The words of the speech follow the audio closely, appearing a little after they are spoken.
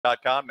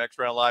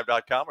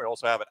nextroundlive.com. We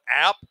also have an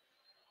app.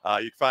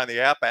 You can find the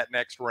app at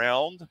Next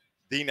Round.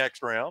 The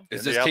Next Round.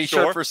 Is this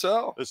T-shirt for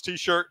sale? This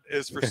T-shirt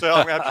is for sale.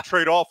 I'm going to have to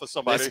trade off with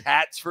somebody. This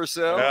hat's for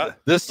sale? Yeah.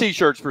 This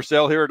T-shirt's for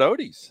sale here at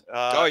Otey's.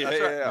 Oh, yeah,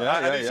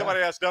 right. I need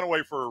somebody to ask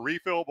Dunaway for a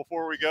refill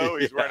before we go.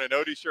 He's wearing an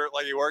Otey shirt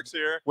like he works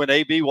here. When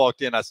AB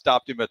walked in, I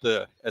stopped him at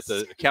the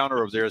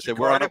counter over there and said,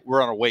 we're on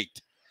a wait.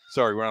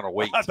 Sorry, we're on a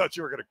wait. I thought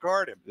you were going to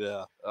guard him.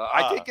 Yeah.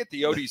 I did get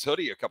the Otey's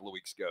hoodie a couple of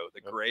weeks ago,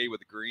 the gray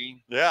with the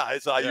green. Yeah,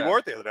 you wore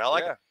it the other day. I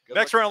like it.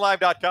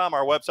 NextRoundLive.com,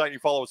 our website. You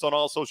follow us on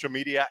all social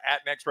media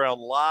at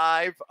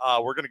NextRoundLive.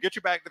 We're going to get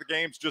you back to the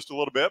games just a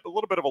little bit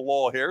of a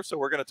lull here. So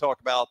we're going to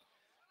talk about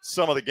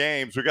some of the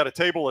games. We got a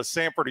table of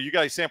Sanford. Are you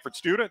guys Sanford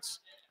students?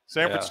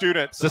 Sanford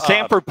students. The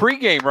Sanford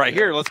pregame right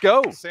here. Let's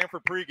go.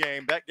 Sanford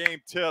pregame. That game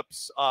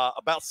tips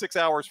about 6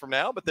 hours from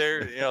now, but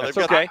they've got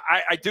okay.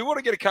 I do want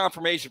to get a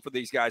confirmation for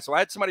these guys. So I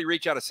had somebody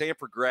reach out, a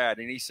Sanford grad,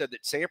 and he said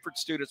that Sanford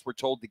students were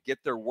told to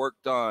get their work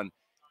done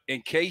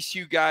in case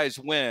you guys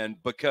win,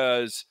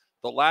 because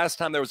the last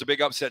time there was a big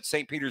upset,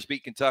 St. Peter's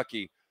beat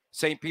Kentucky,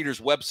 St. Peter's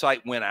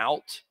website went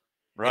out.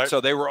 Right. And so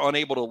they were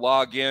unable to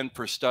log in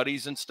for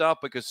studies and stuff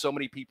because so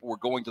many people were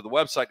going to the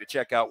website to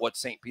check out what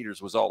St.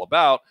 Peter's was all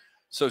about.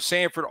 So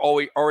Sanford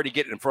already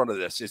getting in front of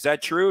this. Is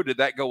that true? Did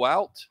that go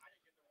out?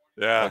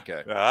 Yeah.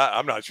 Okay.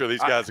 I'm not sure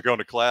these guys are going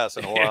to class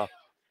in a while.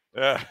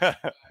 Yeah.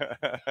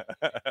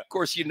 Of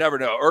course, you never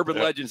know. Urban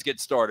legends get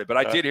started, but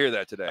I did hear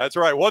that today. That's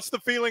right. What's the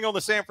feeling on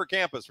the Sanford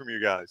campus from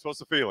you guys? What's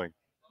the feeling?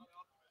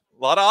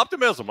 A lot of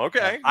optimism.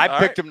 Okay. I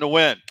picked them to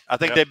win. I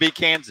think they beat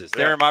Kansas.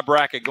 They're in my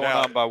bracket going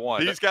on by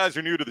one. These guys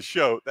are new to the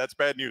show. That's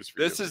bad news for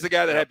you. This is the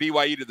guy that had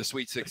BYU to the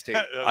Sweet 16.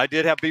 I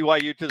did have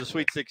BYU to the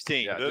Sweet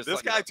 16. Yeah,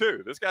 this guy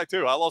too. This guy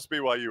too. I lost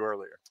BYU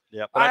earlier.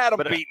 Yeah, I had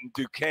them beating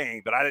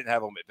Duquesne, but I didn't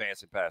have them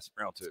advancing past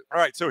round 2.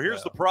 All right, so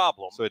here's the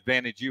problem. So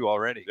advantage you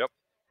already. Yep.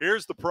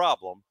 Here's the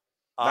problem.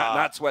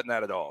 Not sweating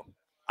that at all.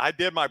 I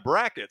did my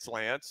brackets,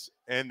 Lance,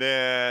 and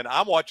then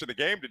I'm watching the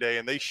game today,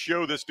 and they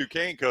show this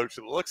Duquesne coach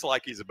that looks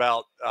like he's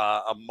about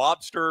a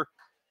mobster.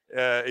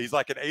 He's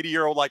like an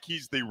 80-year-old, like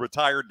he's the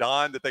retired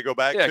Don that they go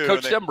back to. Yeah,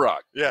 Coach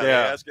Denbrock.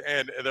 Yeah.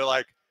 And they're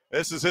like,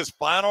 this is his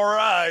final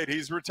ride.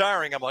 He's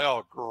retiring. I'm like,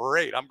 oh,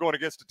 great. I'm going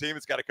against a team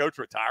that's got a coach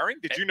retiring.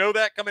 Did you know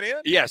that coming in?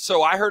 Yeah,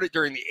 so I heard it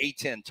during the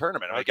A-10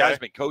 tournament. The guy's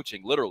been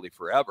coaching literally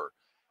forever.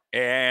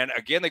 And,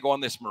 again, they go on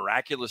this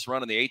miraculous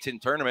run in the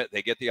A-10 tournament.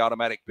 They get the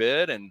automatic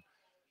bid, and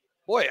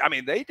boy, I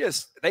mean, they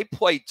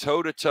played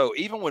toe-to-toe.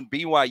 Even when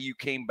BYU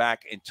came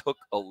back and took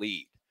a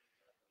lead,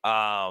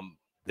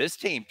 this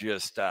team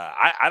just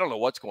I don't know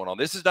what's going on.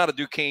 This is not a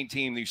Duquesne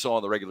team that you saw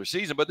in the regular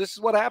season, but this is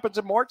what happens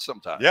in March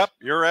sometimes. Yep,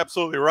 you're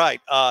absolutely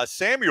right.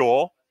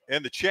 Samuel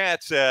in the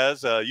chat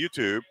says,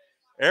 YouTube,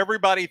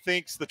 everybody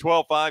thinks the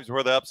 12-5s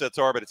where the upsets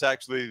are, but it's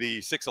actually the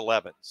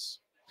 6-11s.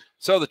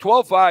 So the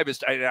 12-5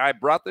 is – I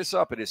brought this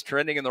up. It is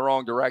trending in the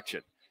wrong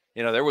direction.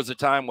 You know, there was a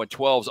time when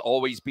 12s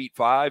always beat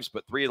 5s,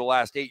 but 3 of the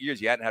last 8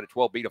 years, you hadn't had a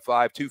 12 beat a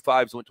 5. 2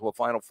 5s went to a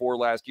Final Four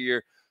last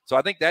year. So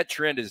I think that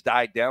trend has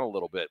died down a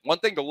little bit. One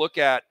thing to look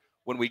at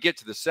when we get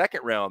to the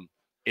second round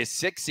is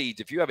 6 seeds.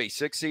 If you have a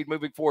 6 seed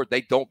moving forward,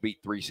 they don't beat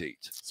 3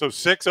 seeds. So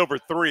 6 over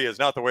 3 is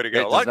not the way to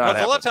go. A lot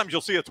of times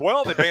you'll see a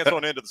 12 advance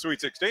on into the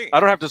Sweet 16. I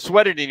don't have to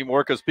sweat it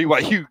anymore because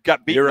BYU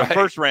got beat in the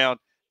first round.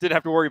 Didn't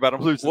have to worry about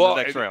them losing the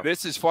next round.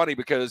 This is funny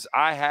because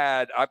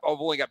I've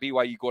only got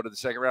BYU going to the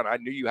second round. I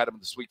knew you had them in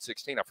the Sweet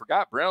 16. I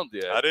forgot Brown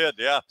did. I did,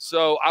 yeah.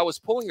 So I was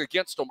pulling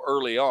against them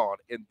early on,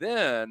 and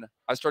then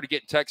I started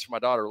getting texts from my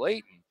daughter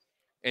Layton,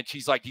 and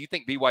she's like, "Do you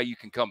think BYU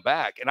can come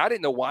back?" And I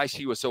didn't know why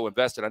she was so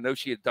invested. I know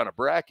she had done a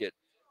bracket,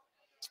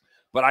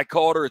 but I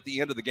called her at the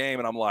end of the game,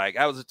 and I'm like,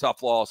 "That was a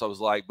tough loss." I was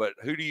like, "But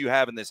who do you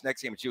have in this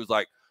next game?" And she was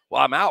like,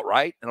 "Well, I'm out,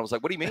 right?" And I was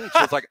like, "What do you mean?"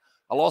 She was like,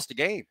 "I lost a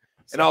game."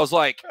 And I was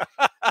like,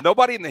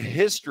 nobody in the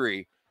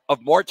history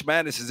of March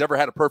Madness has ever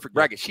had a perfect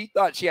bracket. She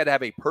thought she had to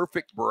have a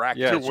perfect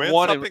bracket to win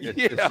something.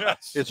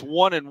 It's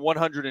 1 in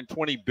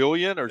 120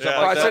 billion or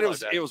something like that. I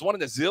said it was 1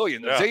 in a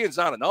zillion. A zillion's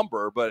not a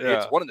number, but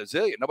it's 1 in a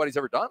zillion. Nobody's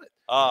ever done it.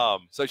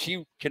 So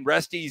she can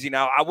rest easy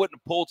now. I wouldn't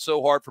have pulled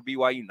so hard for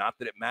BYU, not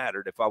that it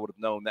mattered, if I would have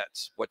known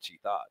that's what she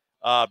thought.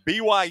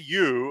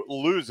 BYU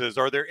loses.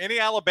 Are there any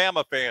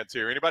Alabama fans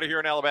here? Anybody here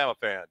an Alabama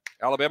fan?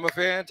 Alabama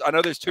fans? I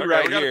know there's two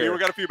right here. We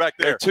got a few back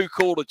there. They're too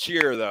cool to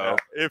cheer, though.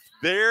 If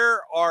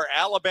there are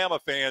Alabama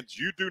fans,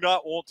 you do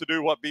not want to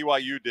do what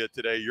BYU did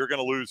today. You're going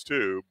to lose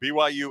too.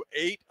 BYU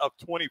 8 of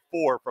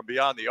 24 from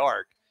beyond the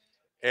arc.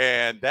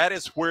 And that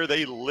is where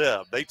they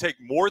live. They take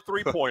more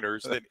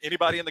three-pointers than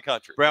anybody in the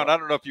country. Brown, I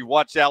don't know if you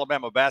watched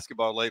Alabama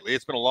basketball lately.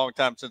 It's been a long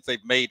time since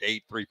they've made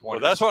 8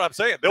 three-pointers. Well, that's what I'm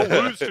saying. They'll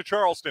lose to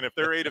Charleston if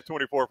they're 8 of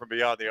 24 from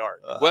beyond the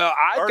arc. Well,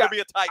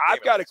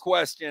 I've got a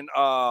question.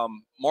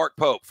 Mark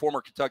Pope,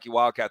 former Kentucky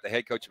Wildcat, the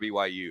head coach of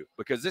BYU,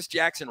 because this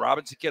Jackson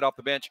Robinson kid off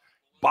the bench,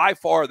 by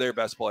far their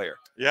best player.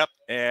 Yep.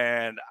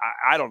 And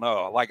I don't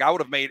know. Like, I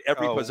would have made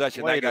every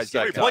possession that guy's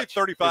got. He played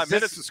 35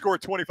 minutes and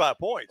scored 25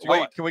 points.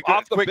 Wait, can we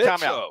quick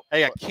timeout?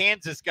 Hey, a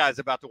Kansas guy's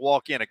about to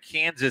walk in.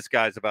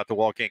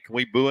 Can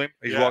we boo him?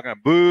 He's walking in.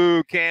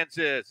 Boo,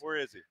 Kansas. Where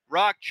is he?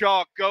 Rock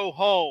Chalk, go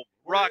home.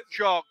 Rock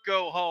Chalk,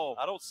 go home.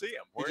 I don't see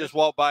him. He just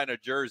walked by in a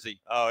jersey.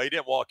 Oh, he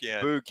didn't walk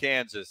in. Boo,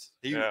 Kansas.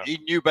 He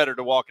knew better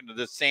to walk into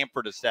this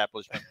Sanford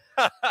establishment.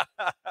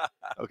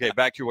 Okay,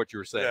 back to what you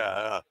were saying.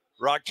 Yeah,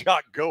 Rock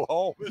Chalk, go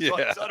home. Is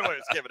what Dunaway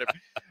is giving him.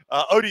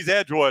 Otey's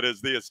Edgewood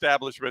is the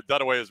establishment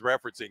Dunaway is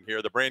referencing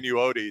here. The brand new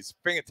Otey's,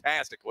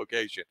 fantastic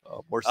location.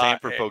 More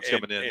Sanford folks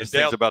coming in. This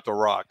thing's about to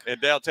rock. In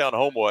downtown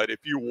Homewood. If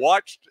you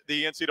watched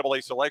the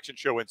NCAA selection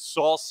show and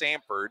saw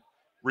Sanford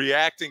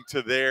reacting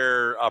to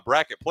their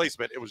bracket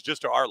placement, it was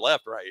just to our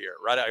left right here,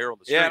 right out here on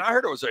the street. Yeah, and I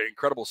heard it was an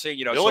incredible scene.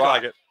 You know, it looked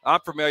like it. I'm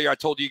familiar. I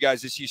told you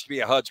guys this used to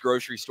be a Hud's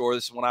grocery store.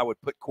 This is when I would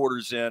put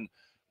quarters in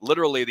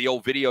literally the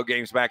old video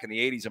games back in the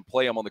 80s and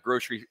play them on the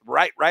grocery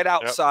right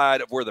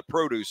outside of where the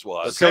produce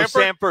was. Let's go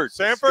Sanford.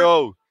 Sanford. Let's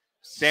go.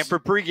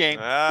 Sanford pregame.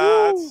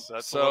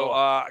 That's so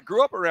I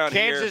grew up around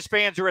here. Kansas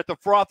fans are at the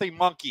Frothy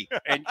Monkey.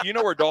 And you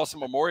know where Dawson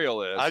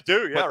Memorial is? I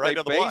do, yeah, right on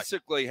on the block.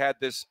 Basically had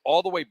this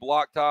all the way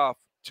blocked off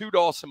to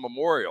Dawson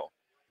Memorial.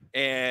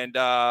 And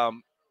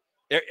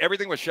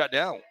everything was shut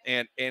down,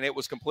 and it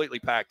was completely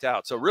packed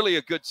out. So really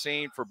a good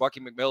scene for Bucky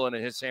McMillan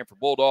and his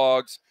Sanford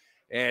Bulldogs.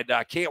 And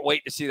I can't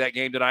wait to see that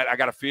game tonight. I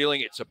got a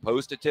feeling it's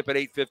supposed to tip at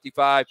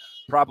 8:55,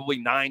 probably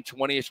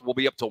 9:20ish. We'll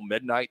be up till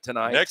midnight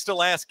tonight. Next to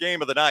last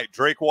game of the night,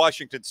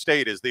 Drake-Washington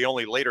State is the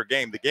only later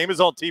game. The game is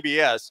on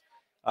TBS.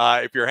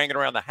 If you're hanging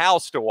around the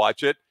house to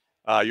watch it,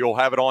 you'll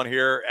have it on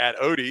here at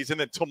Otey's. And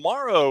then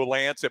tomorrow,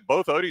 Lance, at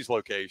both Otey's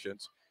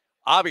locations,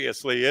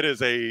 obviously it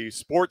is a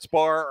sports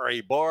bar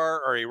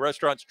or a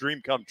restaurant's dream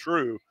come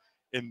true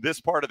in this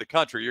part of the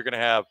country. You're going to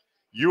have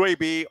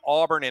UAB,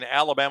 Auburn, and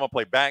Alabama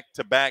play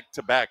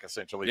back-to-back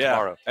essentially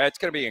tomorrow. It's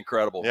going to be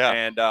incredible. Yeah.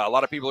 And a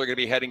lot of people are going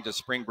to be heading to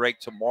spring break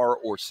tomorrow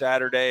or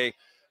Saturday.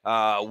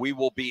 We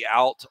will be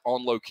out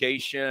on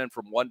location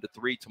from 1 to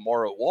 3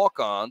 tomorrow at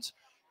Walk-Ons.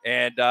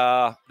 And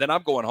then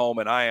I'm going home,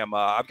 and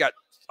I've got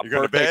a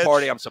birthday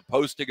party I'm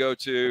supposed to go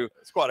to.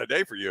 It's quite a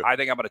day for you. I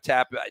think I'm going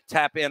to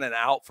tap in and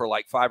out for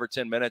like 5 or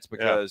 10 minutes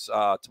because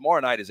tomorrow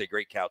night is a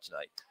great couch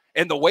night.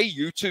 And the way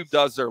YouTube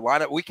does their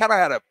lineup, we kind of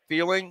had a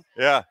feeling.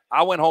 Yeah.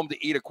 I went home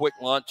to eat a quick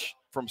lunch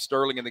from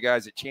Sterling and the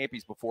guys at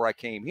Champions before I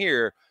came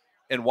here.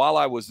 And while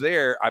I was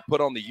there, I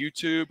put on the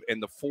YouTube and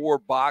the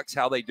 4-box,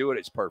 how they do it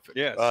is perfect.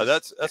 Yeah,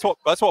 that's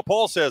what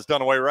Paul says,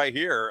 Dunaway, right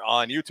here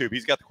on YouTube.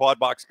 He's got the quad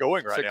box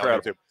going right now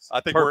on YouTube. I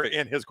think we're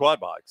in his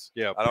quad box.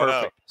 Yeah, I don't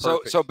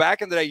know. So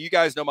back in the day, you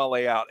guys know my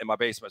layout in my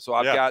basement. So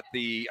I got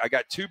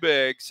 2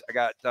 bigs. I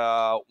got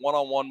one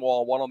on one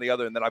wall, one on the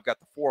other, and then I've got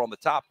the 4 on the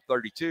top,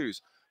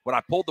 32s. When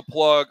I pulled the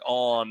plug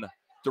on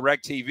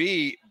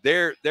DirecTV,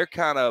 they're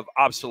kind of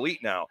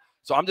obsolete now.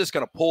 So I'm just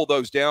going to pull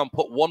those down,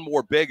 put one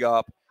more big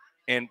up,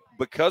 and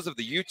because of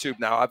the YouTube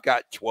now, I've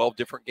got 12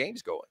 different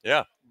games going.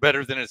 Yeah,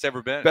 better than it's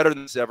ever been. Better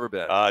than it's ever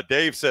been.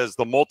 Dave says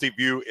the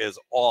multi-view is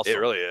awesome. It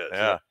really is.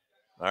 Yeah.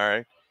 All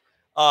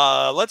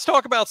right. Let's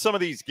talk about some of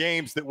these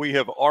games that we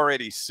have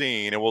already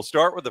seen, and we'll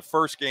start with the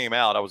first game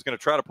out. I was going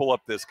to try to pull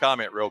up this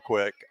comment real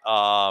quick.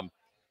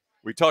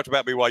 We talked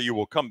about BYU.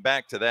 We'll come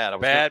back to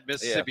that. Bad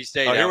Mississippi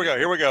State. Oh,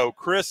 here we go.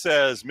 Chris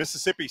says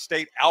Mississippi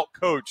State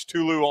outcoached.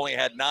 Tulu only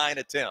had 9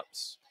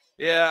 attempts.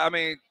 Yeah, I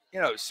mean,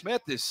 you know,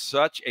 Smith is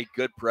such a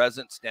good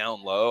presence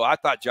down low. I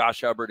thought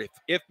Josh Hubbard,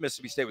 if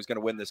Mississippi State was going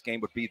to win this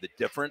game, would be the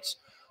difference.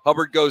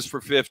 Hubbard goes for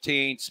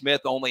 15.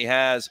 Smith only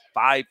has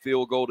 5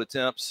 field goal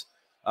attempts.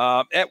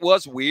 It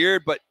was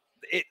weird, but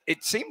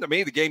it seemed to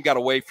me the game got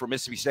away from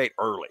Mississippi State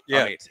early.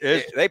 Yeah, I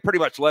mean, they pretty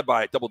much led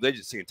by double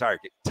digits the entire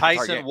game.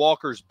 Tyson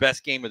Walker's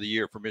best game of the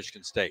year for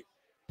Michigan State.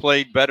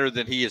 Played better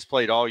than he has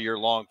played all year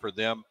long for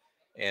them.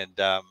 And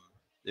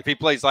if he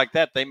plays like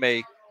that, they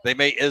may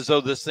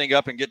Izzo this thing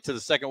up and get to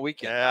the second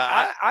weekend.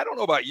 Yeah, I don't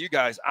know about you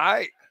guys.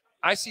 I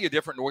see a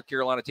different North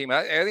Carolina team.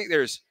 I think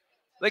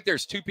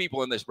there's 2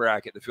 people in this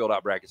bracket, the filled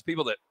out brackets,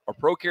 people that are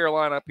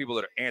pro-Carolina, people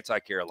that are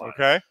anti-Carolina.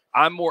 Okay.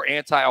 I'm more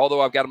anti,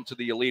 although I've got them to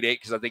the Elite 8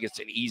 because I think it's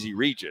an easy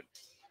region.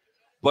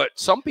 But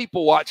some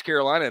people watch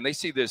Carolina and they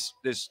see this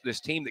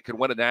team that could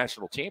win a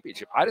national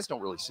championship. I just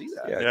don't really see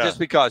that. Yeah. Just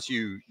because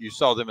you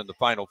saw them in the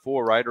Final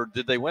Four, right? Or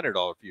did they win it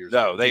all a few years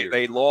ago? No,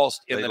 they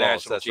lost in the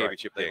national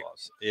championship game.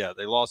 Yeah,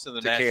 they lost in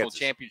the national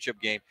championship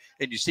game.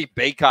 And you see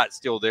Baycott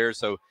still there,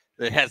 so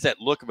it has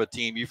that look of a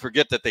team. You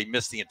forget that they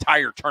missed the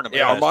entire tournament.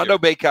 Yeah, Armando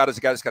Baycott is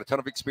a guy that's got a ton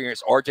of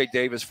experience. R.J.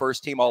 Davis,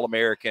 first-team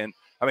All-American.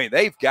 I mean,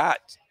 they've got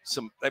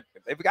some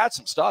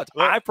studs.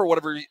 For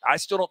whatever reason, I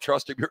still don't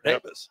trust him.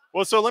 Davis.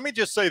 Well, so let me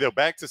just say, though,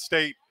 back to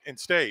state,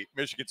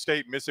 Michigan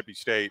State, Mississippi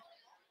State,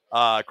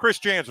 Chris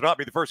Jans would not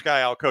be the first guy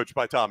outcoached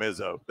by Tom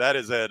Izzo. That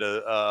is at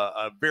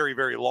a very,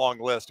 very long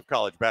list of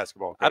college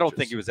basketball coaches. I don't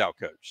think he was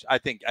outcoached. I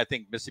think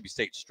Mississippi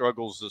State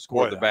struggles to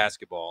score the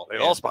basketball. They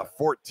lost by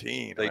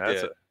 14.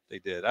 They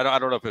did. I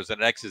don't know if it was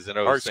an X's and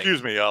O's or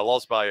excuse me,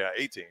 lost by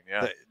 18.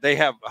 Yeah, they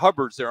have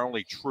Hubbard's their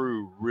only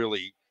true,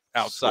 really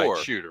outside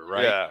shooter,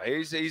 right? Yeah,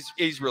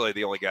 he's really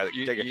the only guy that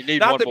you take it. You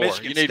need one more.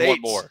 You need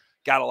one more.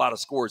 Got a lot of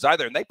scores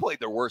either, and they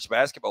played their worst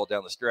basketball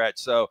down the stretch.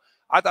 So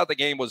I thought the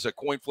game was a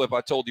coin flip.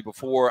 I told you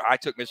before, I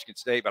took Michigan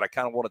State, but I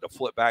kind of wanted to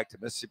flip back to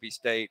Mississippi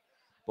State,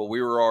 but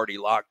we were already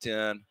locked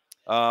in.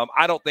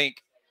 I don't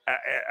think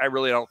I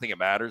really don't think it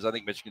matters. I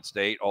think Michigan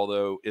State,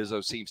 although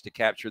Izzo seems to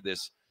capture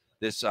this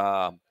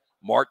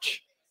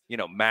March,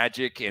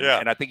 magic,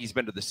 and I think he's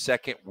been to the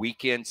second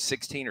weekend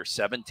 16 or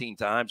 17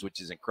 times,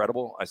 which is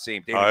incredible. I see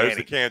him. Danny Manning. He's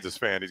a Kansas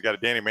fan. He's got a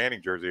Danny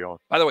Manning jersey on.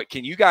 By the way,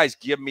 can you guys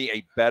give me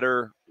a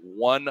better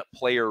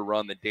one-player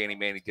run than Danny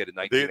Manning did in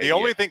 1988? The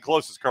only thing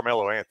close is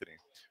Carmelo Anthony.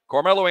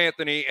 Carmelo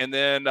Anthony, and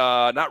then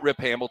not Rip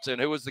Hamilton.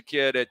 Who was the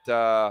kid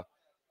for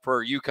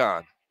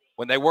UConn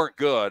when they weren't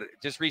good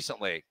just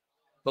recently?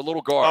 The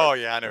little guard. Oh,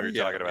 yeah, I know who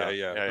you're talking about.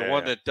 The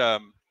one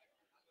that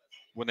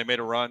when they made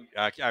a run.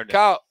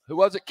 Kyle, who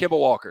was it? Kimball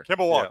Walker.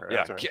 Kimball Walker.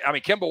 Yeah. Right. I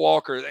mean, Kimball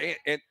Walker.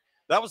 And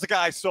that was the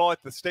guy I saw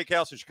at the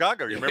steakhouse in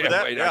Chicago. You remember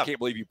that? Wait, I can't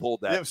believe you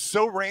pulled that. It was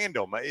so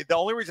random. The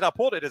only reason I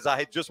pulled it is I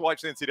had just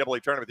watched the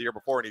NCAA tournament the year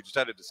before, and he just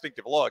had a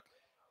distinctive look.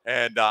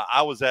 And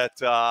I was at,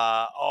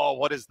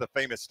 what is the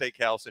famous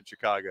steakhouse in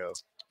Chicago?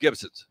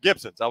 Gibson's.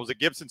 I was at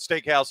Gibson's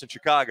Steakhouse in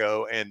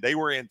Chicago, and they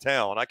were in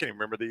town. I can't even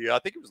remember I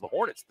think it was the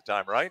Hornets at the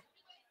time, right?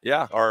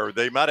 Yeah. Or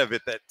they might have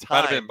at that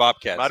time. Might have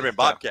been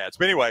Bobcats.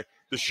 But anyway,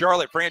 the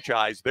Charlotte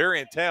franchise, they're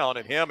in town,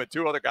 and him and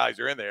two other guys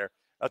are in there.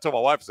 I told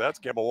my wife, I said, that's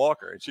Kimball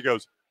Walker. And she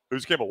goes,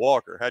 who's Kimball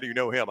Walker? How do you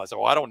know him? I said,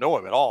 well, I don't know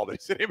him at all, but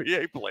he's an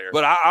NBA player.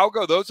 But I'll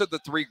go. Those are the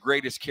three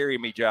greatest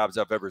carry-me jobs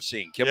I've ever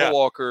seen. Kimball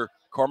Walker,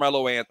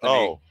 Carmelo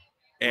Anthony,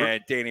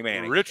 and Danny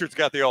Manning. Richard's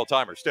got the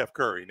all-timer, Steph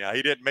Curry. Now,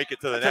 he didn't make it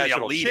to the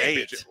national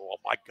championship. Oh,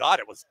 my God,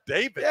 it was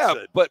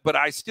Davidson. Yeah, but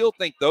I still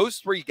think those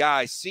three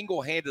guys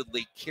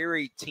single-handedly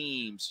carried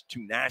teams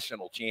to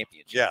national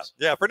championships.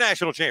 Yeah, for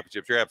national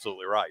championships, you're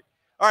absolutely right.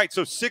 All right,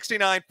 so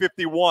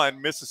 69-51,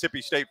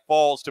 Mississippi State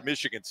falls to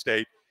Michigan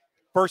State.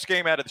 First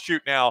game out of the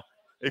chute. Now,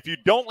 if you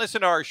don't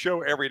listen to our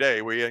show every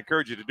day, we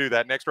encourage you to do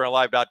that,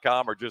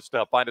 nextroundlive.com, or just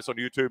find us on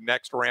YouTube,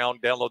 Next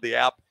Round, download the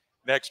app,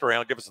 Next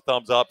Round, give us a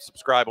thumbs up,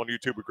 subscribe on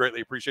YouTube. We greatly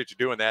appreciate you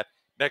doing that.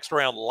 Next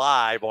Round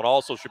Live on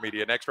all social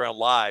media, Next Round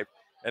Live,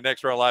 and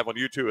Next Round Live on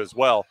YouTube as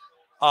well.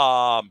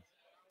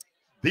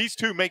 These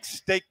two make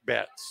stake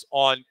bets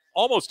on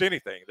almost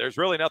anything. There's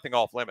really nothing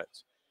off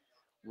limits.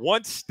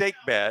 One stake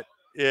bet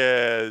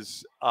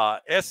is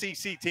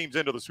SEC teams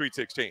into the Sweet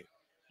 16.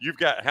 You've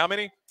got how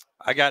many?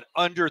 I got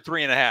under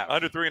 3.5.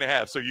 Under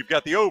 3.5. So you've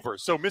got the over.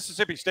 So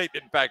Mississippi State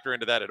didn't factor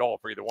into that at all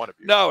for either one of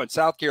you. No, and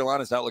South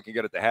Carolina's not looking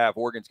good at the half.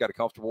 Oregon's got a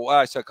comfortable,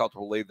 I said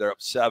comfortable lead. They're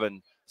up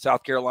 7.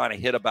 South Carolina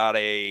hit about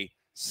a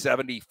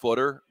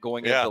 70-footer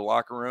going into the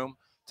locker room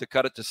to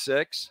cut it to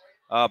 6.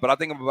 But I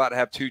think I'm about to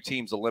have 2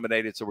 teams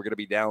eliminated, so we're going to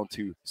be down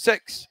to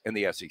 6 in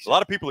the SEC. A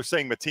lot of people are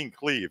saying Mateen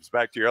Cleaves,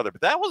 back to your other.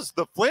 But that was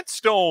the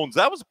Flintstones.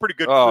 That was a pretty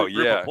good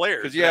group of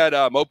players. Because you had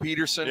Mo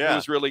Peterson, who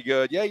was really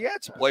good. Yeah, you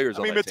had some players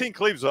on that Mateen team.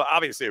 Cleaves was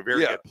obviously a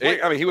very good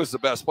player. He was the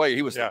best player.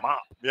 He was the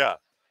mop. Yeah.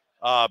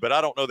 But I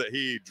don't know that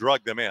he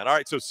drugged them in. All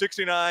right, so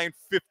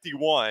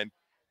 69-51,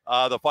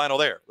 the final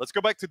there. Let's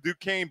go back to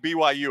Duquesne,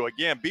 BYU.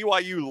 Again,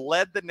 BYU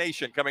led the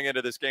nation coming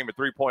into this game at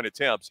 3-point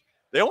attempts.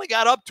 They only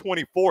got up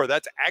 24.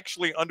 That's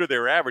actually under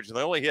their average, and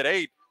they only hit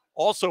 8,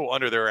 also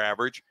under their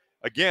average.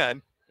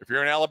 Again, if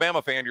you're an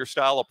Alabama fan, your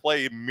style of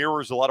play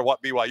mirrors a lot of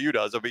what BYU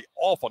does. It'll be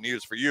awful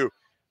news for you.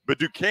 But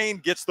Duquesne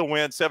gets the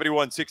win,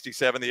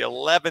 71-67. The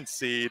 11th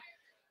seed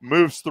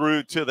moves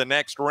through to the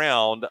next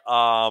round.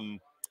 I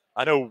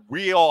know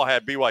we all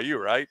had BYU,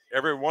 right?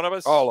 Every one of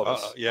us? All of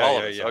us. Yeah.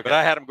 Okay. But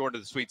I had them going to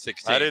the Sweet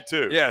 16. I did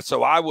too. Yeah,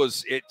 so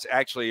it's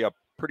actually a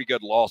pretty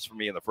good loss for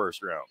me in the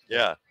first round.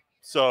 Yeah.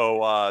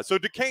 So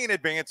Duquesne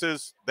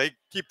advances. They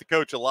keep the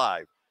coach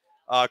alive.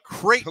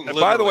 Creighton.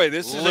 By the way,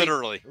 this is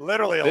literally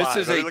alive. This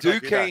is a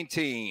Duquesne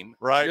team.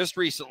 Right. Just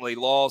recently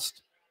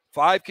lost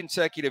 5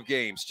 consecutive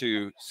games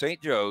to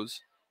St. Joe's,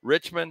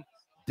 Richmond,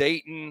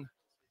 Dayton.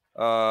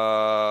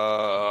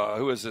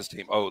 Who is this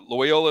team? Oh,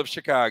 Loyola of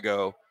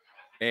Chicago,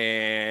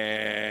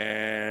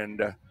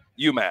 and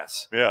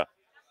UMass. Yeah.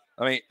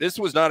 I mean, this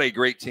was not a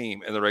great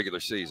team in the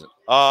regular season.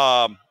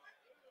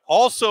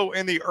 Also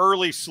in the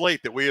early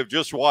slate that we have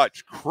just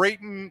watched,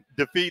 Creighton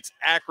defeats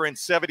Akron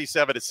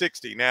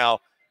 77-60. Now,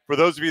 for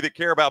those of you that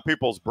care about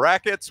people's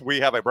brackets, we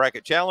have a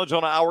bracket challenge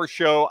on our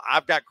show.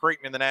 I've got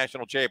Creighton in the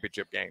national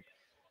championship game.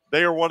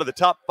 They are one of the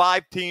top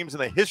 5 teams in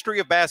the history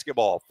of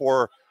basketball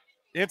for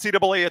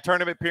NCAA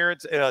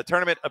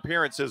tournament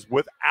appearances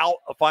without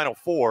a Final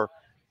Four.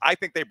 I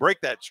think they break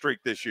that streak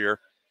this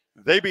year.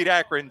 They beat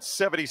Akron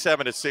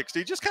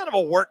 77-60. Just kind of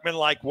a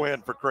workmanlike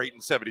win for Creighton,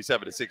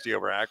 77-60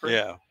 over Akron.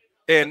 Yeah.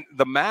 And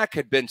the MAC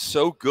had been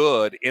so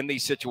good in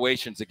these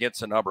situations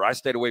against the number. I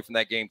stayed away from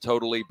that game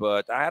totally,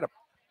 but I had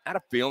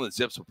a feeling that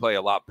Zips would play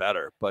a lot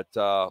better. But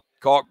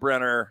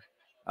Kalkbrenner,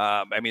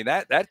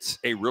 that's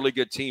a really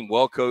good team,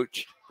 well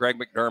coached. Greg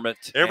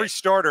McDermott. Every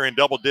starter in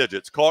double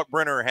digits.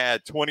 Kalkbrenner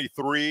had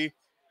 23.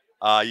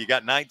 You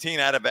got 19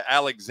 out of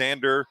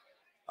Alexander,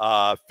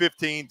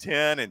 15,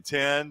 10, and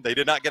 10. They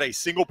did not get a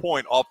single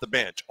point off the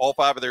bench. All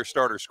 5 of their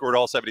starters scored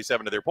all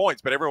 77 of their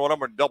points, but every one of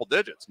them are in double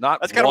digits.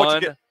 That's kind of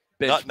what you get.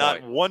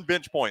 Not one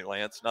bench point,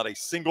 Lance. Not a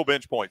single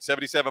bench point.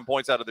 77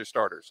 points out of their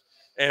starters.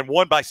 And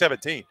won by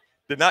 17.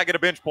 Did not get a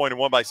bench point and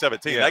won by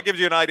 17. Yeah. That gives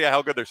you an idea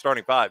how good their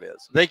starting 5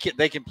 is. They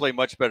can play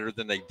much better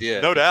than they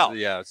did. No doubt.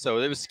 Yeah, so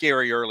it was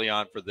scary early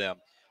on for them.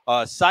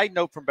 Side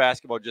note from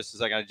basketball, just a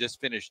second. I just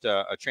finished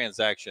a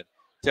transaction.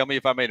 Tell me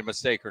if I made a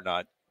mistake or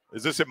not.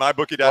 Is this at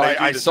mybookie.ag?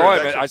 I saw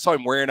him. I saw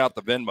him wearing out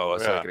the Venmo a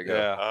second ago.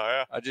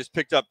 Yeah. I just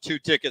picked up 2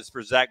 tickets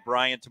for Zach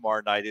Bryan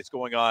tomorrow night. It's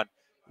going on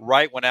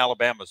right when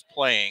Alabama's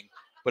playing.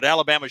 But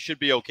Alabama should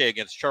be okay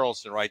against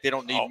Charleston, right? They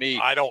don't need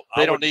me.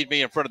 They don't need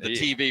me in front of the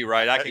TV,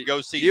 right? I can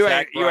go see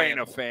Zach Bryan. You ain't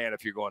a fan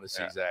if you're going to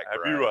see Zach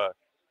Bryan.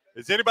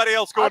 Is anybody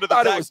else going to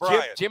the Zach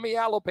Bryan? Jimmy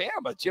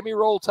Alabama, Jimmy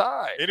Roll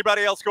Tide.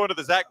 Anybody else going to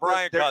the Zach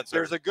Bryan concert?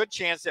 There's a good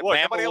chance that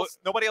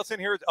nobody else in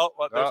here.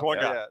 There's one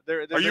guy.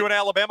 Are you an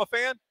Alabama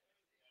fan?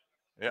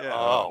 Yeah.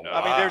 Oh, no.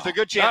 I mean, there's a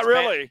good chance. Not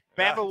really.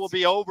 Bama will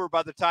be over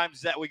by the time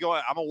that we go.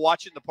 I'm gonna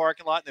watch it in the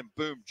parking lot, and then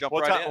boom, jump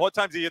right in. What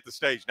time's he hit the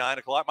stage? 9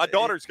 o'clock. My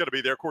daughter's gonna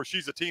be there. Of course,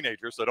 she's a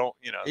teenager, so don't.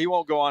 He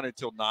won't go on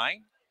until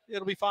 9.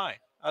 It'll be fine.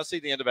 I'll see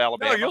the end of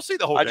Alabama. No, you'll see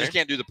the whole game. I just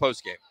can't do the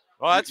post game.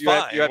 Well, that's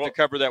fine. You have to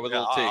cover that with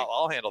little T.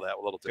 I'll handle that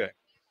with little T. Okay.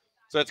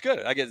 So that's good.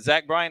 I get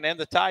Zach Bryan and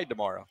the Tide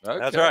tomorrow. Okay.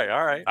 That's right.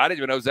 All right. I didn't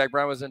even know Zach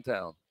Bryan was in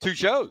town. 2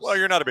 shows. Well,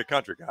 you're not a big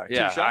country guy.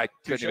 Yeah, I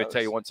couldn't even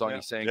tell you one song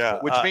he sang. Yeah.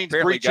 Which means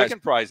free chicken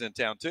fries in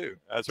town too.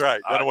 That's right.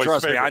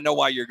 Trust me, I know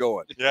why you're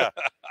going. Yeah.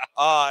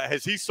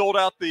 Has he sold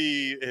out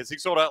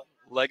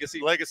Legacy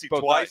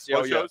twice?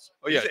 Both shows?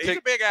 Oh, yeah. He's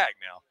a big act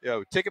now.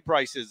 Yeah. Ticket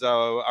prices.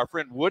 Our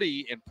friend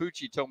Woody and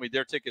Poochie told me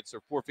their tickets are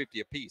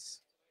 $450 a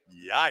piece.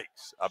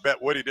 Yikes! I bet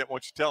Woody didn't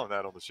want you telling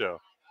that on the show.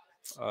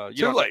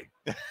 Too late.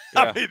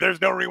 I mean,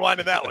 there's no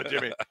rewinding that one,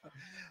 Jimmy.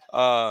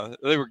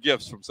 They were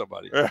gifts from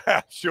somebody.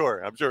 I'm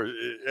sure.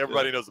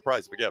 Everybody knows the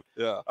price of a gift.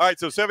 Yeah. All right,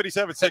 so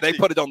 77.60. They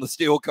put it on the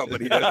steel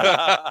company.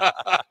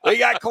 We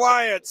got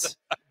clients.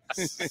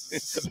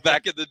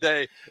 Back in the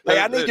day. Hey,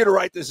 I need you to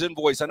write this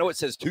invoice. I know it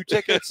says 2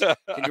 tickets.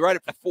 Can you write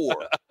it for 4?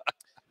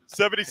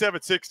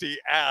 77.60.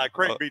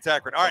 Creighton beats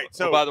Akron. All right.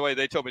 So, by the way,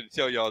 they told me to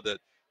tell y'all that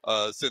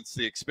since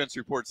the expense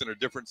report's in a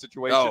different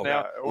situation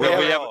now,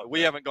 we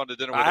haven't gone to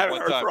dinner with them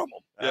one time. From them.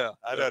 Yeah,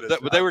 I know.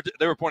 But they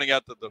were pointing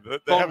out that the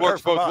phone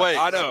works both ways.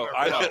 I know.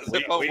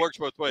 The phone works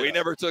both ways. We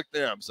never took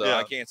them, so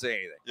I can't say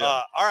anything.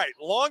 All right,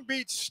 Long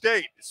Beach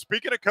State.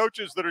 Speaking of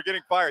coaches that are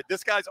getting fired,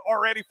 this guy's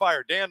already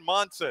fired. Dan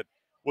Monson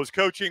was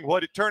coaching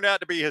what it turned out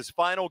to be his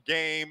final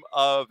game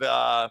of,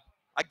 I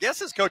guess,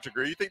 his coaching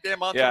career. You think Dan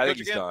Monson? Yeah, I think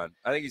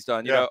he's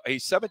done. You know,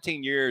 he's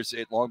 17 years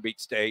at Long Beach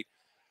State.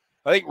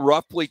 I think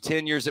roughly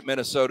 10 years at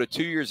Minnesota,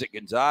 2 years at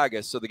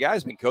Gonzaga. So the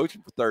guy's been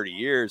coaching for 30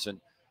 years and,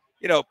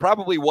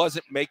 probably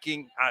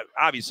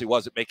obviously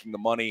wasn't making the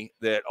money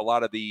that a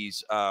lot of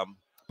these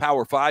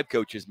Power 5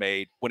 coaches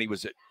made when he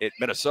was at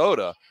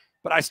Minnesota.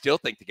 But I still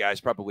think the guy's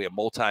probably a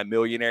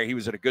multimillionaire. He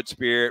was in a good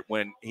spirit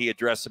when he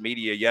addressed the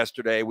media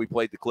yesterday. We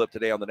played the clip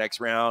today on the next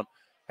round.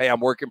 Hey,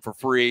 I'm working for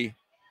free.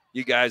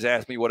 You guys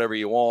ask me whatever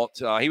you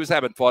want. He was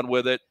having fun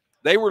with it.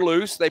 They were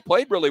loose. They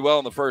played really well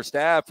in the first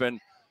half, and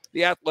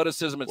the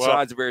athleticism and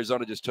size of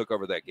Arizona just took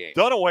over that game.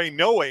 Dunaway,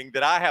 knowing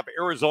that I have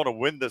Arizona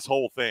win this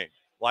whole thing.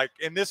 Like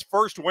in this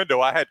first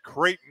window, I had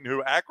Creighton,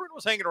 who Akron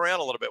was hanging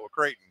around a little bit with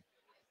Creighton.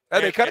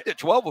 And they cut it to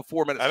 12 with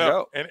 4 minutes to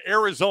go. And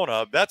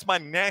Arizona, that's my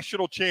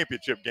national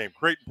championship game,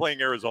 Creighton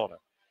playing Arizona.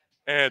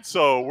 And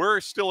so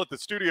we're still at the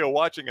studio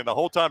watching, and the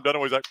whole time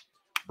Dunaway's like,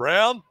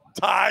 Brown,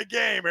 tie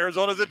game.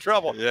 Arizona's in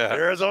trouble. Yeah.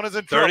 Arizona's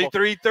in trouble.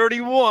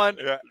 33-31.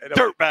 Yeah.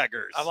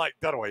 Dirtbaggers. I'm like,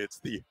 Dunaway, it's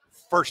the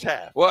first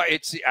half. Well,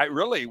 I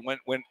really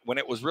when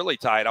it was really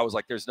tight, I was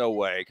like, there's no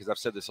way, because I've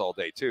said this all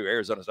day too.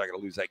 Arizona's not going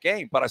to lose that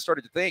game. But I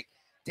started to think,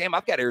 damn,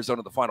 I've got Arizona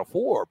in the Final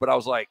Four. But I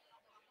was like,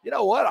 you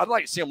know what? I'd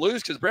like to see them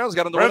lose because Brown's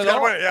got them to win it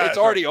all. It's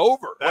already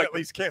over. That at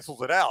least cancels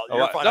it out.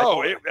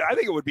 I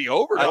think it would be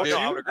over.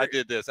 I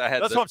did this.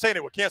 That's what I'm saying.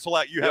 It would cancel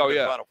out. You have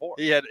the Final Four.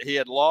 He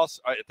had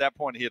lost at that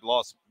point. He had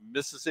lost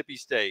Mississippi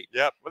State.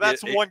 Yep. Well,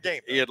 that's one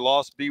game. He had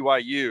lost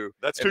BYU.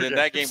 That's 2 games. And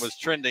then that game was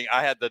trending.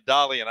 I had the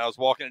dolly, and I was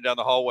walking down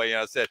the hallway,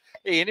 and I said,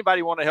 "Hey,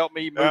 anybody want to help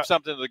me move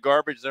something to the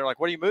garbage?" And they're like,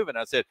 "What are you moving?"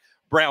 I said,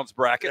 "Brown's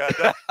bracket."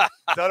 Yeah,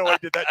 Dunaway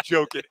did that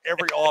joke in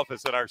every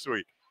office in our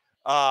suite.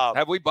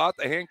 Have we bought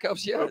the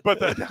handcuffs yet?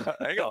 But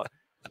hang on.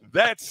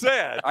 That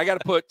said, I got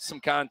to put some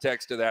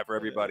context to that for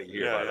everybody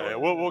here. Yeah.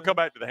 We'll come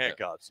back to the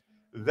handcuffs.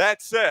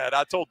 That said,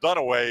 I told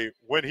Dunaway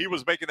when he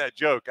was making that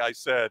joke, I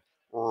said,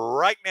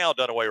 right now,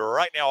 Dunaway,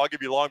 right now, I'll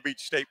give you Long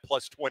Beach State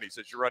plus 20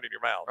 since you're running your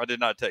mouth. I did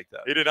not take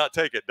that. He did not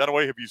take it.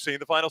 Dunaway, have you seen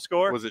the final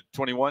score? Was it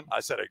 21? I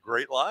said a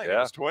great line. Yeah.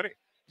 It was 20.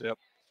 Yep.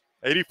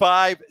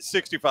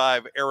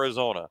 85-65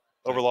 Arizona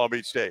over Long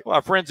Beach State. Well,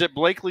 our friends at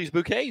Blakely's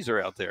Bouquets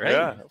are out there.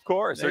 Yeah, of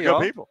course. They're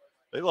good people.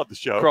 They love the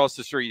show. Across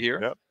the street here.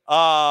 Yep.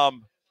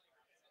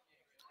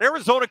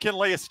 Arizona can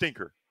lay a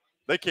stinker.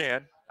 They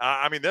can.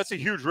 I mean, that's a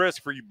huge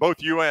risk for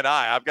both you and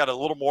I. I've got a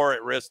little more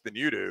at risk than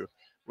you do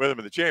with them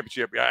in the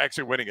championship,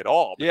 actually winning it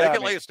all. But they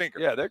can lay a stinker.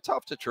 Yeah, they're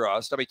tough to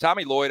trust. I mean,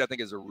 Tommy Lloyd, I think,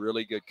 is a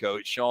really good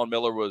coach. Sean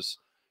Miller was,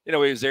 he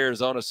was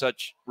Arizona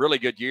such really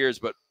good years,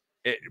 but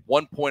at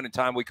one point in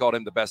time, we called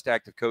him the best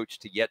active coach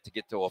to get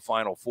to a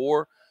Final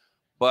Four.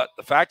 But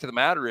the fact of the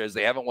matter is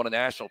they haven't won a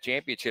national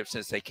championship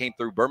since they came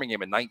through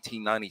Birmingham in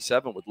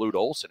 1997 with Lute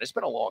Olson. It's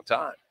been a long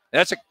time. And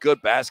that's a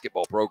good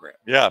basketball program.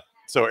 Yeah.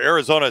 So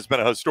Arizona has been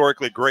a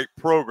historically great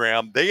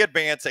program. They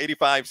advance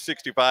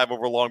 85-65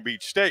 over Long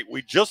Beach State.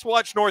 We just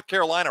watched North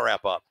Carolina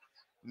wrap up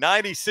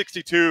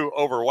 90-62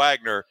 over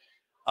Wagner.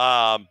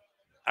 I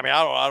mean,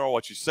 I don't know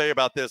what you say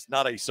about this.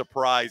 Not a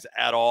surprise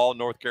at all.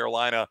 North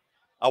Carolina.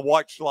 I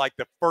watched like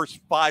the first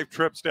 5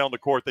 trips down the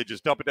court. They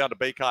just dump it down to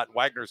Baycott. And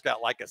Wagner's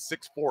got like a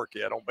 6'4"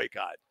 kid on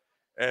Baycott.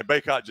 And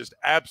Baycott just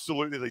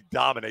absolutely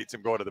dominates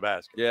him going to the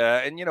basket. Yeah,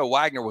 and, you know,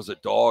 Wagner was a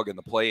dog in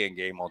the play-in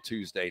game on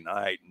Tuesday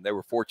night, and they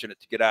were fortunate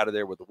to get out of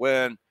there with a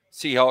win.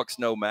 Seahawks,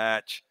 no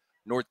match.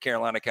 North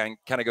Carolina kind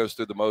of goes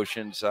through the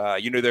motions.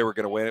 You knew they were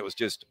going to win. It was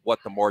just what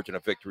the margin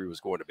of victory was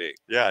going to be.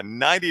 Yeah,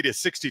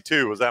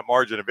 90-62 was that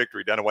margin of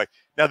victory, Dunaway.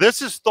 Now, this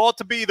is thought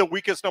to be the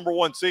weakest number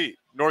 1 seed,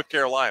 North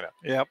Carolina.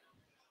 Yep.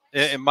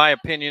 In my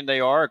opinion,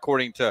 they are,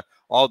 according to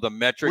all the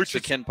metrics, the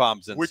Ken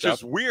Palms and which stuff.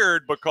 Is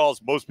weird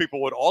because most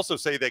people would also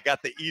say they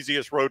got the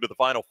easiest road to the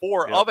Final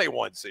Four of a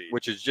 1 seed.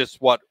 Which is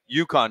just what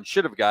UConn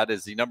should have got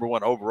as the number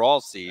 1 overall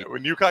seed.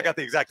 When UConn got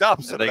the exact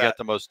opposite They got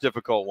the most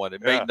difficult one.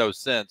 It made no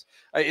sense.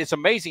 It's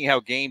amazing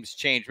how games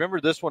change. Remember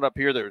this one up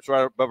here that was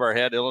right above our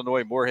head,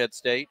 Illinois, Morehead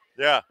State?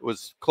 Yeah. It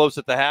was close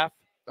at the half.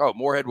 Oh,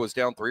 Morehead was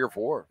down 3 or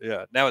 4.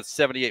 Yeah. Now it's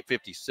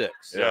 78-56.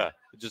 Yeah.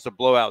 It's just a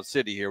blowout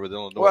city here with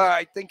Illinois. Well,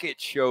 I think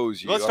it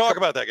shows you. Let's talk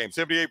about that game.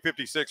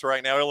 78-56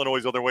 right now. Illinois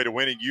is on their way to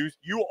winning.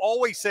 You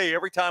always say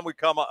every time we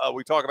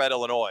talk about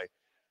Illinois,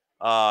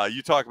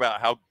 you talk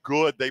about how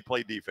good they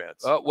play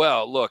defense.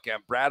 Well, look,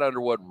 Brad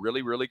Underwood,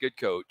 really, really good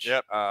coach.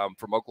 Yep.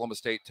 From Oklahoma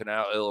State to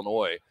now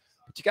Illinois.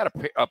 But you got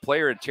a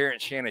player in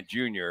Terrence Shannon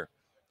Jr.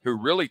 who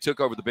really took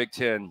over the Big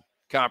Ten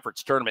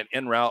Conference tournament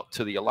en route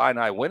to the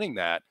Illini winning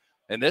that.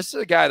 And this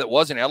is a guy that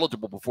wasn't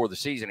eligible before the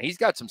season. He's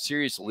got some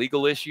serious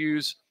legal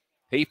issues.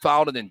 He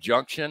filed an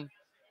injunction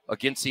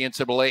against the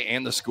NCAA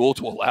and the school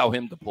to allow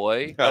him to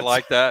play. I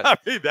like that. I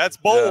mean, that's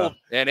bold.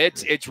 Yeah. And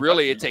it's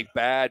a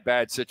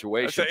bad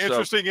situation. It's an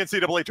interesting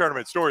NCAA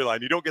tournament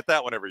storyline. You don't get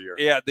that one every year.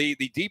 Yeah, the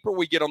deeper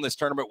we get on this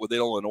tournament with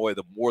Illinois,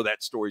 the more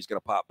that story's going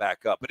to pop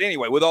back up. But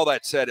anyway, with all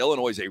that said,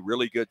 Illinois is a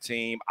really good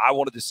team. I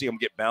wanted to see them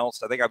get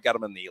bounced. I think I've got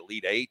them in the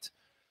Elite 8.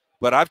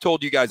 But I've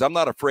told you guys I'm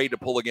not afraid to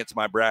pull against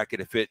my bracket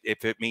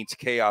if it means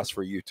chaos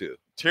for you too.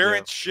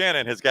 Terrence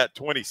Shannon has got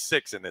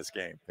 26 in this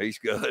game. He's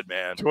good,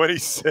 man.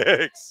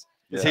 26.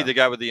 Is he the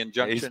guy with the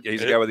injunction?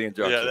 He's the guy with the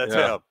injunction. Yeah, that's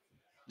him.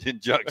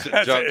 Injunction.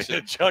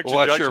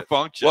 What's your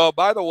function? Well,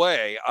 by the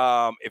way,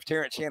 if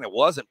Terrence Shannon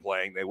wasn't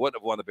playing, they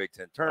wouldn't have won the Big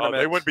Ten tournament.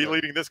 They wouldn't be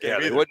leading this game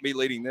either. They wouldn't be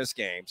leading this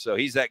game. So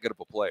he's that good of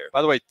a player.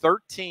 By the way,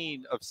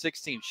 13 of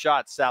 16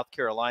 shots South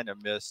Carolina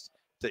missed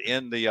to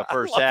end the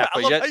first half. I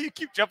love how you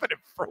keep jumping in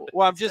front.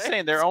 Well, I'm just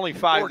saying they're only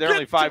 5. They're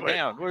only 5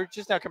 down. We're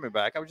just now coming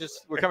back.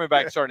 We're coming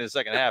back starting in the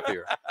second half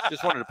here.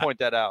 Just wanted to point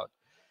that out.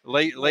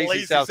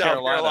 Lazy South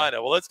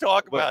Carolina. Well, let's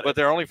talk about it. But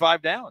they're only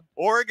 5 down.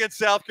 Oregon,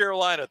 South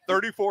Carolina,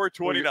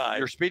 34-29. Well,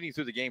 you're speeding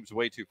through the games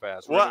way too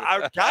fast. Well,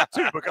 I've got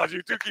to because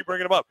you two keep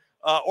bringing them up.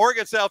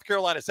 Oregon, South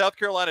Carolina. South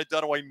Carolina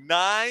Dunaway,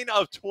 9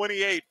 of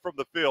 28 from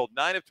the field.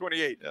 9 of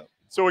 28. Yeah.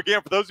 So,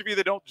 again, for those of you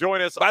that don't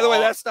join us. By the way,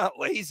 that's not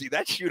lazy.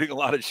 That's shooting a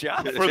lot of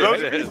shots. For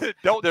those of you that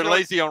don't They're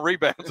lazy on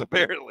rebounds,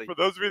 apparently. For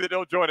those of you that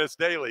don't join us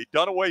daily,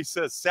 Dunaway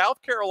says South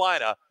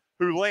Carolina,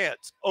 who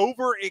Lance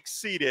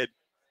over-exceeded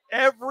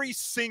every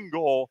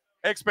single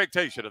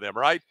expectation of them,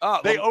 right?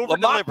 They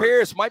Lamont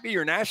Paris might be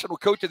your national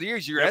coach of the year.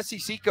 He's your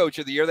SEC coach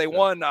of the year. They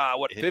won,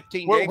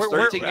 15 games,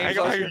 13 games?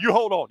 You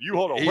hold on.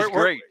 He's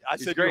great. I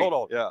said you hold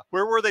on. Yeah.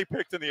 Where were they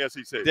picked in the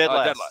SEC? Dead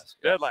last.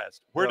 Dead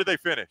last. Where did they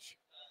finish?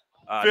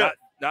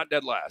 Not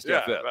dead last.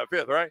 Yeah,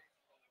 fifth, right?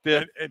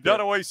 Fifth. And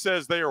Dunaway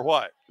says they are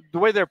what? The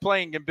way they're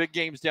playing in big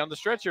games down the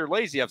stretch, they're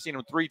lazy. I've seen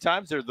them 3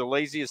 times. They're the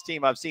laziest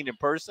team I've seen in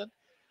person.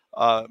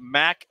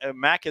 Mac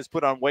has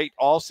put on weight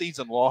all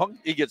season long.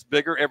 He gets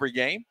bigger every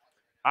game.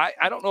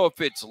 I don't know if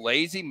it's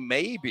lazy.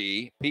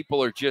 Maybe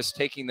people are just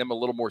taking them a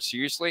little more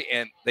seriously,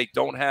 and they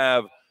don't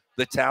have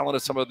the talent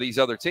of some of these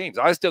other teams.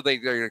 I still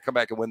think they're going to come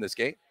back and win this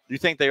game. You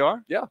think they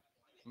are? Yeah.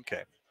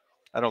 Okay.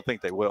 I don't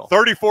think they will.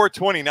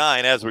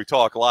 34-29 as we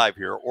talk live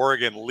here.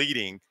 Oregon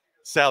leading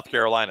South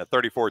Carolina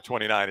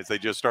 34-29 as they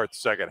just start the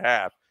second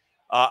half.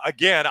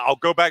 Again, I'll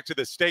go back to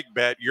the stake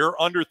bet. You're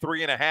under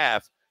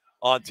 3.5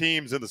 on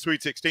teams in the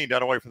Sweet 16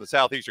 done away from the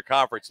Southeastern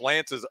Conference.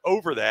 Lance is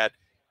over that.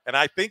 And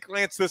I think,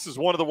 Lance, this is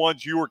one of the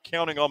ones you were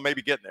counting on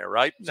maybe getting there,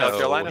 right? No, South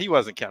Carolina? He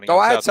wasn't counting on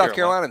South I had South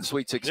Carolina in the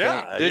Sweet 16.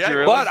 Yeah, Did you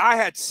really? But I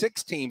had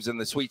 6 teams in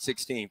the Sweet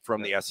 16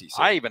 from the SEC.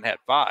 I even had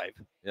 5.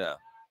 Yeah.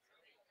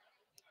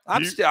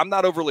 I'm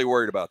not overly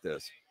worried about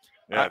this.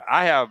 Yeah.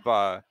 I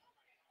have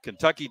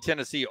Kentucky,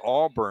 Tennessee,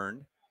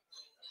 Auburn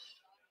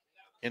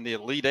in the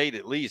Elite 8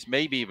 at least,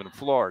 maybe even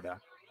Florida.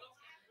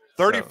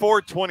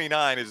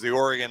 34-29 is the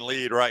Oregon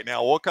lead right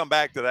now. We'll come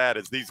back to that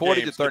as these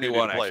 40 games to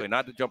 31, actually,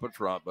 not to jump in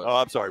front. But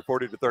I'm sorry,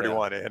 40 to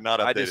 31. Yeah. It had not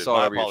updated. I just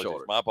saw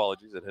My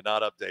apologies. It had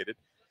not updated.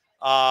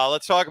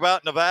 Let's talk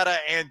about Nevada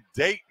and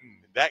Dayton.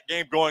 That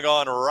game going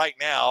on right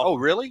now. Oh,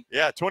 really?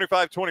 Yeah,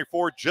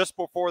 25-24 just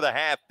before the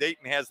half.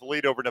 Dayton has the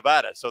lead over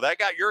Nevada. So that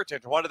got your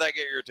attention. Why did that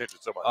get your attention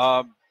so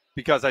much?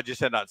 Because I just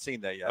had not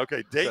seen that yet.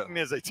 Okay, Dayton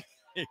is a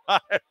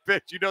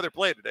You know they're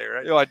playing today,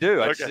 right? Oh, I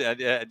do. Okay.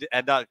 I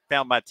had not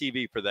found my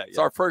TV for that yet. It's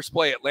our first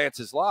play at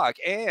Lance's Lock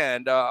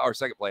and our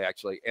second play,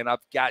 actually. And I've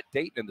got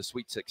Dayton in the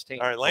Sweet 16.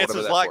 All right,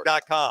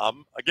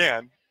 lanceslock.com.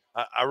 Again,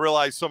 I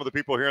realize some of the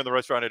people here in the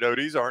restaurant at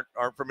Otey's aren't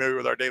familiar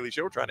with our daily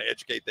show. We're trying to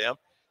educate them.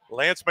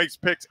 Lance makes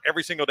picks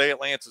every single day at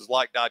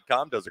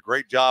lanceslock.com. Does a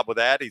great job with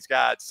that. He's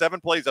got 7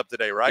 plays up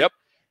today, right? Yep.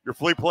 Your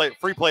free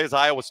play is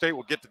Iowa State.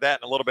 We'll get to that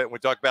in a little bit when we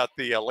talk about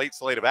the late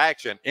slate of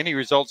action. Any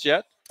results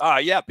yet?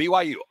 Yeah,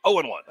 BYU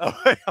 0-1.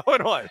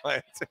 0-1,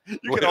 Lance.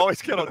 You can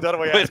always count on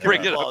Dunaway. Way to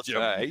bring it up,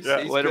 Jim.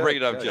 Way to bring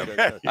it up, Jim.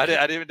 I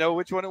didn't even know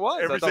which one it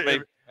was. I thought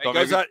maybe,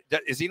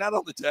 is he not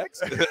on the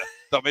text?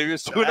 thought maybe it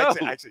was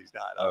 2-0. Actually, he's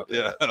not. Okay.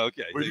 Yeah,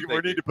 okay. We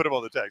need to put him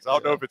on the text. I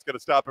don't know if it's going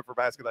to stop him from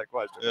asking that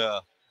question. Yeah.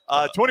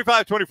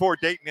 25-24,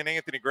 Dayton and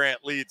Anthony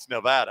Grant leads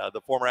Nevada,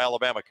 the former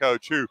Alabama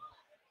coach, who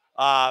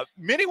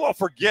many will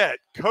forget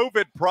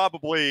COVID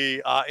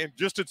probably, in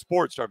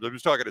sports terms, I'm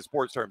just talking in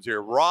sports terms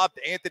here, robbed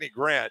Anthony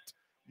Grant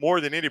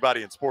more than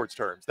anybody in sports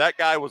terms. That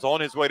guy was on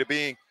his way to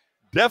being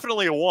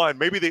definitely a one,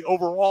 maybe the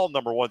overall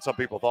number one, some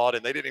people thought,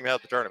 and they didn't even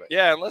have the tournament.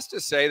 Yeah, and let's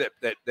just say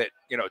that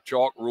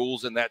chalk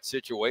rules in that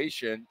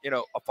situation,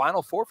 a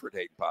Final Four for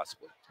Dayton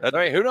possibly. I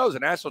mean, who knows? A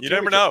national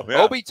championship. You never know.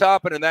 Yeah. Obi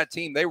Toppin and that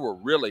team, they were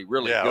really,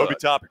 really good. Obi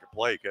Toppin could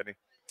play, couldn't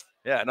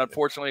he? Yeah, and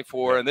unfortunately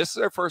and this is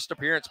their first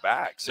appearance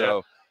back.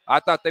 So I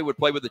thought they would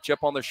play with a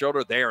chip on their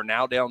shoulder. They are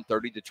now down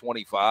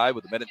 30-25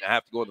 with a minute and a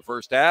half to go in the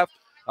first half.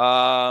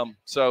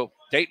 So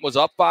Dayton was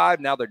up 5.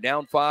 Now they're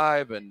down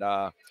 5. And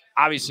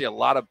obviously a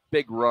lot of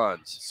big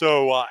runs.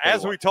 So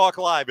as we talk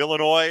live,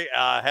 Illinois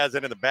has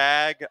it in the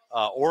bag.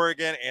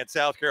 Oregon and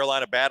South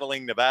Carolina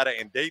battling, Nevada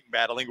and Dayton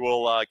battling.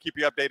 We'll keep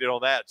you updated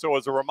on that. So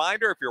as a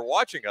reminder, if you're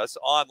watching us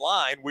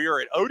online, we are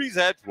at Otey's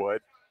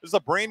Edgewood. This is a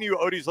brand new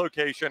Otey's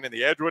location in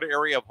the Edgewood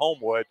area of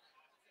Homewood.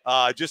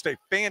 Just a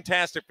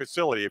fantastic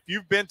facility. If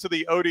you've been to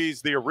the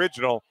Otey's, the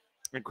original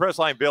in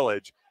Crestline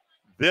Village,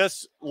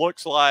 this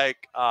looks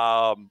like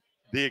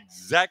the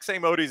exact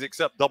same Otey's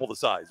except double the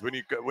size. When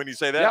you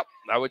say that, yep,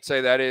 I would say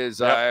that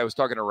is. I was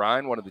talking to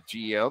Ryan, one of the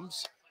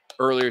GMs,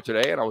 earlier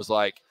today, and I was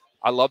like,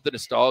 I love the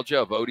nostalgia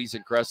of Otey's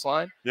and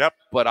Crestline. Yep,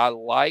 but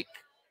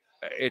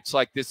it's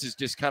like this is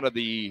just kind of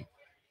the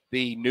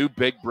new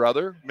Big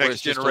Brother,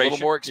 next generation, just a little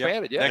more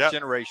expanded. Yep. Next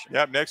generation.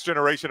 Yep, next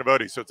generation of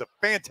Otey's. So it's a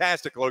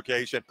fantastic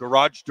location.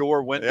 Garage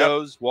door,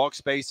 windows, walk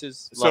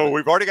spaces. So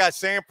we've already got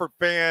Samford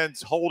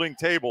fans holding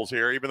tables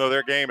here, even though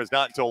their game is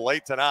not until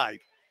late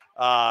tonight.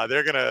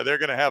 They're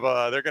gonna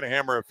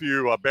hammer a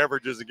few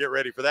beverages and get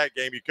ready for that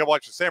game. You can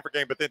watch the Samford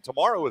game, but then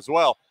tomorrow as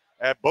well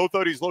at both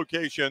Otey's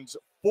locations,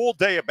 full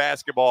day of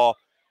basketball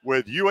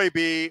with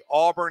UAB,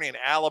 Auburn, and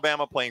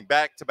Alabama playing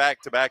back-to-back.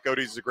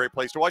 Otey's is a great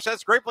place to watch.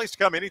 That's a great place to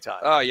come anytime.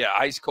 Oh, yeah,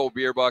 ice-cold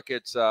beer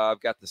buckets. I've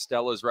got the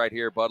Stellas right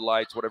here, Bud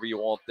Lights, whatever you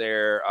want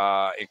there.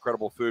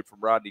 Incredible food from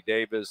Rodney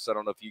Davis. I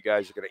don't know if you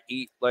guys are going to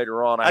eat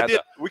later on.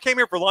 We came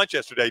here for lunch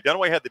yesterday.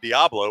 Dunaway had the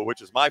Diablo,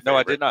 which is my favorite. No,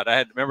 I did not. I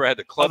had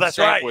the club that's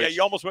sandwich. Right. Yeah,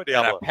 you almost went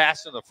Diablo. And I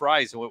passed in the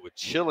fries and went with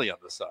chili on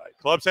the side.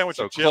 Club sandwich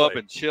and chili. Club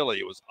and chili.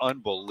 It was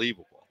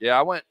unbelievable. Yeah,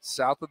 I went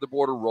south of the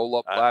border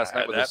roll-up last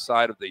night with a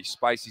side of the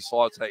spicy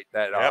sauce,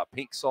 that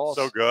pink sauce.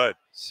 So good.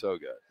 So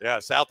good. Yeah,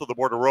 south of the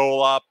border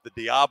roll-up, the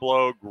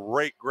Diablo,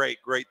 great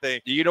thing.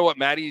 Do you know what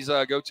Maddie's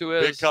go-to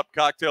is? Big cup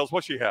cocktails.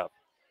 What's she have?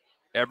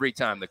 Every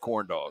time, the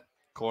corn dog.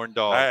 Corn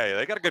dog. Hey,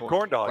 they got a good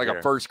corn dog like here.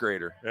 A first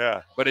grader.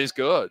 Yeah. But it's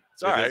good.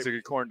 It's all right. It's a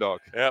good corn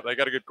dog. Yeah, they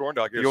got a good corn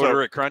dog here. You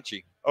order it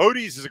crunchy.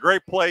 Otey's is a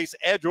great place,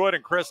 Edgewood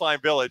and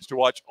Crestline Village, to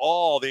watch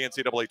all the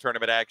NCAA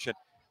tournament action.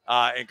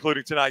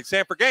 Including tonight's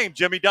Samford game,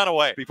 Jimmy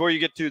Dunaway. Before you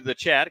get to the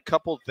chat, a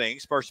couple of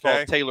things. First of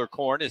all, Taylor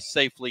Korn is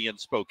safely in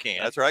Spokane.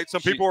 That's right.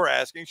 Some people were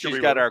asking. She's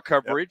got our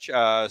coverage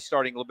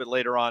starting a little bit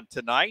later on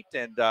tonight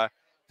and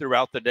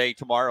throughout the day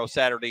tomorrow,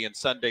 Saturday, and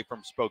Sunday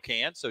from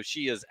Spokane. So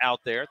she is out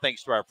there.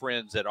 Thanks to our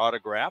friends at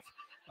Autograph.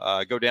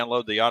 Go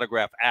download the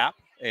Autograph app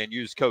and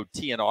use code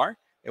TNR.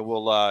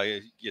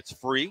 And it's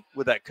free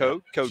with that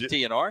code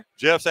TNR.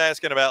 Jeff's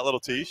asking about little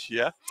Tish.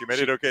 Yeah, she made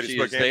it okay to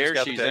Spokane. She is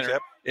there. She's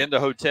in the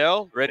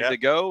hotel, ready to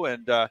go,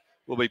 and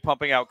we'll be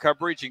pumping out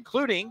coverage,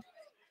 including,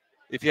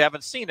 if you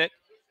haven't seen it,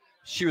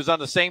 she was on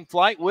the same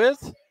flight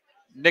with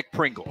Nick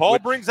Pringle. Paul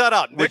brings that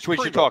up, which we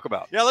should talk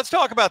about. Yeah, let's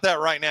talk about that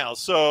right now.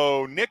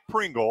 So Nick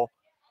Pringle,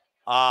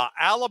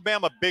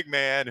 Alabama big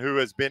man who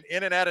has been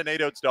in and out of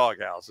Nate Oates'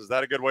 doghouse. Is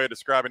that a good way of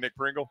describing Nick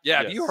Pringle? Yeah.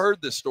 Yes. Have you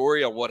heard the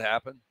story on what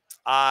happened?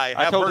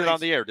 I told it on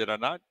the air, did I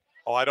not?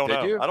 Oh, I don't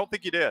know. You? I don't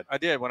think you did. I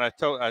did. When I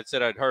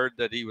said I'd heard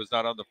that he was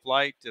not on the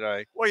flight. Did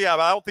I? Well, yeah,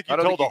 but I don't think you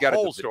told the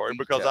whole story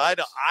because I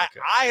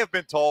have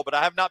been told, but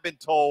I have not been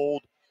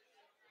told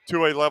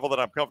to a level that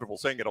I'm comfortable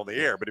saying it on the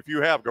air. But if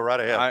you have, go right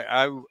ahead.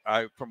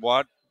 I from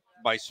what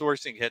my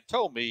sourcing had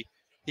told me,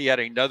 he had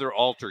another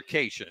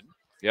altercation.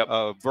 Yep.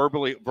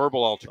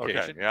 Verbal altercation.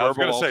 Okay. Yeah, I was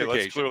going to say,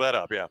 let's clear that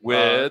up. Yeah.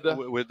 With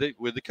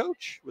the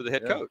coach, with the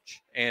head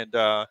coach, and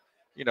a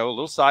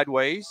little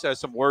sideways.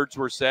 Some words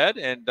were said,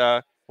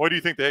 and what do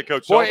you think the head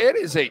coach? Boy, it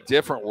is a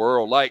different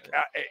world.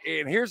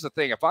 And here's the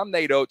thing: if I'm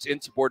Nate Oates,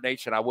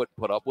 insubordination, I wouldn't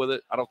put up with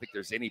it. I don't think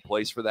there's any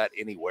place for that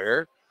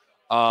anywhere.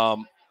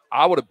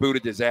 I would have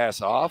booted his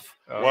ass off.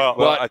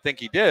 Well, I think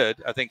he did.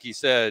 I think he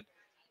said,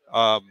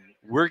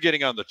 we're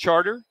getting on the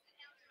charter.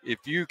 If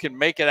you can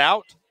make it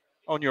out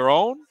on your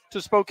own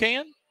to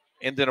Spokane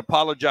and then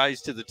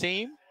apologize to the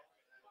team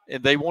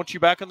and they want you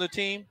back on the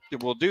team, then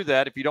we'll do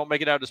that. If you don't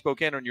make it out to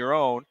Spokane on your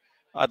own,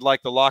 I'd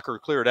like the locker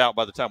cleared out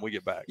by the time we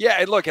get back. Yeah,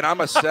 and look, and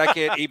I'm a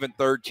second, even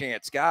third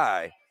chance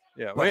guy.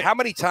 Yeah. But how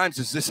many times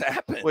does this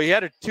happen? Well, he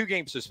had a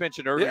 2-game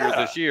suspension earlier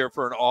this year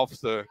for an off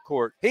the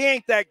court. He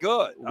ain't that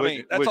good. I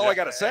mean, that's all I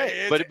got to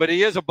say. But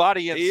he is a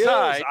body inside. He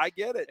is. I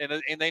get it.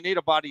 And they need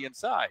a body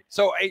inside.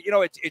 So,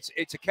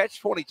 it's a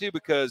catch-22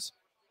 because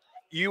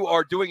you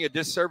are doing a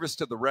disservice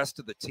to the rest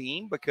of the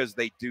team because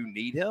they do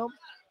need him.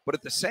 But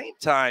at the same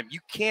time, you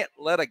can't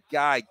let a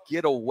guy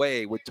get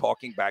away with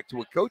talking back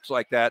to a coach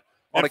like that.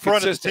 On in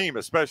front of the team,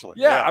 especially.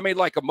 Yeah, I mean,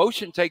 like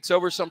emotion takes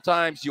over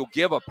sometimes. You'll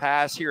give a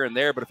pass here and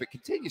there, but if it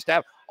continues to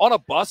happen on a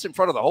bus in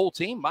front of the whole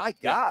team, my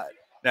God.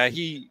 Now,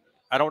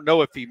 I don't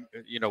know if he,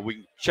 we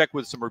can check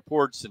with some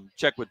reports and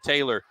check with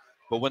Taylor,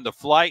 but when the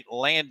flight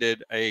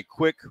landed, a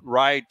quick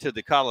ride to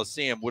the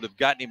Coliseum would have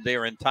gotten him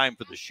there in time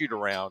for the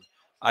shoot-around.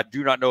 I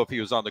do not know if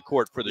he was on the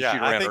court for the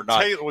shoot-around or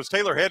not. Was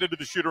Taylor headed to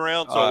the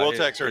shoot-around? So we'll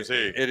text her and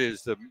see. It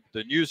is the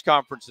news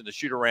conference and the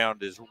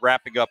shoot-around is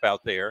wrapping up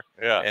out there.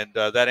 Yeah. And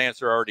that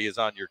answer already is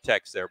on your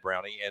text there,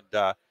 Brownie.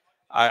 And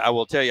I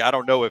will tell you, I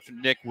don't know if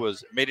Nick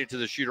made it to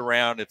the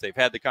shoot-around, if they've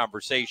had the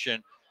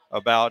conversation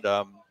about,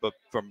 but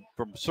from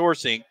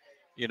sourcing,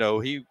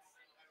 he,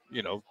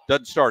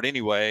 doesn't start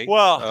anyway.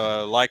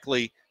 Well,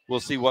 likely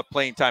we'll see what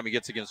playing time he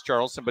gets against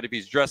Charleston. But if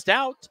he's dressed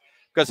out,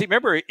 because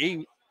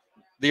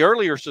the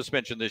earlier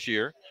suspension this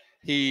year,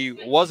 he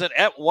wasn't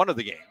at one of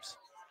the games.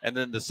 And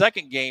then the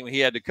second game, he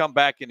had to come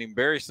back and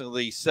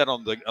embarrassingly sit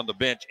on the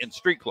bench in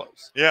street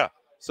clothes. Yeah.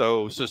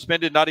 So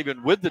suspended not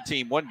even with the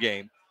team one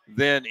game,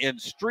 then in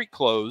street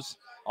clothes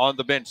on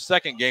the bench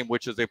second game,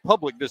 which is a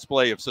public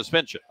display of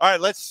suspension. All right,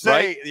 let's say,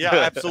 right? Yeah,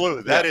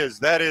 absolutely. That is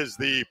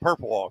the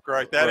purple walk,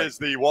 right? That is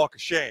the walk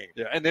of shame.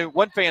 Yeah. And then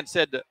one fan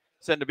said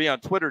to me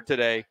on Twitter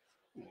today,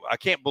 I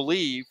can't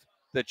believe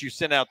that you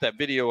sent out that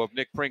video of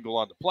Nick Pringle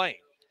on the plane.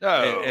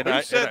 No,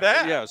 who said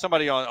that? Yeah,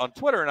 somebody on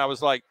Twitter, and I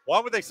was like, why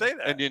would they say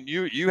that? And then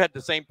you had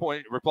the same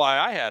reply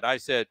I had. I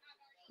said,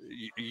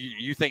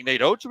 you think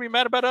Nate Oates would be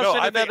mad about us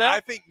sending that out? I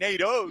think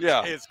Nate Oates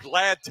is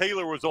glad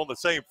Taylor was on the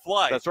same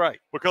flight. That's right.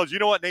 Because you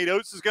know what Nate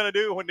Oates is going to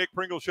do when Nick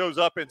Pringle shows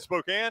up in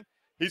Spokane?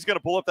 He's going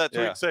to pull up that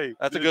tweet and say,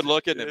 that's a good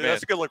look, isn't it, man?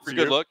 That's a good look for you.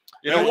 Good look.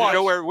 You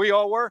know where we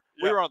all were?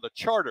 Yeah. We were on the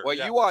charter. Well,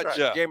 you watch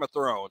Game of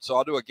Thrones, so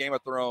I'll do a Game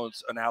of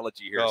Thrones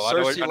analogy here.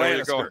 Cersei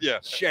Lannister. Yeah.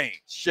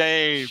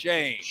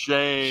 Shame.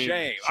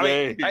 I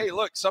mean, hey,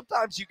 look,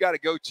 sometimes you got to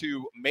go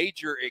to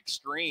major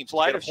extremes.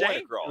 Flight of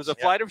shame. It was a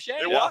flight of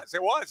shame. It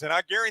was. And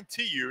I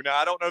guarantee you, now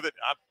I don't know that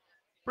I'm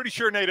pretty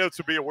sure Nate Oates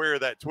would be aware of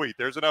that tweet.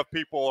 There's enough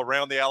people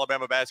around the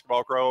Alabama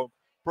basketball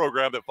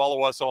program that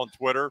follow us on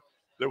Twitter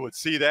that would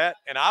see that,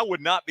 and I would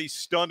not be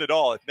stunned at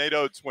all if Nate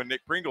Oates, when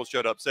Nick Pringle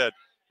showed up, said,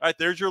 all right,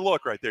 there's your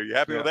look right there. You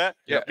happy with that?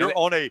 Yeah. You're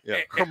on a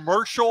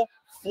commercial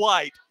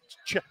flight.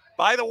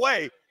 By the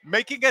way,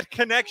 making a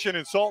connection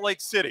in Salt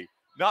Lake City,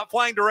 not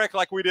flying direct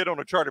like we did on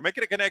a charter,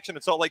 making a connection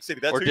in Salt Lake City.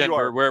 That's or who Denver, you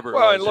are. Wherever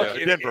well, it was.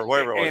 Look, Denver,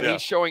 wherever it was. And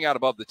he's showing out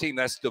above the team.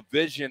 That's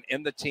division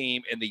in the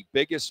team in the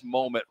biggest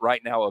moment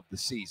right now of the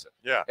season.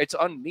 Yeah. It's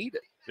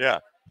unneeded. Yeah.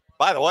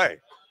 By the way,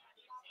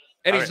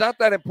 and he's not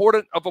that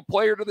important of a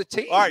player to the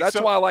team. Right, that's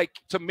why,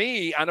 to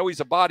me, I know he's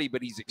a body,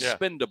 but he's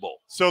expendable.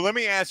 So let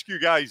me ask you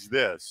guys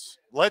this.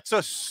 Let's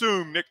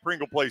assume Nick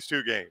Pringle plays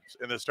 2 games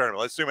in this tournament.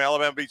 Let's assume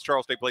Alabama beats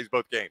Charleston, plays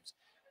both games.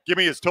 Give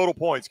me his total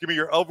points. Give me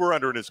your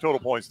over-under in his total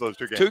points those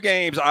 2 games. 2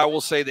 games, I will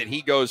say that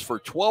he goes for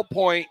 12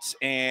 points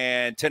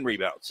and 10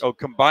 rebounds. Oh,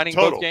 combining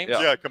both games?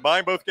 Yeah,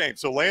 combine both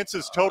games. So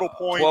Lance's total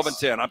points. 12 and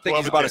 10. I'm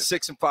thinking he's about a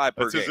 6 and 5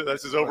 per game.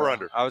 That's his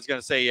over-under. I was going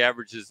to say he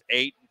averages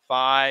 8 and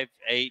 5,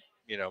 8,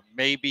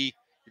 maybe.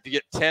 If you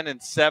get 10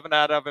 and 7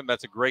 out of him,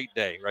 that's a great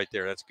day right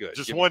there. That's good.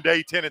 Just one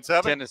day, 10 and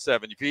 7? 10 and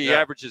 7. If he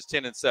averages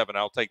 10 and 7,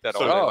 I'll take that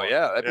all day.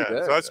 That'd be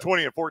good. So that's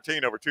 20 and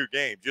 14 over 2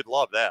 games. You'd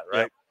love that,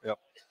 right? Yep.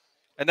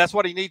 And that's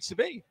what he needs to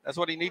be. That's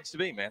what he needs to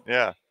be, man.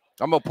 Yeah.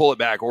 I'm going to pull it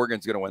back.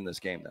 Oregon's going to win this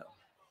game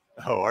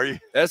now. Oh, are you?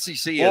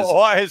 SEC is. Well,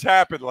 what has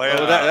happened, Lance?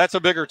 Well, that's a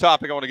bigger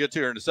topic I want to get to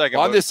here in a second.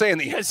 Well, I'm just saying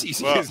the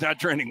SEC is not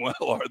trending well,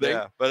 are they?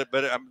 Yeah, but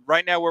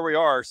right now where we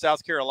are,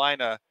 South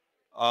Carolina,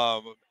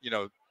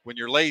 when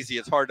you're lazy,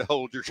 it's hard to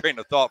hold your train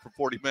of thought for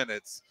 40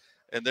 minutes,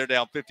 and they're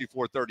down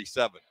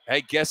 54-37.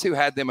 Hey, guess who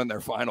had them in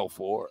their Final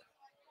Four?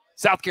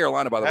 South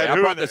Carolina, by the way. I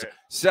brought this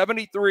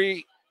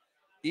 73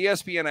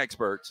 ESPN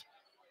experts.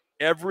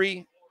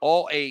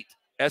 All 8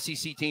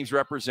 SEC teams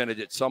represented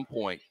at some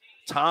point.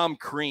 Tom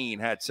Crean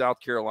had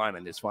South Carolina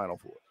in his Final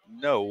Four.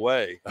 No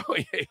way. Oh,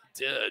 yeah, he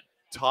did.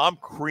 Tom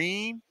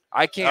Crean?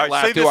 I can't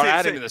laugh too hard. I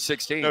had him in the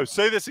 16. No,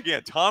 say this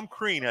again. Tom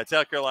Crean had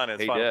South Carolina in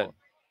his Final Four.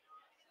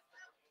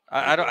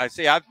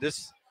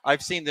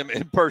 I've seen them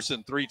in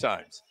person 3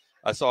 times.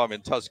 I saw them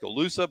in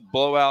Tuscaloosa,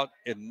 blowout,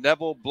 in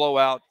Neville,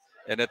 blowout,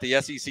 and at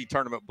the SEC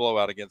tournament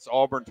blowout against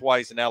Auburn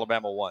twice and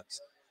Alabama once.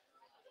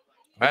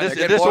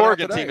 This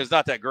Oregon team is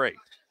not that great.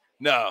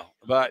 No,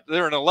 but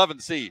They're an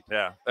 11 seed.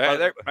 yeah.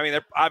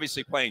 They're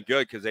obviously playing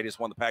good because they just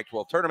won the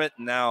Pac-12 tournament.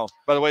 And now,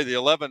 By the way, the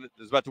 11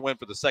 is about to win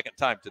for the second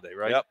time today,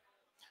 right? Yep.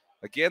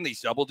 Again,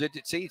 these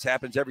double-digit seeds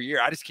happens every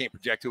year. I just can't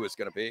project who it's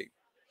going to be.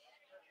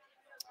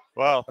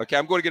 Well, okay,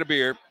 I'm going to get a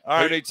beer. All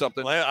right. Who needs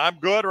something? I'm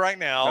good right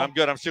now. I'm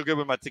good. I'm still good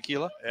with my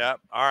tequila. Yeah.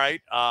 All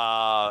right.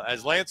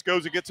 As Lance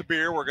goes and gets a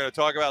beer, we're going to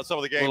talk about some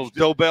of the games. A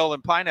little Dobell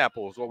and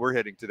pineapple is what we're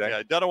hitting today.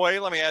 Yeah,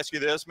 Dunaway, let me ask you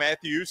this.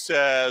 Matthew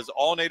says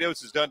all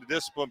Natos has done to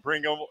discipline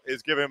Pringle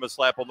is give him a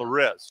slap on the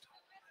wrist.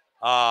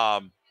 I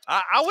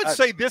would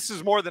say this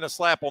is more than a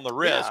slap on the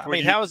wrist. Yeah, I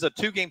mean, how is a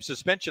 2-game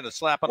suspension a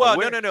slap on the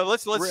wrist? No.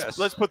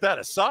 Let's put that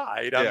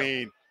aside. Yeah. I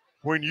mean,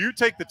 when you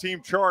take the team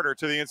charter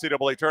to the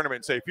NCAA tournament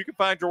and say, if you can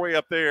find your way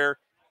up there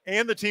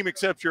and the team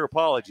accepts your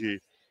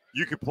apology,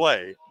 you can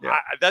play. Yeah.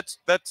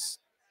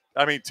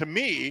 I mean, to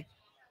me,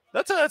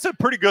 that's a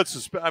pretty good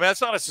suspension. I mean,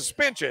 that's not a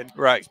suspension.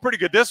 Right. It's pretty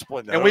good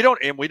discipline, though. And we don't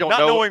not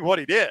know, knowing what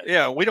he did.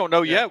 Yeah, we don't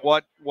know yet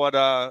what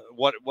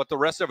the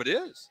rest of it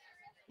is.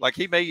 Like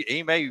he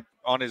may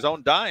on his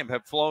own dime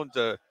have flown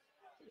to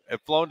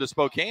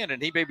Spokane,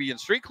 and he may be in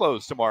street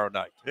clothes tomorrow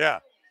night. Yeah.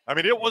 I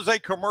mean, it was a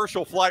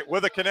commercial flight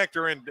with a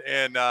connector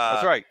and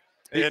that's right.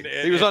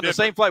 He was on the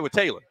same flight with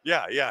Taylor.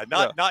 Yeah.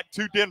 Not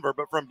to Denver,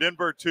 but from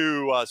Denver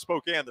to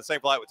Spokane, the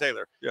same flight with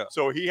Taylor. Yeah.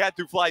 So he had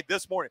to fly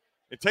this morning.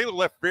 And Taylor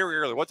left very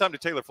early. What time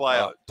did Taylor fly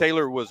out?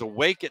 Taylor was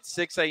awake at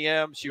 6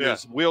 a.m. She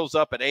was wheels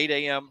up at 8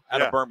 a.m.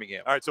 out of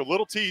Birmingham. All right, so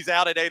little T's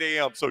out at 8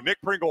 a.m. So Nick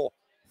Pringle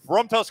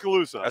from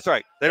Tuscaloosa. That's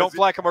right. They don't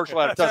fly commercial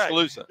out of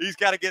Tuscaloosa. Right. He's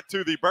got to get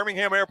to the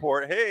Birmingham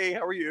airport. Hey,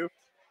 how are you?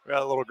 We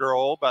got a little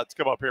girl about to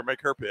come up here and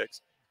make her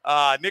picks.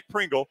 Nick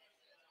Pringle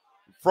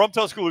from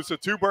Tuscaloosa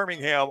to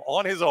Birmingham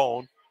on his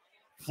own,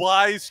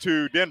 flies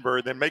to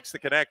Denver, then makes the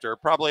connector,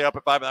 probably up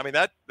at 5. I mean,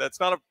 that's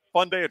not a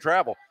fun day of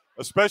travel,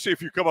 especially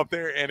if you come up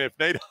there and if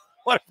Nate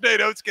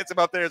Oates gets him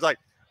up there, it's like,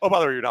 oh, by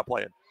the way, you're not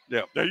playing.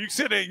 Yeah. Now, you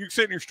sit in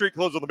your street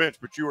clothes on the bench,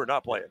 but you are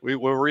not playing. We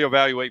will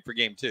reevaluate for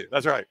game 2.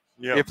 That's right.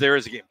 Yeah. If there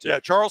is a game 2. Yeah,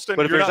 Charleston.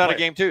 But if there's not a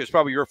game 2, it's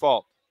probably your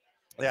fault.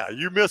 Yeah,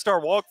 you missed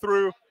our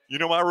walkthrough. You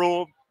know my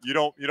rule. You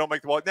don't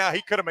make the walk. Now,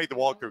 he could have made the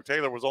walkthrough.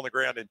 Taylor was on the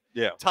ground in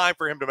time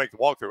for him to make the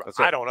walkthrough. That's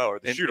right. I don't know. Or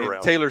the shoot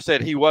around. Taylor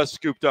said he was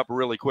scooped up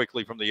really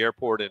quickly from the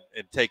airport and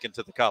taken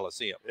to the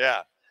Coliseum.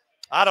 Yeah.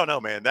 I don't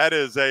know, man. That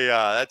is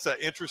that's an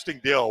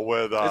interesting deal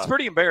with. It's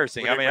pretty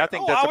embarrassing. I mean, I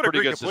think that's a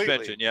pretty good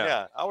suspension.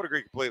 Yeah, I would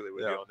agree completely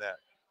with you on that.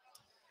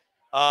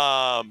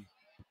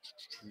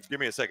 Give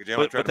me a second,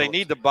 Jim. But they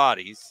need the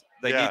bodies.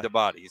 They need the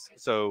bodies.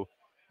 So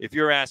if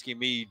you're asking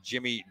me,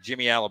 Jimmy,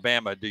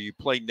 Alabama, do you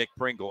play Nick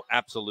Pringle?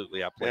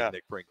 Absolutely, I play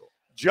Nick Pringle.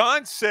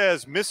 John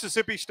says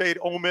Mississippi State,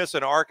 Ole Miss,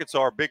 and Arkansas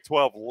are Big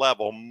 12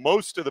 level.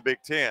 Most of the Big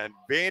 10.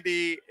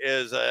 Vandy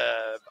is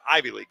a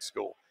Ivy League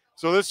school.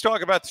 So let's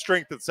talk about the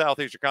strength of the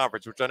Southeastern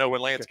Conference, which I know when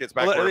Lance gets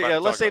back.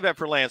 Let's save that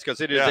for Lance because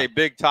it is a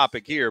big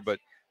topic here. But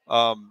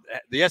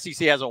the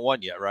SEC hasn't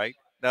won yet, right?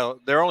 Now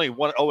they're only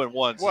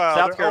 0-1. So well,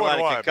 South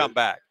Carolina can come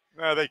back.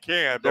 No, they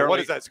can. But what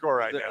is that score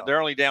right now? They're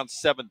only down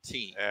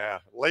 17. Yeah,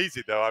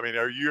 lazy though. I mean,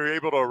 are you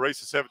able to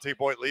erase a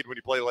 17-point lead when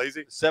you play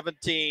lazy?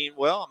 17.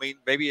 Well, I mean,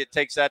 maybe it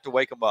takes that to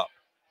wake them up.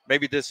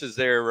 Maybe this is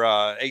their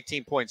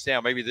 18 points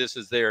down. Maybe this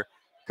is their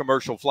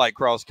commercial flight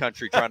cross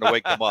country trying to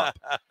wake them up.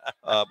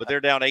 But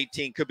they're down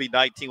 18, could be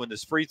 19 when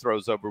this free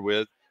throw's over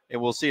with,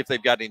 and we'll see if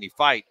they've got any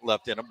fight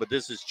left in them. But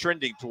this is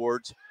trending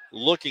towards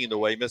looking the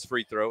way, missed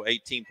free throw,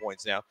 18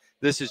 points now.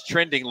 This is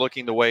trending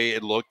looking the way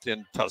it looked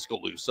in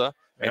Tuscaloosa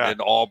and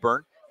in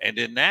Auburn and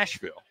in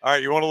Nashville. All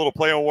right, you want a little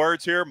play on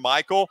words here?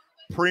 Michael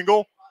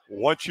Pringle,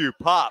 once you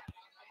pop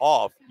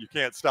off, you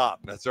can't stop.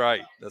 That's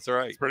right. That's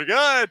right. It's pretty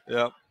good.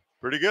 Yep.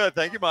 Pretty good.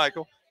 Thank you,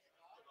 Michael.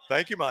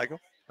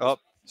 Oh,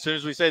 as soon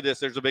as we say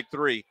this, there's a big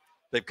 3.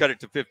 They've cut it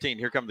to 15.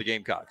 Here come the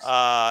Gamecocks.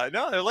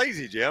 No, they're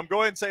lazy, Jim. Go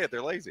ahead and say it.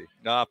 They're lazy.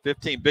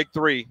 15. Big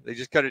 3. They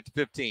just cut it to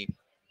 15.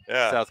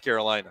 Yeah. South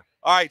Carolina.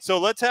 All right, so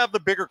let's have the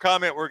bigger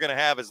comment we're going to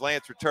have as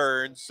Lance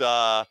returns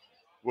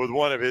with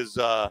one of his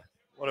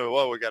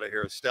what we got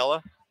here,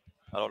 Stella.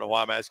 I don't know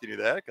why I'm asking you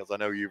that because I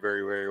know you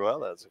very, very well.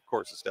 That's, of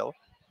course, Stella.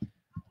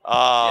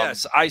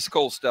 Yes, Ice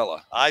Cold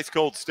Stella. Ice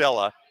Cold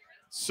Stella.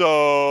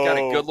 So got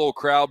a good little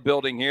crowd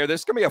building here.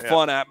 This is going to be a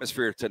fun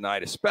atmosphere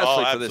tonight,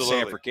 especially for this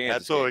Sanford, Kansas.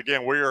 Absolutely.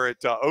 Again, we are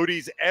at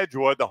Otey's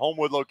Edgewood, the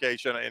Homewood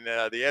location in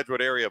the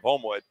Edgewood area of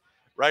Homewood,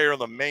 right here on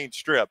the main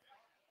strip.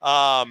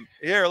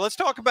 Here, let's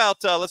talk about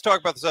the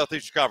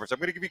Southeastern Conference. I'm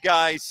going to give you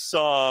guys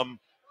some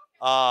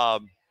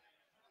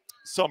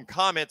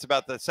comments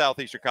about the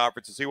Southeastern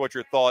Conference and see what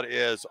your thought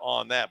is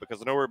on that,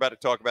 because I know we're about to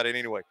talk about it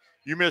anyway.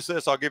 You missed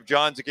this, I'll give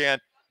John's again.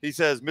 He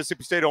says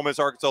Mississippi State, Ole Miss,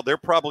 Arkansas, they're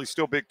probably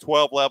still Big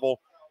 12 level.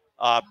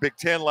 Big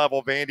 10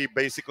 level, Vandy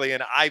basically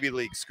an Ivy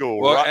League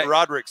school. Well,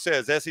 Roderick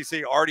says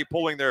SEC already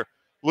pulling their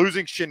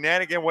losing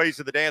shenanigan ways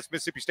of the dance.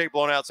 Mississippi State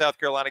blowing out South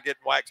Carolina,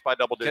 getting waxed by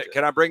double digits.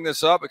 Can I bring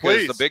this up?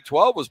 Because the Big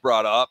 12 was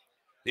brought up.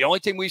 The only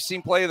team we've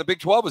seen play in the Big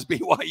 12 is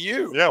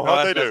BYU. Yeah,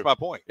 what they do. That's my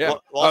point. Yeah.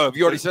 Have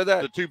you already said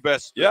that? The two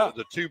best.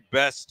 The two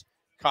best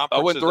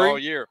conferences 0-3 all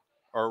year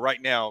are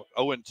right now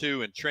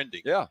 0-2 and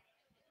trending. Yeah.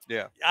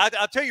 Yeah.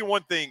 I'll tell you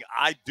one thing.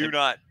 I do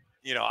not.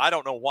 I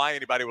don't know why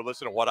anybody would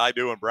listen to what I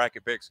do in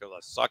bracket picks because I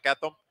suck at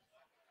them.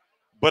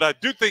 But I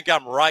do think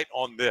I'm right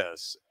on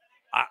this.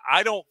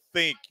 I don't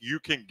think you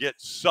can get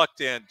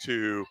sucked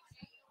into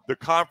the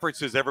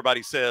conferences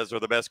everybody says are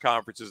the best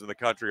conferences in the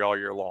country all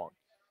year long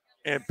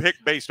and pick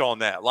based on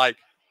that. Like,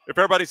 if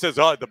everybody says,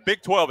 oh, the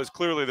Big 12 is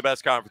clearly the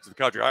best conference in the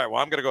country, all right,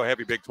 well, I'm going to go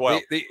heavy Big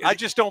 12. I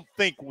just don't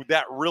think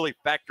that really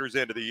factors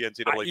into the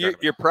NCAA tournament.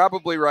 You're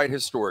probably right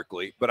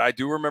historically, but I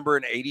do remember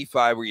in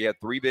 85 where you had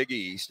 3 Big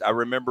East. I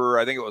remember,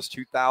 I think it was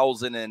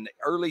 2000 and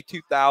early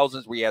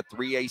 2000s where you had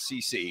 3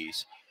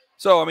 ACCs.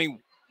 So, I mean,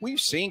 we've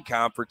seen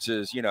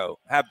conferences,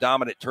 have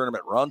dominant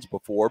tournament runs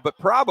before, but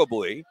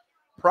probably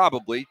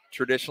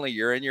traditionally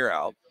year in, year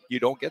out, you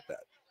don't get that.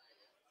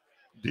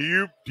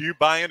 Do you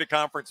buy into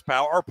conference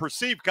power or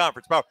perceived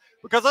conference power?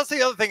 Because that's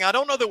the other thing. I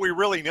don't know that we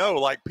really know.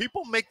 Like,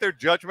 people make their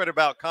judgment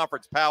about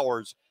conference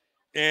powers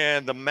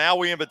in the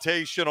Maui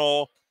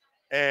Invitational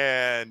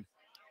and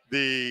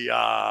the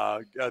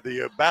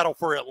Battle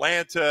for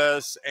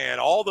Atlantis and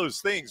all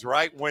those things,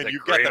 right? When you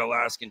get the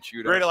Alaskan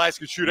Shootout. Great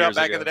Alaskan Shootout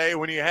back in the day,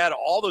 when you had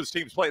all those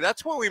teams play.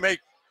 That's when we make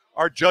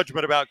our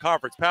judgment about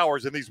conference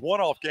powers in these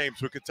one-off games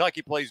when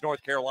Kentucky plays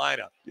North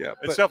Carolina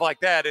and stuff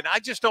like that. And I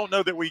just don't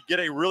know that we get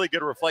a really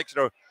good reflection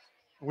of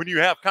when you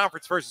have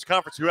conference versus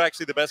conference, who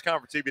actually the best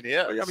conference even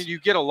is. I mean, you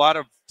get a lot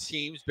of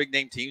teams,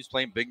 big-name teams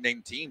playing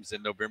big-name teams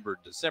in November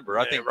and December.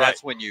 I think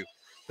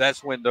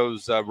that's when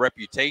those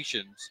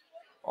reputations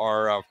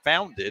are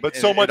founded. But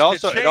so much can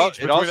change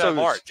between that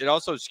March. It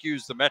also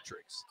skews the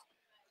metrics.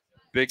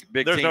 Big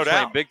teams no playing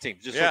doubt. big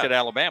teams. Just look at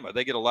Alabama.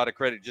 They get a lot of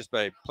credit just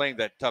by playing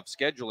that tough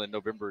schedule in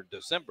November and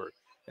December,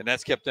 and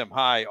that's kept them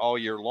high all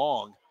year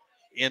long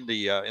in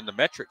the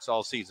metrics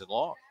all season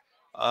long.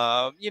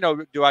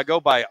 Do I go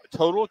by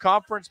total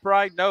conference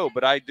pride? No,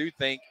 but I do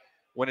think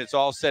when it's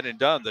all said and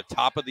done, the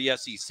top of the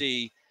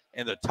SEC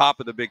and the top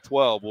of the Big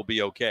 12 will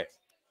be okay.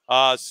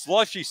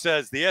 Slushy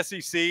says the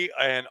SEC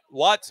and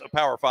lots of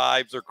Power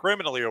Fives are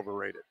criminally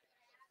overrated.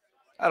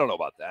 I don't know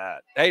about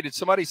that. Hey, did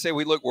somebody say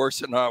we look worse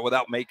than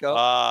without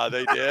makeup?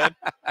 They did.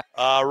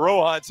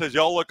 Rohan says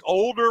y'all look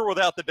older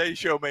without the day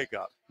show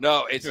makeup.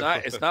 No, it's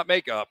not. It's not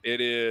makeup. It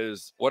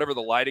is whatever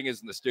the lighting is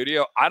in the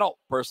studio. I don't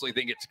personally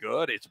think it's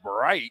good. It's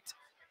bright.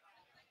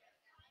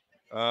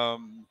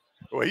 Well,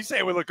 he's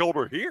saying we look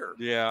older here.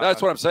 Yeah,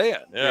 that's what I'm saying.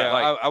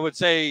 Yeah, I would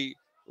say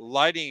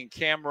lighting and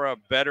camera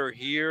better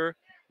here,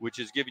 which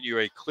is giving you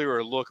a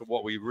clearer look of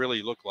what we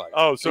really look like.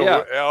 Oh, so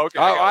okay.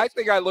 I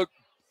think I look.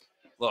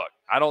 Look,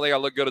 I don't think I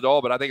look good at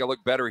all, but I think I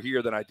look better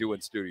here than I do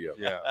in studio.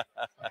 Yeah.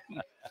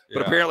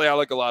 But apparently I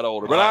look a lot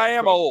older. But I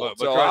am old,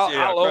 so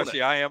I'll own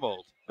it. I am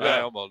old. Yeah.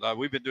 I am old.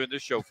 We've been doing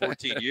this show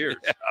 14 years.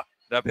 And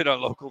I've been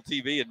on local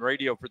TV and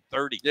radio for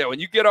 30. Yeah, when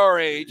you get our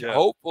age,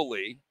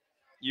 hopefully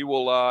you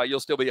will you'll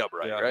still be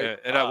upright, right?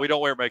 Yeah. And we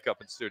don't wear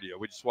makeup in studio.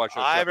 We just watch.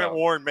 I haven't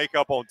worn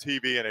makeup on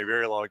TV in a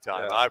very long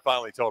time. I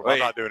finally told him I'm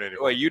not doing it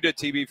anymore. Wait, you did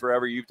TV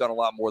forever. You've done a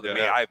lot more than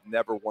me. I've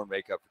never worn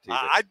makeup for TV.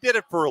 I did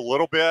it for a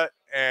little bit,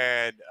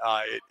 and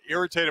it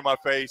irritated my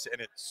face, and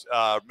it's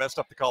messed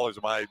up the colors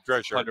of my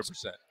dress shirts.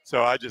 100%.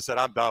 So I just said,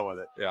 I'm done with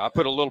it. Yeah, I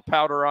put a little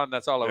powder on.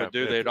 That's all I would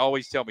do. They'd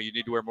always tell me, you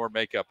need to wear more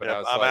makeup. And I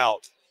was I'm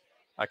out.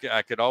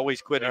 I could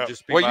always quit and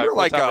just be you were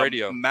like a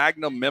radio.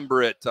 Magnum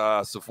member at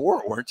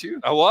Sephora, weren't you?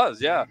 I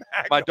was, yeah.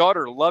 My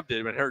daughter loved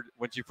it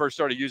when she first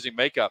started using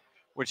makeup,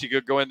 when she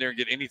could go in there and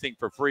get anything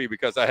for free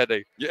because I had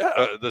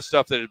the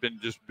stuff that had been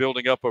just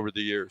building up over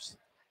the years.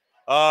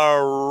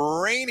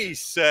 Rainey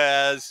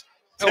says,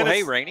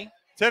 hey, Rainey.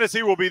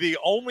 Tennessee will be the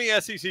only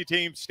SEC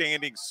team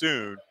standing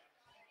soon.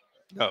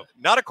 No.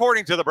 Not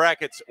according to the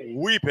brackets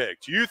we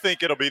picked. You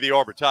think it'll be the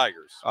Auburn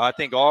Tigers? I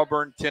think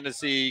Auburn,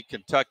 Tennessee,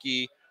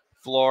 Kentucky,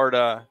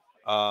 Florida,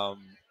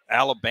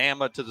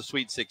 Alabama to the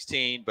Sweet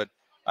 16. But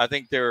I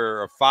think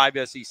there are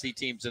 5 SEC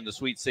teams in the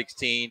Sweet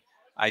 16.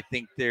 I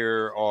think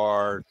there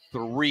are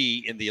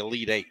 3 in the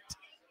Elite 8.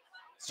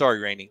 Sorry,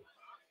 Rainey.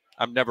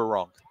 I'm never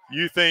wrong.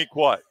 You think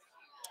what?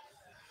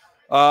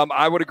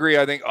 I would agree.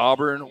 I think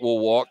Auburn will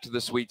walk to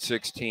the Sweet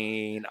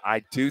 16.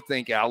 I do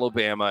think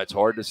Alabama, it's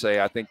hard to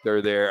say. I think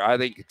they're there. I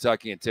think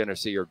Kentucky and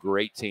Tennessee are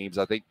great teams.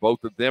 I think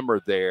both of them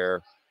are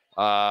there.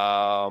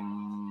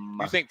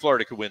 You think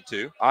Florida could win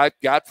too? I've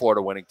got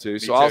Florida winning too,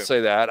 so I'll say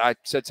that. I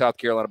said South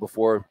Carolina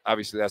before.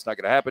 Obviously, that's not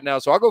going to happen now,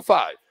 so I'll go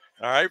 5.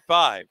 All right,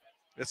 5.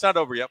 It's not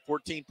over yet.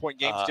 14-point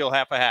game, still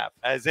half a half.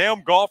 As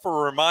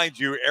Golfer reminds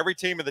you, every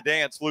team in the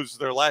dance loses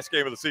their last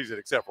game of the season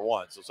except for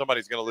one. So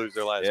somebody's going to lose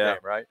their last game,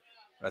 right?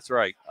 That's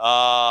right.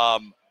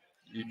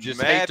 You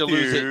just hate to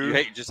lose it.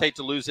 You just hate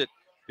to lose it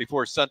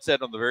before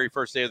sunset on the very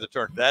first day of the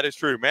tournament. That is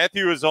true.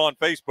 Matthew is on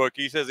Facebook.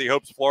 He says he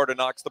hopes Florida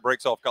knocks the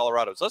brakes off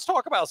Colorado. So let's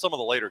talk about some of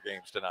the later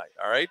games tonight.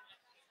 All right.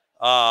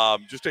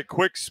 Just a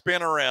quick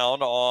spin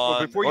around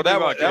on before you that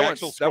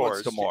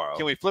one's tomorrow.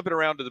 Can we flip it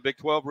around to the Big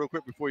 12 real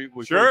quick before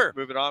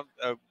move it on?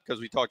 Because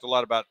we talked a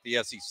lot about the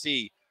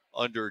SEC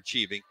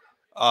underachieving.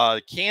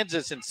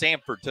 Kansas and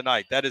Samford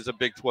tonight. That is a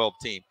Big 12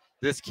 team.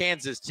 This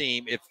Kansas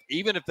team,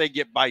 even if they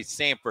get by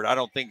Samford, I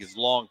don't think is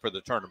long for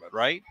the tournament,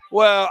 right?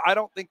 Well, I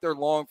don't think they're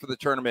long for the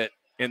tournament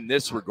in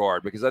this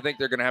regard, because I think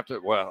they're going to have to,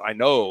 well, I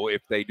know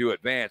if they do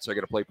advance, they're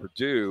going to play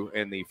Purdue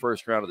in the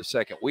first round of the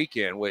second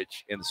weekend,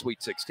 which in the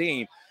Sweet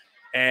 16.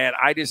 And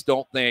I just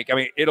don't think, I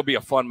mean, it'll be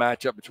a fun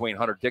matchup between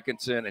Hunter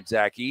Dickinson and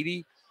Zach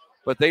Edey,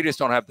 but they just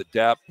don't have the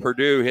depth.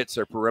 Purdue hits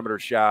their perimeter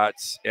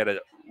shots at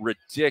a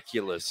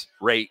ridiculous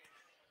rate.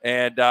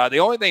 And the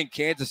only thing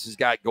Kansas has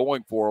got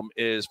going for them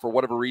is, for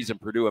whatever reason,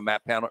 Purdue and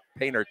Matt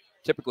Painter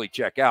typically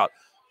check out.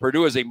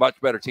 Purdue is a much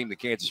better team than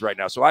Kansas right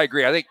now. So I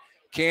agree. I think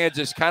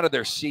Kansas, kind of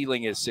their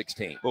ceiling is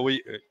 16. Well,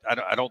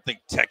 I don't think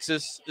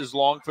Texas is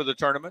long for the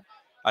tournament.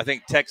 I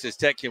think Texas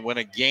Tech can win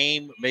a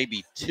game,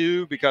 maybe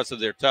two, because of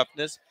their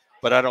toughness.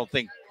 But I don't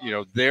think,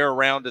 they're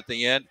around at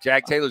the end.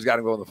 Jack Taylor's got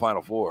to go in the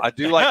Final Four. I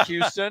do like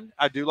Houston.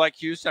 I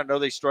know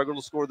they struggle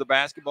to score the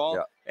basketball.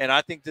 Yeah. And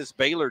I think this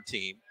Baylor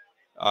team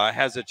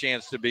has a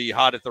chance to be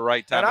hot at the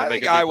right time. And I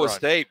think Iowa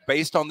State,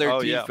 based on their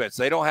defense,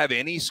 they don't have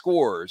any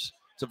scores.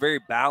 It's a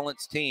very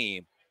balanced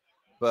team.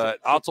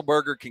 But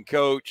Otzelberger can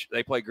coach.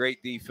 They play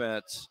great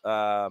defense.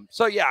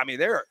 Somebody's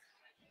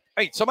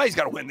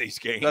got to win these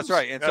games. That's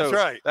right. And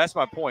that's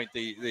my point.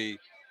 The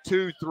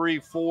 2, 3,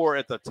 4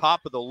 at the top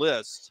of the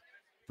list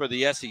for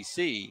the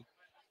SEC,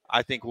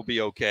 I think will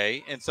be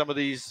okay. And some of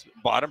these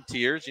bottom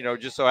tiers,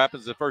 just so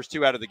happens the first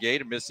two out of the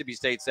gate are Mississippi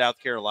State, South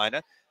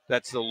Carolina.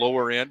 That's the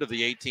lower end of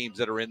the 8 teams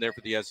that are in there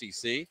for the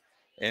SEC.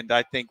 And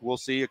I think we'll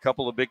see a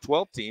couple of Big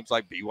 12 teams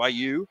like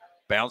BYU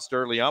bounced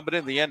early on. But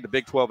in the end, the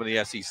Big 12 and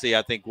the SEC,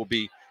 I think, will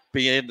be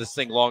in this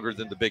thing longer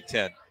than the Big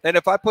 10. And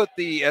if I put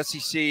the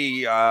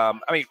SEC,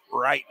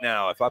 right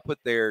now, if I put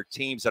their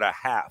teams at a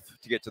half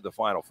to get to the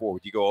Final Four,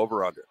 would you go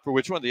over or under? For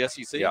which one? The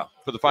SEC? Yeah.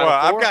 For the Final Four?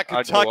 I've got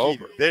Kentucky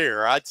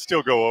there. I'd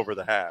still go over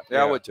the half.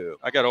 Yeah, I would too.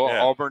 I got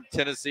Auburn,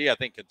 Tennessee. I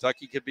think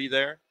Kentucky could be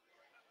there.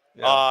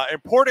 Yeah.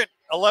 Important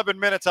 11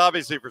 minutes,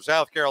 obviously, for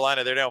South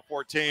Carolina. They're down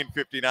 14,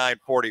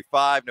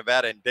 59-45.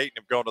 Nevada and Dayton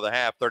have gone to the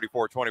half,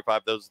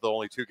 34-25. Those are the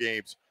only 2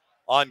 games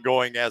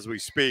ongoing as we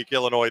speak.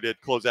 Illinois did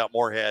close out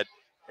Morehead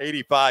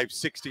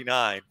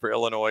 85-69 for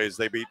Illinois as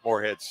they beat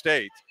Morehead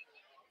State.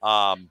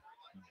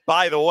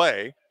 By the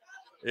way,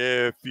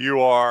 if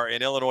you are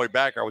an Illinois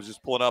backer, I was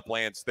just pulling up,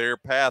 Lance, their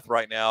path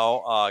right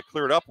now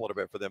cleared up a little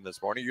bit for them this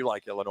morning. You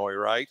like Illinois,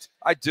 right?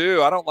 I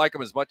do. I don't like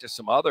them as much as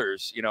some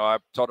others.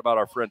 I've talked about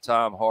our friend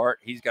Tom Hart.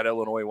 He's got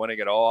Illinois winning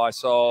it all. I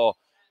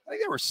think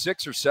there were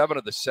 6 or 7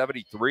 of the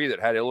 73 that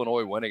had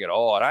Illinois winning it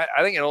all. And I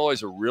think Illinois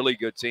is a really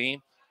good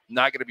team.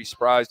 Not going to be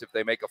surprised if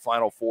they make a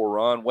Final Four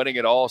run. Winning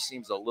it all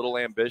seems a little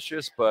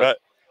ambitious, but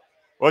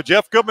well,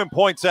 Jeff Goodman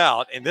points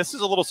out, and this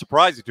is a little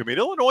surprising to me,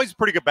 Illinois is a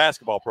pretty good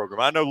basketball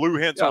program. I know Lou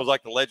Henson was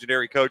like the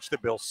legendary coach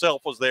that Bill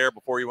Self was there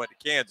before he went to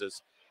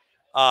Kansas.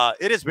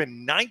 It has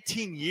been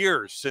 19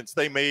 years since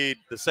they made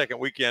the second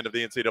weekend of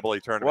the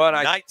NCAA tournament. Well,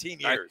 19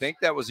 years. I think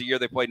that was the year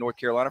they played North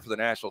Carolina for the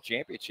national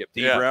championship.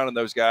 Dee Brown and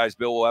those guys,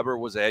 Bill Weber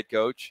was the head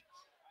coach,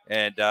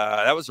 and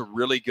that was a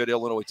really good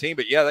Illinois team.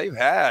 But, they've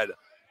had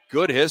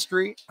good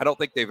history. I don't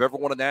think they've ever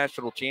won a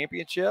national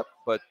championship,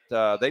 but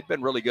they've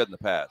been really good in the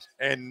past.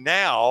 And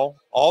now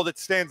all that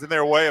stands in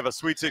their way of a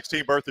Sweet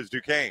 16 berth is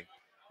Duquesne,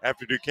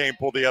 after Duquesne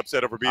pulled the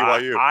upset over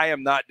BYU. I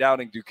am not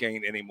doubting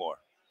Duquesne anymore.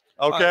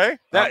 Okay.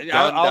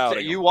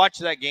 You watched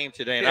that game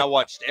today, and I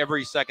watched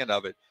every second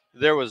of it.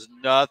 There was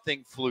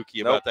nothing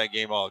fluky about that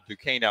game at all.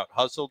 Duquesne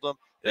out-hustled them.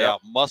 They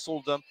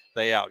out-muscled them.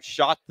 They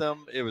outshot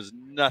them. It was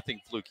nothing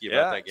fluky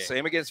about that game.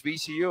 Same against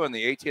VCU in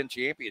the A-10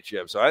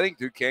 championship. So I think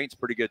Duquesne's a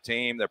pretty good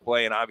team. They're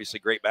playing, obviously,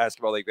 great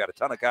basketball. They've got a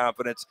ton of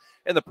confidence.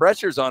 And the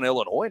pressure's on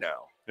Illinois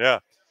now. Yeah.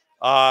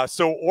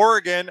 So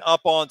Oregon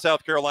up on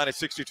South Carolina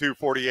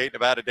 62-48.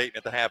 Nevada Dayton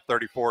at the half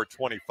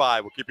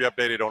 34-25. We'll keep you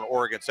updated on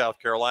Oregon, South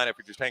Carolina. If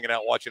you're just hanging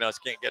out watching us,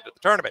 can't get to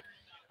the tournament.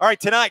 All right,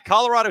 tonight,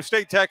 Colorado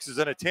State, Texas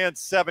in a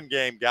 10-7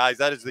 game, guys.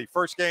 That is the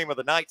first game of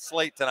the night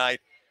slate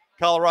tonight.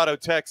 Colorado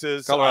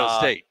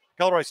State,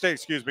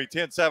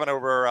 10-7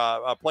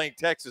 over playing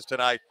Texas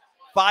tonight.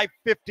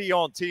 5:50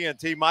 on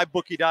TNT.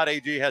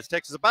 MyBookie.ag has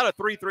Texas about a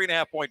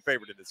 3.5 point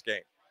favorite in this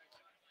game.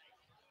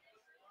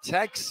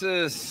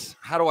 Texas,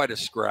 how do I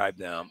describe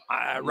them?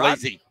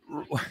 Lazy.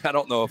 I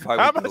don't know if I would.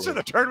 How much of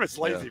the tournament's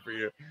lazy for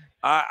you?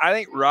 I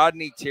think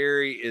Rodney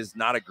Terry is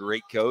not a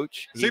great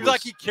coach. Seems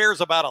like he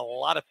cares about a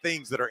lot of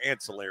things that are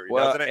ancillary,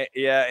 doesn't it?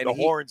 Yeah. And the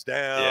horns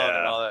down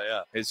and all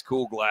that, His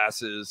cool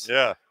glasses.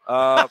 Yeah.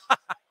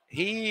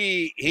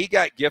 He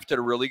got gifted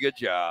a really good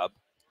job.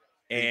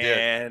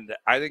 And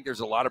I think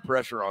there's a lot of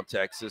pressure on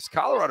Texas.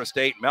 Colorado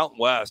State, Mountain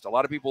West, a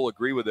lot of people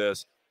agree with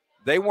this.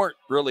 They weren't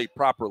really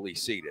properly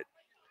seeded.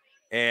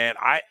 And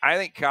I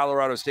think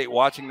Colorado State,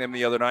 watching them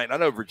the other night, and I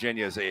know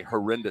Virginia is a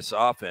horrendous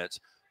offense.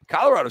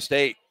 Colorado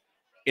State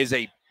is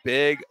a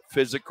big,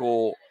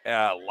 physical,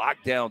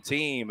 lockdown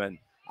team, and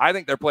I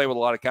think they're playing with a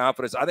lot of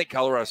confidence. I think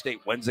Colorado State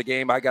wins the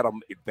game. I got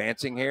them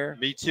advancing here.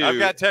 Me too. I've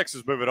got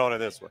Texas moving on in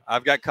this one.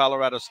 I've got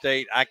Colorado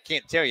State. I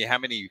can't tell you how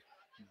many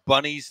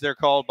bunnies they're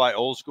called by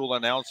old school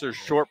announcers,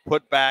 short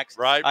putbacks.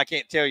 Right. I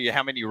can't tell you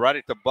how many right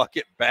at the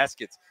bucket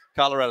baskets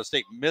Colorado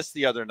State missed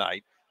the other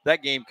night.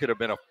 That game could have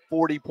been a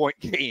 40-point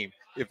game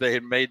if they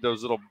had made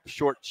those little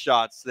short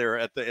shots there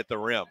at the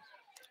rim.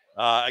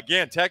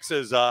 Again,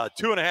 Texas,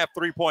 2.5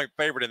 3-point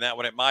favorite in that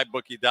one at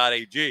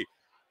mybookie.ag.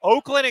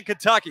 Oakland and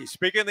Kentucky.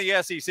 Speaking of the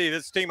SEC,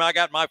 this team I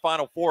got in my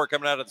Final Four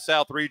coming out of the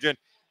South region.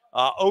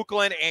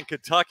 Oakland and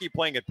Kentucky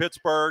playing in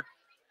Pittsburgh.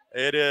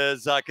 It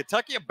is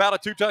Kentucky about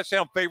a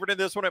 2-touchdown favorite in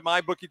this one at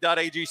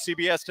mybookie.ag.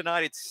 CBS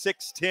tonight, it's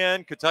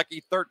 6-10.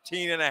 Kentucky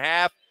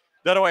 13.5.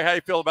 Dunaway, how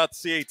you feel about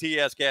the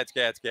CATS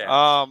Cats?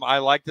 I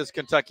like this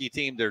Kentucky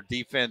team. Their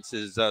defense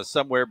is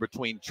somewhere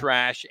between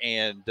trash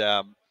and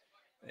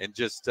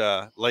just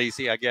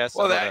lazy, I guess.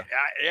 Well,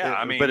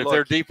 but if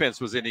their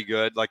defense was any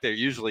good, like there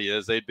usually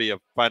is, they'd be a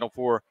Final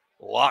Four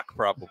lock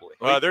probably.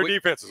 Their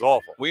defense is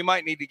awful. We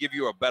might need to give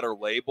you a better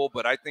label,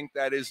 but I think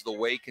that is the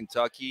way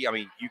Kentucky, I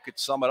mean, you could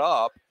sum it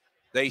up.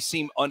 They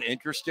seem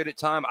uninterested at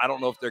time. I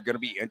don't know if they're going to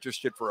be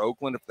interested for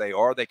Oakland. If they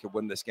are, they could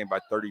win this game by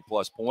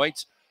 30-plus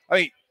points. I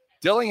mean,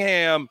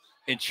 Dillingham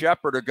and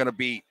Shepard are going to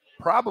be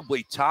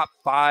probably top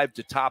 5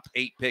 to top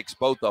 8 picks,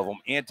 both of them.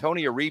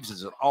 Antonio Reeves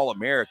is an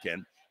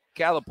All-American.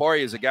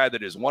 Calipari is a guy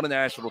that has won a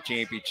national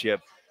championship.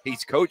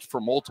 He's coached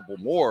for multiple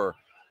more.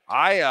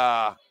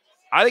 I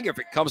think if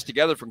it comes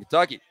together from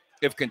Kentucky,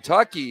 if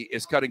Kentucky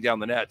is cutting down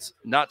the nets,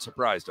 not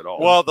surprised at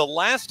all. Well, the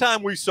last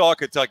time we saw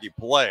Kentucky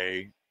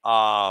play,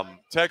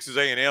 Texas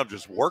A&M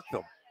just worked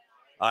them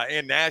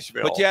in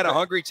Nashville. But you had a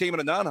hungry team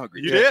and a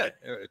non-hungry team. You did.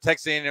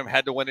 Texas A&M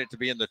had to win it to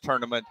be in the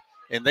tournament,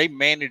 and they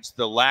managed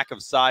the lack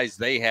of size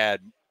they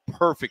had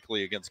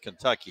perfectly against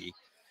Kentucky.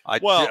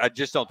 I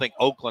just don't think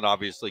Oakland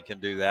obviously can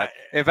do that.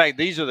 In fact,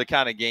 these are the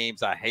kind of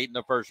games I hate in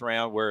the first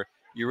round where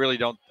you really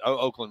don't –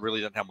 Oakland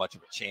really doesn't have much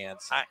of a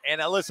chance.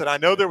 Listen, I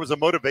know there was a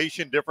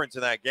motivation difference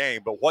in that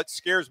game, but what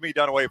scares me,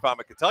 Dunaway, if I'm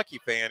a Kentucky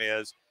fan,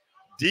 is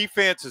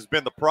defense has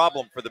been the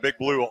problem for the Big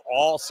Blue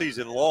all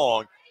season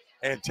long,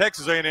 and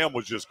Texas A&M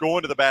was just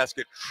going to the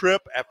basket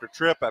trip after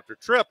trip after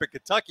trip, and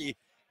Kentucky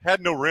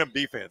had no rim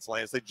defense,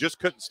 Lance. They just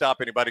couldn't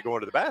stop anybody going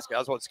to the basket.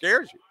 That's what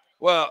scares you.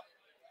 Well,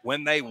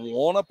 when they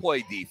want to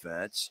play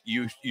defense,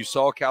 you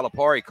saw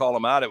Calipari call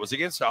them out. It was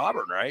against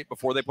Auburn, right?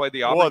 Before they played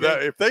the Auburn game.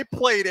 If they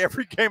played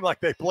every game like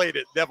they played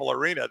at Neville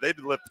Arena, they'd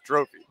lift the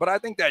trophy. But I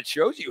think that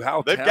shows you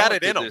how they've got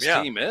it in them. This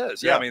team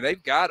is. Yeah, I mean,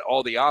 they've got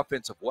all the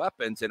offensive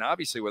weapons, and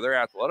obviously with their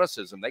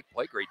athleticism, they can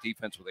play great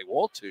defense when they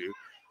want to.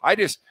 I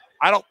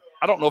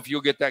don't know if you'll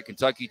get that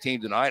Kentucky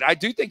team tonight. I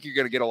do think you're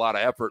going to get a lot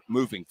of effort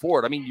moving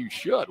forward. I mean, you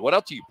should. What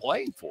else are you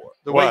playing for?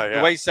 The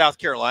way South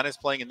Carolina is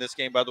playing in this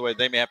game, by the way,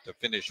 they may have to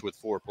finish with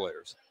 4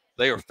 players.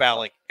 They are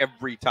fouling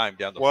every time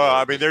down the floor. Well,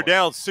 I mean, they're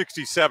down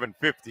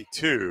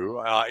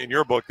 67-52. In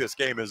your book, this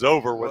game is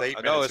over with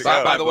 8 minutes to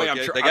go. By the way,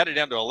 they got it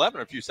down to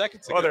 11 a few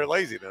seconds ago. Oh, they're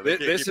lazy, though.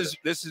 This has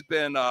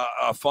been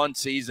a fun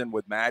season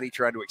with Maddie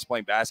trying to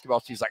explain basketball.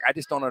 She's like, I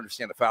just don't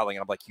understand the fouling.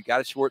 And I'm like, you got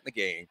to shorten the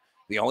game.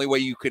 The only way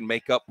you can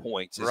make up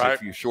points is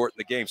if you shorten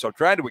the game. So I'm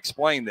trying to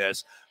explain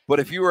this. But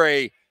if you are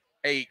a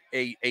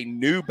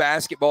new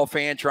basketball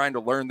fan trying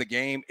to learn the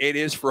game, it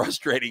is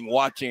frustrating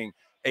watching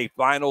a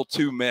final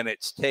 2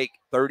 minutes take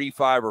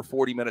 35 or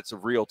 40 minutes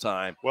of real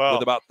time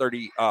with about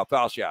 30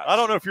 foul shots. I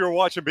don't know if you were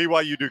watching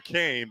BYU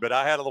Duquesne, but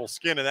I had a little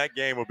skin in that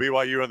game with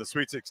BYU in the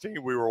Sweet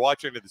 16. We were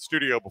watching in the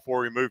studio before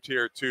we moved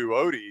here to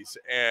Otey's,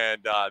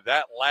 and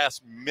that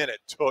last minute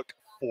took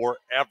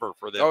forever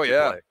for them to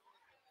play.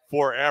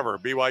 Forever.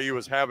 BYU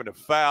was having to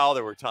foul.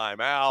 There were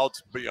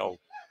timeouts.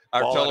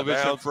 Our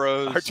television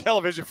froze. Our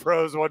television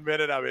froze 1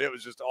 minute. I mean, it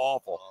was just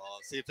awful.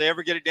 See, if they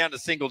ever get it down to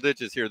single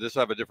digits here, this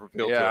will have a different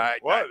feel to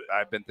it.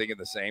 I've been thinking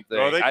the same thing.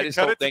 Well, I just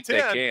don't think they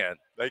can.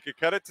 They could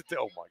cut it to 10.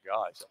 Oh, my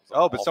gosh.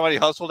 But somebody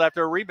hustled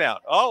after a rebound.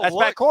 Oh, that's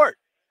backcourt.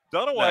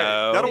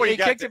 Dunaway. Dunaway, he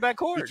kicked it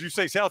backcourt. Did you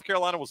say South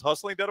Carolina was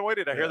hustling, Dunaway?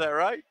 Did I hear that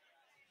right?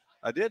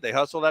 I did. They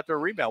hustled after a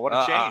rebound. What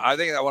a change. I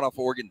think that went off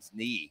Oregon's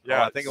knee.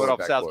 Yeah, I think it went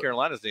off South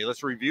Carolina's knee.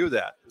 Let's review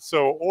that.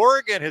 So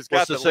Oregon has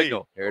got the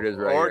signal? lead. Here it is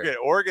right here.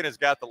 Oregon has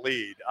got the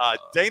lead.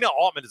 Dana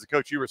Altman is a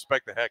coach you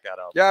respect the heck out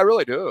of. Yeah, I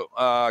really do.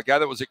 A guy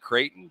that was at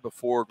Creighton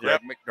before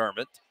Greg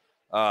McDermott,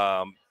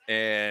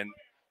 and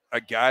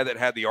a guy that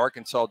had the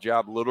Arkansas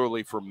job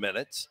literally for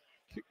minutes.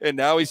 And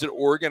now he's at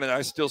Oregon, and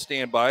I still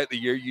stand by it. The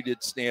year you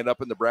did stand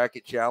up in the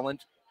bracket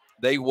challenge,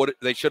 they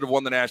should have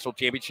won the national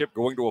championship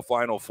going to a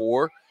Final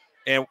Four.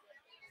 And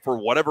for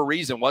whatever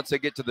reason, once they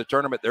get to the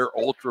tournament, they're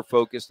ultra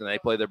focused and they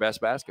play their best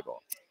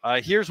basketball.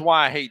 Here's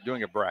why I hate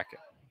doing a bracket.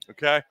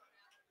 Okay.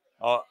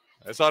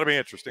 This ought to be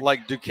interesting.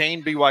 Like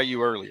Duquesne,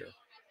 BYU earlier.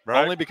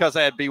 Right. Only because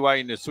I had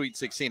BYU in the Sweet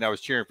 16, I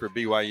was cheering for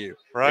BYU.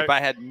 Right. If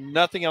I had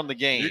nothing on the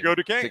game, you go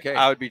Duquesne.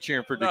 I would be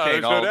cheering for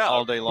Duquesne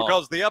all day long.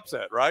 Because of the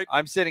upset, right?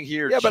 I'm sitting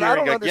here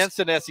cheering against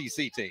an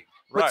SEC team.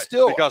 But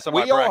still, because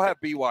we all have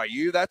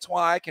BYU. That's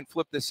why I can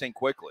flip this thing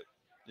quickly.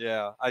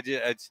 Yeah, I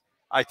did.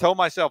 I told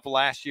myself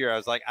last year, I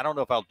was like, I don't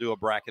know if I'll do a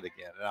bracket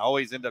again. And I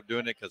always end up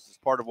doing it because it's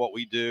part of what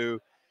we do,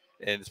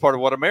 and it's part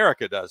of what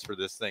America does for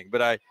this thing.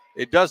 But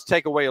it does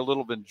take away a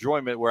little of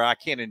enjoyment where I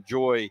can't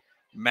enjoy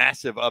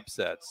massive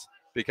upsets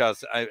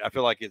because I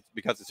feel like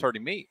it's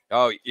hurting me.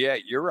 Oh, yeah,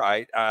 you're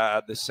right.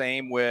 The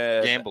same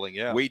with gambling,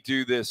 yeah. We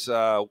do this,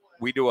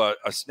 we do a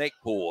snake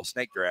pool, a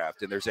snake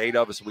draft, and there's 8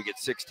 of us, and we get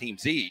 6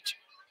 teams each.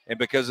 And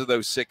because of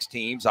those 6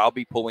 teams, I'll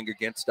be pulling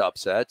against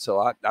upsets. So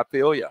I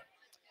feel you.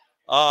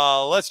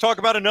 Let's talk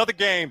about another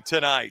game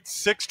tonight.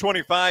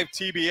 6:25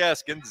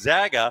 TBS.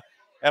 Gonzaga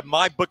at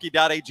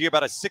mybookie.ag,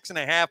 about a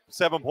 6.5,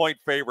 7-point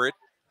favorite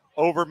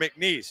over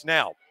McNeese.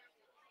 Now,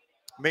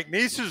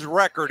 McNeese's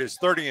record is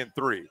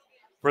 30-3.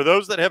 For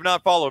those that have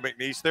not followed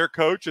McNeese, their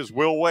coach is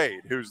Will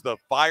Wade, who's the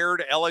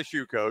fired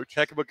LSU coach.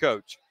 Heck of a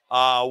coach.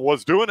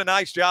 Was doing a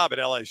nice job at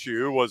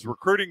LSU, was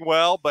recruiting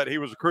well, but he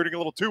was recruiting a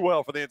little too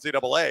well for the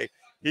NCAA.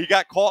 He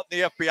got caught in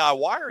the FBI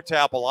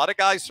wiretap. A lot of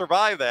guys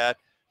survived that.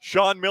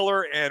 Sean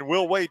Miller and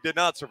Will Wade did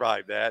not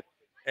survive that.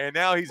 And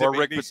now he's at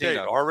McNeese State,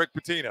 or Rick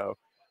Pitino.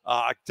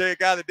 I can tell you a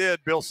guy that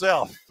did, Bill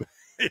Self.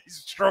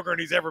 He's stronger than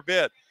he's ever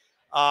been.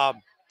 But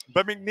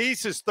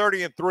McNeese is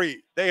 30-3.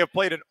 They have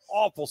played an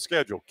awful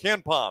schedule.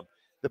 Ken Pom,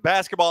 the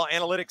basketball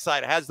analytics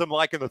site, has them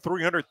like in the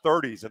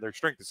 330s in their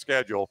strength of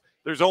schedule.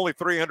 There's only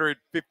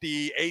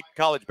 358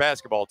 college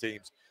basketball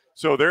teams.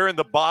 So they're in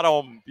the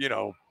bottom,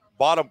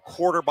 bottom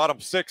quarter, bottom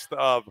sixth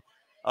of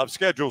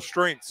schedule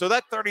strength. So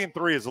that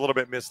 30-3 is a little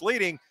bit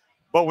misleading.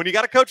 But when you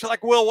got a coach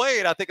like Will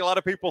Wade, I think a lot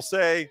of people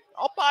say,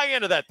 I'll buy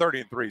into that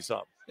 30-3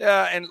 something.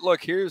 Yeah, and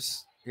look,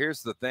 here's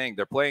the thing.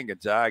 They're playing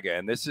Gonzaga,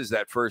 and this is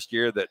that first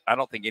year that I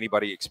don't think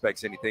anybody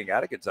expects anything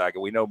out of Gonzaga.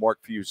 We know Mark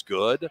Few's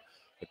good,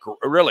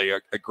 really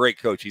a great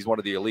coach. He's one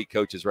of the elite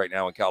coaches right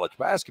now in college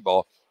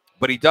basketball,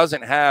 but he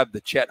doesn't have the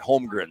Chet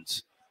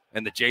Holmgrens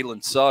and the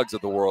Jalen Suggs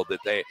of the world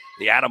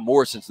the Adam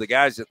Morrisons, the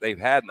guys that they've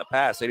had in the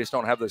past. They just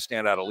don't have those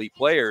standout elite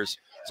players.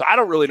 So I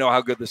don't really know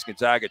how good this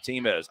Gonzaga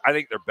team is. I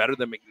think they're better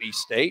than McNeese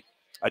State.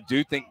 I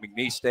do think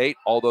McNeese State,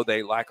 although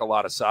they lack a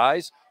lot of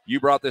size, you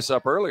brought this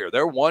up earlier.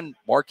 Their one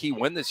marquee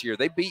win this year.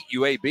 They beat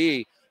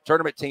UAB,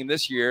 tournament team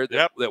this year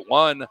that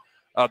won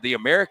the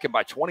American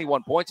by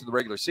 21 points in the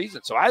regular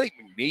season. So I think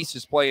McNeese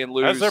is playing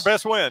loose. That's their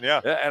best win,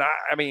 yeah. And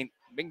I mean,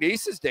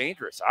 McNeese is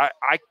dangerous.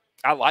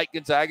 I like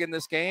Gonzaga in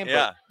this game,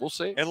 but we'll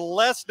see.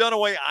 Unless,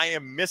 Dunaway, I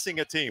am missing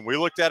a team. We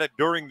looked at it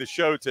during the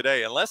show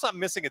today. Unless I'm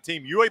missing a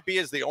team, UAB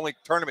is the only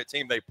tournament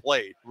team they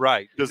played.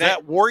 Right. Does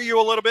that worry you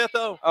a little bit,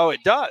 though? Oh,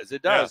 it does.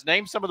 It does. Yeah.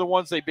 Name some of the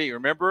ones they beat.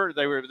 Remember,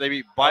 they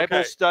beat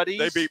Bible Studies.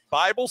 They beat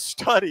Bible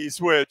Studies,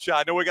 which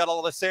I know we got a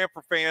lot of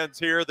Sanford fans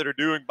here that are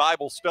doing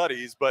Bible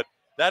Studies, but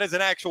that is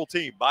an actual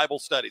team, Bible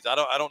Studies. I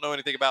don't know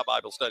anything about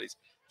Bible Studies.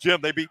 Jim,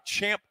 they beat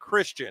Champ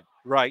Christian.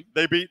 Right.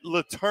 They beat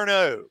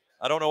Laterno.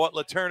 I don't know what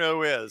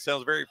Laterno is.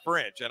 Sounds very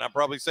French, and I'm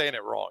probably saying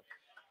it wrong.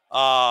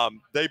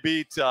 They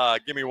beat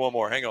give me one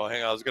more. Hang on.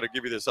 I was going to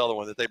give you this other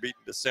one that they beat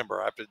in December.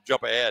 I have to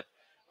jump ahead.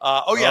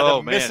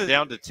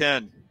 Down to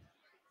 10.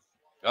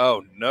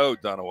 Oh, no,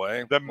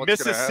 Dunaway. The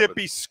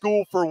Mississippi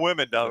School for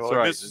Women, Dunaway.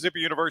 Right.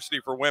 Mississippi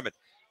University for Women.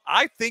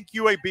 I think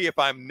UAB, if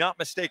I'm not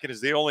mistaken, is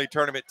the only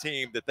tournament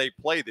team that they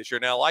played this year.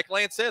 Now, like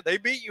Lance said, they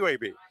beat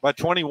UAB. By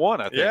 21,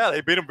 I think. Yeah,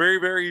 they beat them very,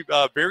 very,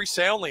 very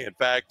soundly, in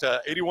fact,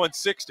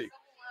 81-60.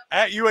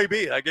 At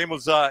UAB, that game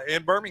was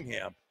in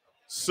Birmingham.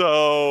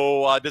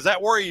 So does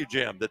that worry you,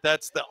 Jim, that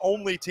that's the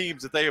only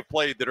teams that they have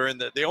played that are in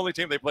the only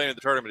team they play in the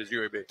tournament is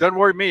UAB? Doesn't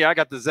worry me. I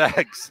got the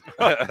Zags.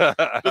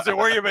 Does it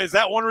worry you? Is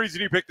that one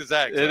reason you picked the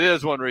Zags? It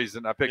is one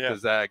reason I picked the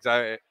Zags.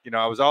 I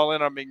was all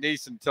in on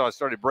McNeese until I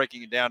started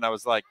breaking it down. I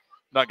was like,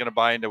 I'm not going to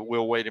buy into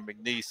Will Wade and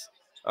McNeese.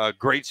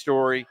 Great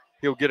story.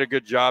 He'll get a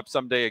good job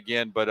someday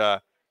again,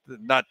 but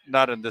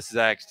not in this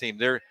Zags team.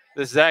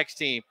 This Zags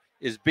team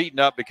is beaten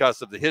up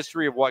because of the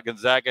history of what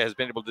Gonzaga has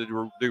been able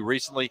to do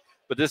recently.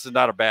 But this is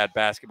not a bad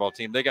basketball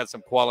team. They got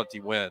some quality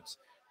wins.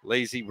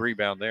 Lazy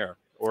rebound there.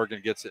 Oregon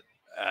gets it.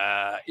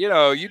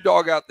 You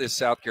dog out this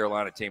South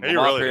Carolina team. Lamont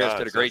really Paris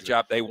did a great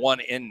job. They won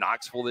in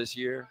Knoxville this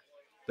year.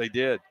 They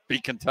did.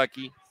 Beat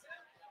Kentucky.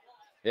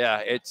 Yeah,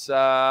 it's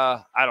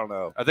I don't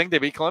know. I think they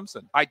beat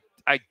Clemson.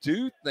 I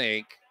do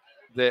think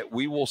that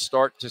we will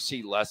start to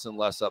see less and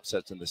less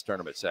upsets in this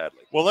tournament,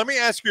 sadly. Well, let me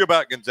ask you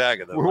about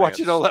Gonzaga, though. We're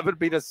watching 11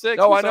 beat a 6.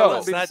 No, I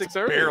know. That's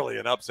barely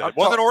an upset.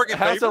 Wasn't Oregon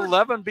favored? How's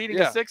 11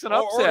 beating a 6 an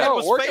upset?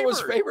 Oregon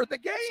was favored the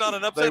game. It's not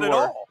an upset at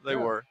all. They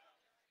were.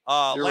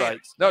 You're right.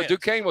 No,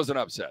 Duquesne was an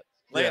upset.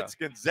 Lance,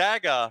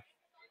 Gonzaga,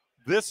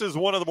 this is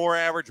one of the more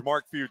average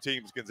Mark Few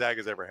teams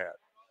Gonzaga's ever had.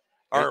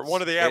 Or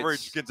one of the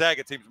average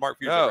Gonzaga teams Mark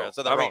Few's ever had.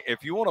 So I mean,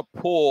 if you want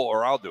to pull,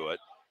 or I'll do it,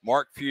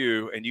 Mark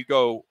Few, and you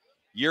go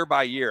year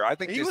by year, I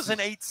think he was an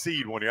 8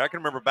 seed one year. I can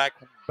remember back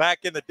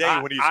in the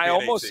day when he was. I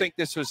almost think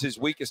this was his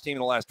weakest team in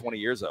the last 20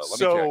 years,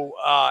 though.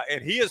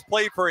 And he has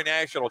played for a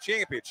national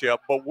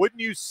championship. But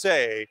wouldn't you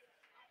say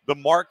the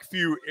Mark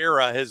Few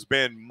era has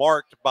been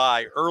marked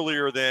by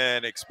earlier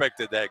than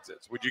expected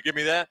exits? Would you give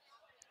me that?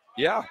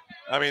 Yeah.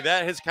 I mean,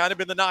 that has kind of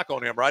been the knock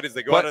on him, right? As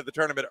they go out of the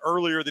tournament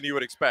earlier than you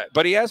would expect.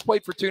 But he has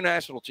played for 2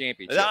 national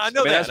championships. I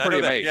know that. That's pretty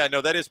amazing. Yeah,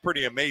 no, that is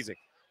pretty amazing.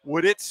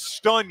 Would it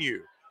stun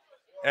you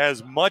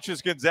as much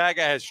as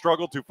Gonzaga has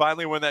struggled to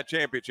finally win that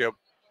championship?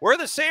 Where are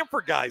the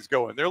Sanford guys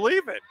going? They're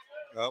leaving.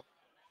 Oh,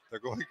 they're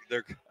going.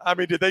 I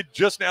mean, did they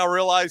just now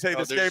realize, hey,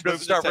 this game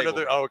doesn't start for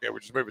another? Oh, okay, we're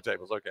just moving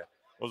tables. Okay.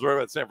 I was worried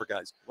about the Sanford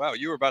guys. Wow,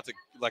 you were about to,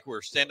 like, we're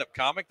a stand-up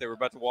comic. They were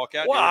about to walk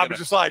out. Well, I was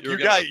just like,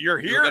 you're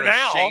here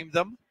now. Shame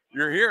them.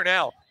 You're here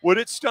now. Would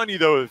it stun you,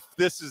 though, if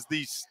this is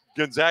the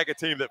Gonzaga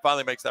team that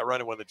finally makes that run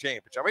and win the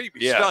championship? I mean, you'd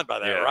be stunned by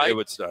that, right? It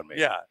would stun me.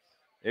 Yeah.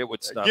 It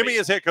would stun Give me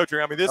his head coaching.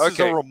 I mean, this is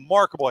a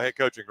remarkable head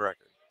coaching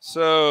record.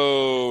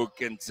 So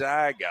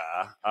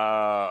Gonzaga,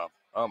 oh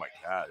my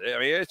God! I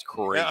mean, it's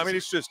crazy. Yeah, I mean,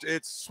 it's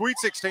Sweet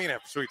 16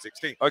 after Sweet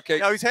 16. Okay.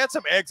 Now he's had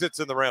some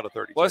exits in the round of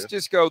 32. Let's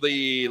just go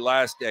the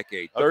last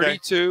decade: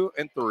 32-3,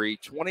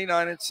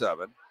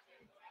 29-7.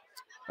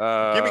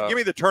 Give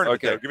me the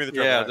tournament. Though. Give me the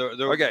tournament.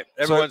 Yeah. Okay.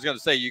 Everyone's going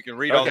to say you can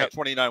read all that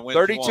 29 wins.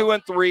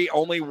 32-3,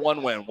 only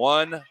one win.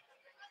 1-1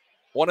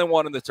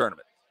 in the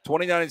tournament.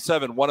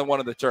 29-7, 1-1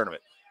 in the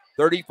tournament.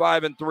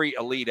 35-3,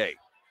 Elite Eight.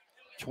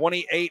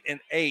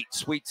 28-8,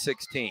 Sweet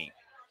 16.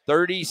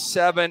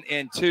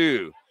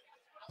 37-2,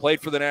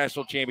 played for the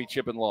national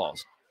championship and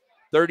lost.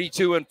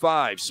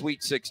 32-5,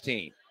 Sweet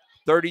 16.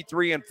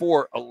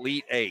 33-4,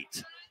 Elite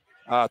Eight.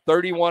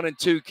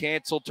 31-2,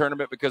 canceled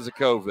tournament because of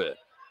COVID.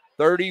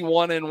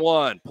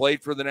 31-1,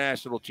 played for the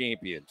national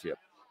championship.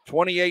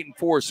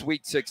 28-4,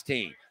 Sweet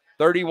 16.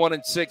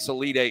 31-6,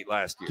 Elite Eight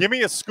last year. Give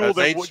me a school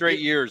that 8 straight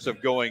years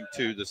of going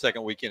to the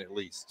second weekend at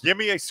least. Give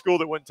me a school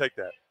that wouldn't take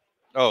that.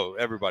 Oh,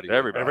 everybody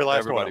would. Every last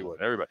everybody one.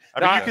 would. Everybody.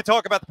 I mean, you could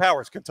talk about the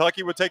powers.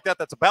 Kentucky would take that.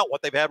 That's about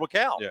what they've had with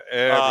Cal. Yeah,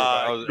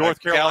 everybody. North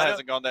Carolina Cal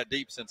hasn't gone that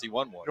deep since he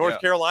won one. North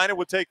Carolina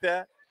would take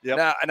that. Yep.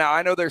 Now,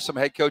 I know there's some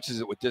head coaches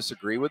that would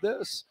disagree with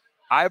this.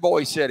 I've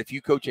always said if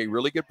you coach a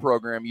really good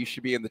program, you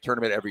should be in the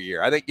tournament every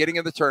year. I think getting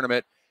in the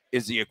tournament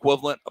is the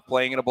equivalent of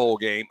playing in a bowl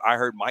game. I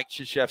heard Mike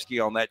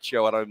Krzyzewski on that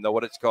show. I don't even know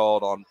what it's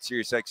called on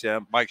Sirius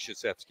XM. Mike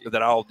Krzyzewski.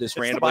 That I'll just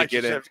randomly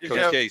get in.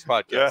 Coach K's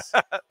podcast.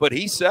 Yeah. But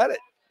he said it.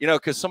 You know,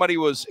 because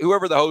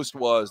whoever the host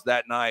was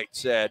that night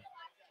said,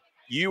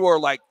 you are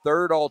like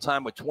third all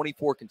time with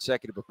 24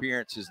 consecutive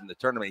appearances in the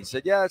tournament. He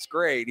said, yeah, that's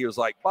great. He was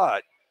like,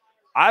 but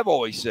I've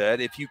always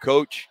said if you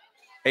coach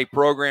a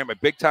program, a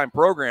big time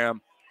program,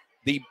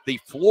 the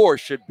floor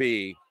should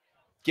be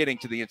getting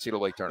to the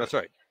NCAA tournament. That's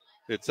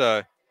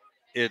right.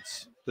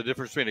 It's the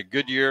difference between a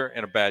good year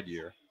and a bad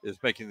year is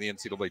making the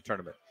NCAA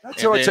tournament.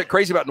 That's what's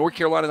crazy about North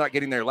Carolina not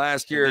getting there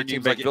last year.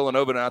 Teams like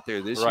Villanova not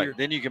there this year.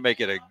 Then you can make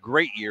it a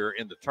great year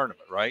in the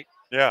tournament, right?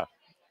 Yeah.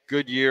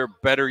 Good year,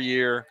 better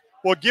year.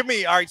 Well,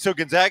 all right, so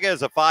Gonzaga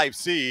is a 5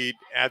 seed,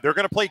 and they're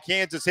going to play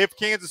Kansas if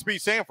Kansas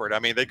beats Samford. I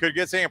mean, they could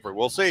get Samford.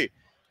 We'll see.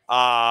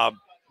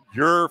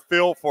 Your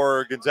feel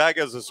for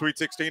Gonzaga as a Sweet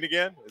 16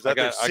 again? Is that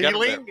their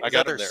ceiling? Is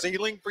that their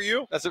ceiling for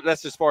you?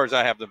 That's as far as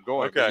I have them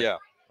going. Okay. Yeah.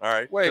 All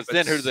right. Wait,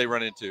 then who do they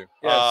run into?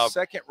 Yeah,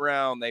 second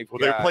round they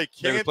play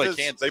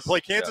Kansas. They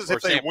play Kansas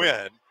if they Samford.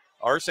 win,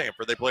 or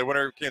Samford. They play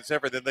winner Kansas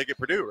Samford, then they get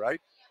Purdue,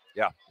 right?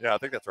 Yeah, I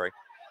think that's right.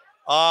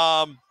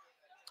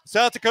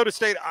 South Dakota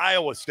State,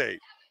 Iowa State.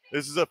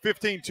 This is a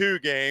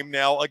 15-2 game.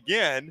 Now,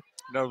 again,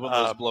 no one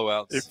of those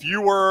blowouts. If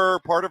you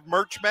were part of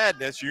Merch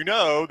Madness, you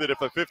know that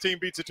if a 15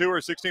 beats a 2 or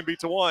a 16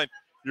 beats a 1,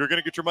 you're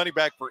going to get your money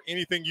back for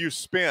anything you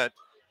spent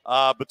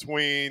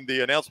between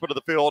the announcement of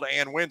the field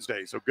and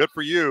Wednesday. So good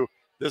for you.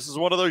 This is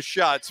one of those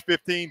shots,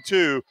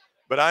 15-2,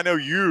 but I know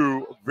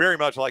you very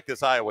much like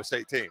this Iowa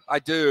State team. I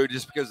do,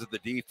 just because of the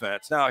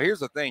defense. Now, here's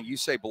the thing. You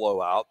say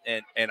blowout,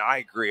 and I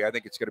agree. I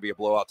think it's going to be a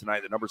blowout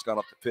tonight. The number's gone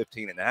up to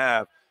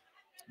 15.5.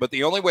 But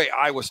the only way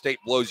Iowa State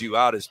blows you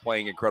out is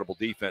playing incredible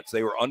defense.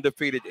 They were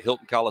undefeated at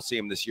Hilton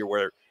Coliseum this year,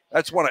 where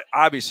that's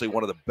obviously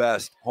one of the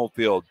best home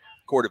field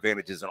court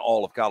advantages in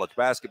all of college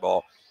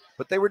basketball.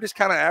 But they were just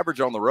kind of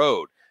average on the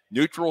road.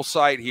 Neutral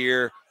site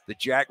here. The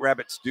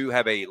Jackrabbits do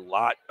have a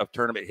lot of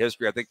tournament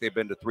history. I think they've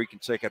been to 3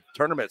 consecutive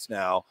tournaments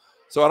now.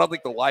 So I don't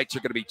think the lights are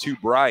going to be too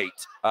bright.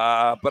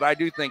 But I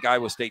do think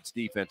Iowa State's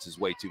defense is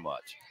way too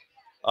much.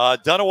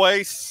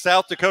 Dunaway,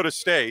 South Dakota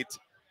State,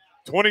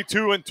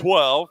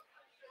 22-12.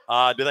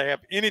 Do they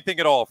have anything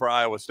at all for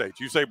Iowa State?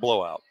 You say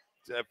blowout.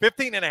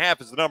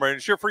 15.5 is the number, and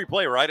it's your free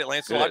play, right, at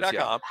Lance'sLight.com.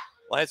 Yeah.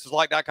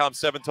 Lance'sLight.com,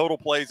 7 total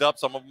plays up.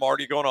 Some of them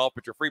already going off,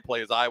 but your free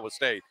play is Iowa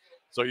State.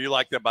 So you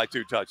like them by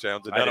 2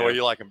 touchdowns. And Dunaway,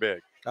 you like them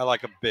big. I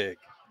like them big.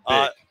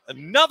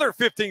 Another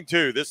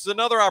 15-2. This is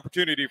another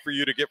opportunity for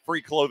you to get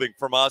free clothing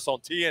from us on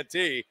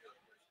TNT.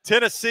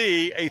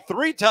 Tennessee, a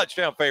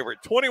 3-touchdown favorite,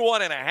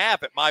 21.5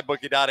 at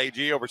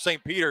mybookie.ag over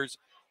St. Peter's.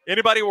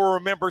 Anybody will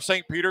remember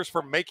St. Peter's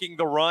for making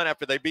the run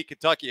after they beat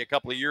Kentucky a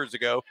couple of years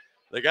ago.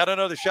 They got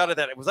another shot at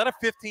that. Was that a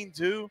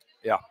 15-2?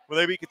 Yeah. When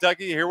they beat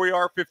Kentucky, here we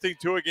are,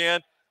 15-2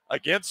 again,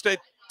 against a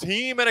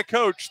team and a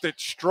coach that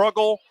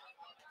struggle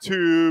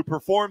to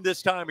perform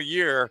this time of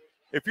year.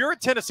 If you're a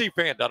Tennessee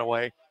fan,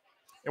 Dunaway,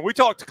 and we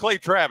talked to Clay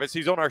Travis,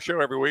 he's on our show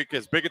every week,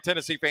 as big a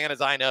Tennessee fan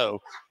as I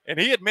know, and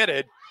he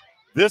admitted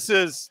this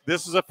is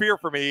a fear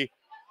for me.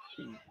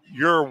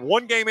 You're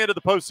one game into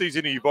the postseason,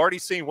 and you've already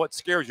seen what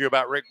scares you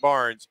about Rick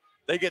Barnes.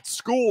 They get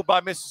schooled by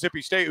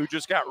Mississippi State, who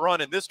just got run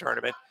in this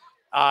tournament.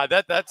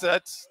 That's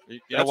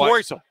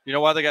worrisome. You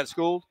know why they got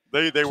schooled?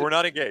 They were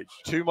not engaged.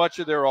 Too much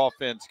of their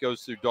offense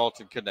goes through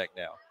Dalton Connect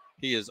now.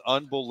 He is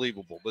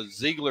unbelievable. But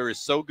Ziegler is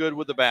so good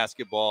with the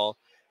basketball.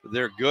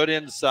 They're good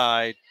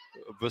inside.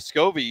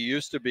 Vescovi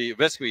used to be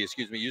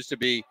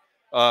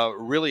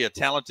really a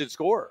talented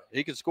scorer.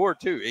 He can score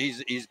too.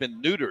 He's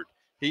been neutered.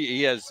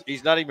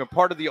 He's not even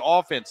part of the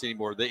offense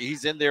anymore.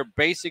 He's in there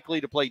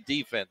basically to play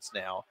defense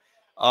now.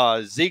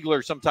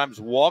 Ziegler sometimes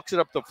walks it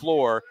up the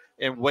floor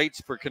and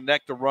waits for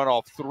Connect to run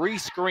off 3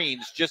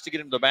 screens just to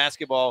get him the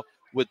basketball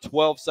with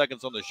 12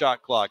 seconds on the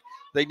shot clock.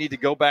 They need to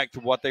go back to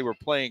what they were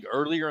playing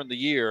earlier in the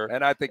year.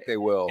 And I think they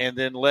will. And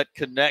then let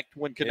Connect,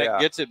 when Connect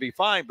gets it, be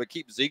fine. But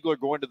keep Ziegler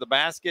going to the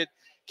basket.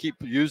 Keep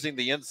using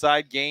the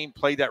inside game.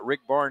 Play that Rick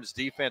Barnes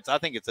defense. I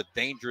think it's a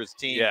dangerous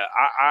team. Yeah,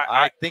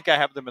 I think I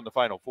have them in the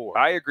Final Four.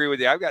 I agree with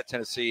you. I've got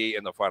Tennessee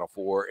in the Final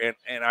Four.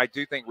 And I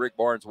do think Rick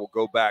Barnes will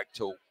go back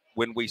to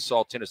when we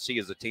saw Tennessee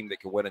as a team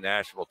that could win a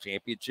national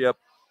championship.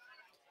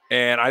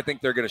 And I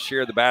think they're going to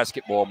share the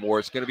basketball more.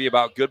 It's going to be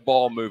about good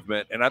ball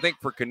movement. And I think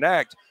for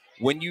Connect,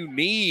 when you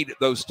need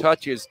those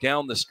touches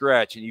down the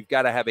stretch and you've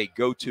got to have a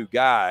go-to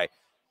guy,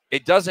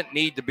 it doesn't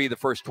need to be the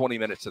first 20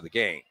 minutes of the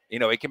game. You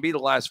know, it can be the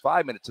last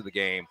 5 minutes of the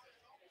game,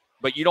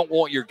 but you don't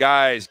want your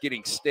guys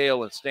getting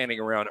stale and standing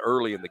around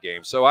early in the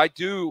game. So I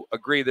do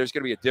agree there's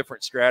going to be a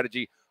different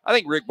strategy. I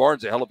think Rick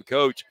Barnes is a hell of a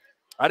coach.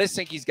 I just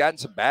think he's gotten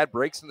some bad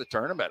breaks in the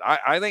tournament.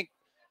 I think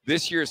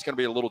this year is going to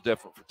be a little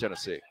different for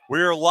Tennessee.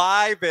 We're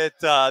live at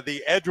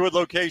the Edgewood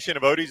location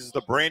of Otey's. Is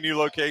the brand new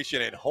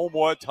location in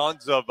Homewood.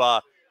 Tons of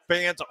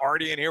fans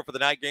already in here for the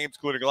night games,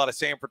 including a lot of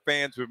Sanford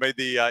fans who made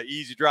the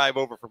easy drive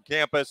over from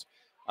campus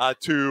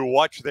to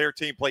watch their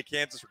team play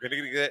Kansas. We're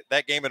going to get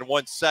that game in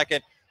 1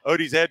 second.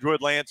 Otey's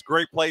Edgewood, Lance,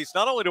 great place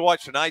not only to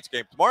watch tonight's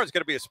game. Tomorrow's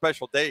going to be a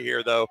special day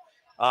here, though,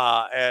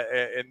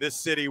 in this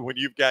city when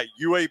you've got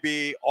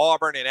UAB,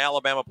 Auburn, and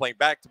Alabama playing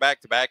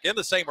back-to-back in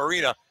the same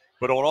arena,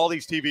 but on all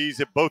these TVs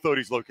at both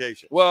Otey's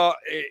locations. Well,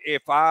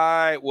 if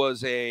I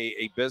was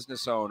a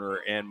business owner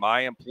and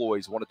my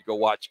employees wanted to go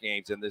watch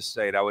games in this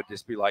state, I would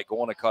just be like, go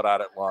on a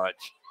cutout at lunch.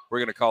 We're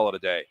going to call it a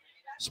day.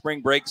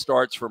 Spring break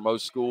starts for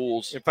most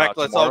schools. In fact,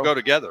 let's tomorrow. all go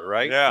together,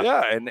 right?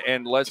 Yeah,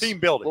 and let's team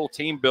building. A little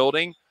team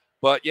building.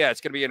 But, yeah, it's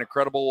going to be an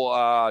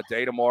incredible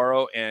day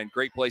tomorrow and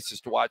great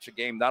places to watch a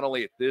game, not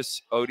only at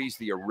this Otey's,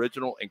 the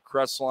original in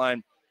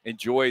Crestline.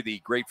 Enjoy the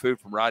great food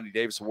from Rodney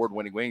Davis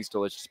award-winning wings,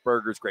 delicious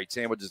burgers, great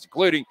sandwiches,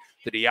 including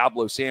the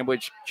Diablo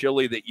sandwich,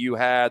 chili that you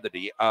had,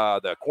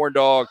 the corn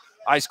dog,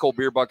 ice-cold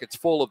beer buckets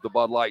full of the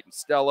Bud Light and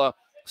Stella.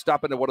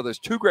 Stop into one of those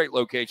 2 great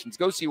locations.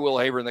 Go see Will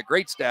Haver and the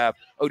great staff,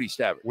 Otey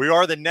Stafford. We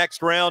are the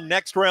Next Round,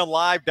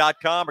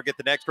 nextroundlive.com, or get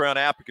the Next Round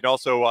app. You can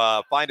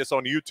also find us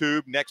on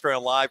YouTube, Next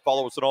Round Live.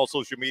 Follow us on all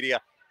social media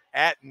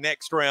at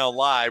Next Round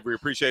Live. We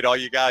appreciate all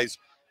you guys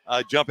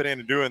jumping in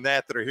and doing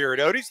that are here at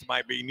Otey's. That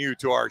might be new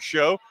to our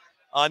show.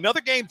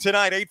 Another game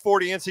tonight,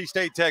 8:40, NC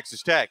State,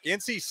 Texas Tech.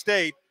 NC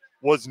State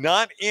was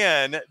not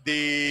in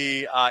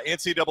the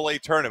NCAA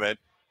tournament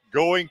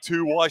going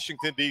to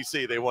Washington,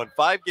 D.C. They won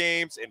 5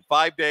 games in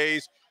 5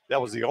 days. That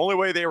was the only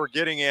way they were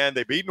getting in.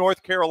 They beat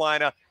North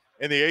Carolina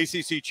in the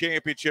ACC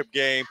championship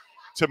game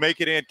to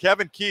make it in.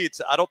 Kevin Keats,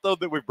 I don't know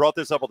that we've brought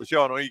this up on the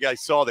show. I know you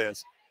guys saw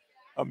this.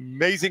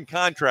 Amazing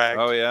contract.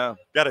 Oh, yeah.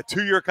 Got a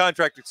 2-year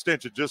contract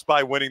extension just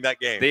by winning that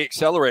game. The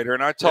accelerator.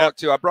 And I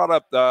brought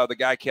up the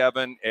guy,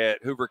 Kevin,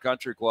 at Hoover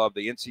Country Club,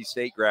 the NC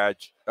State grad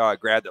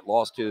that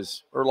lost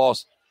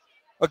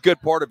a good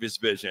part of his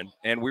vision.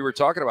 And we were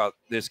talking about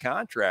this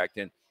contract.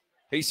 And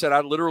he said, I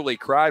literally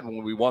cried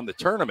when we won the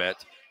tournament.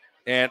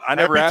 And I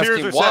never asked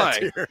him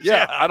why.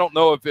 Yeah, I don't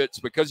know if it's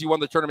because you won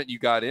the tournament you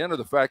got in or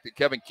the fact that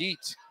Kevin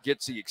Keats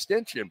gets the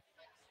extension.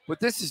 But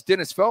this is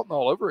Dennis Felton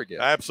all over again.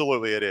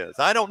 Absolutely it is.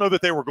 I don't know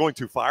that they were going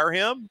to fire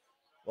him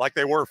like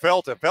they were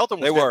Felton. Felton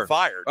was getting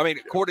fired. I mean,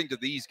 according to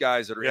these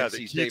guys that are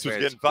NC State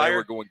fans, they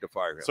were going to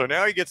fire him. So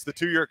now he gets the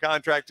 2-year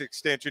contract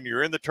extension.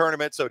 You're in the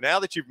tournament. So now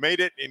that you've made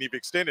it and you've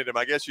extended him,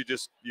 I guess you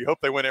hope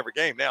they win every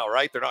game now,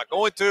 right? They're not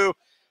going to.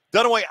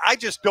 Dunaway, I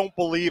just don't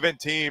believe in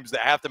teams that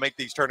have to make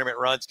these tournament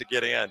runs to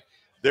get in.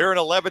 They're an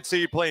 11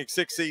 seed playing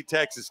 6 seed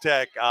Texas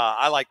Tech.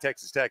 I like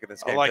Texas Tech in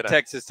this game. I like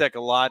Texas Tech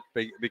a lot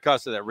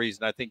because of that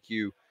reason. I think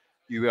you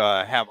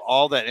have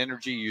all that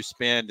energy you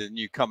spend and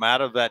you come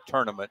out of that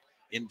tournament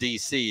in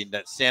D.C. and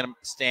that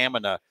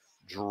stamina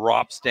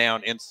drops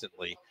down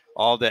instantly.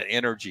 All that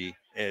energy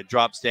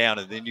drops down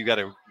and then you got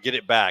to get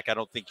it back. I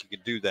don't think you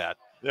can do that.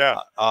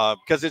 Yeah.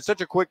 Because it's such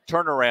a quick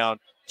turnaround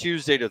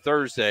Tuesday to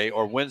Thursday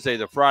or Wednesday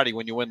to Friday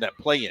when you win that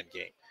play-in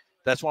game.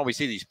 That's why we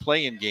see these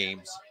play-in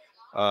games.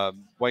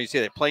 Why you see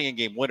that play-in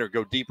game winner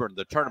go deeper in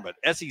the tournament.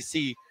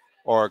 SEC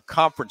or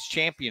conference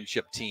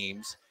championship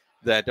teams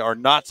that are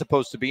not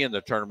supposed to be in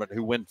the tournament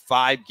who win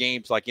 5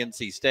 games like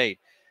NC State,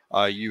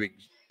 you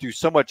do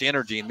so much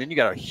energy, and then you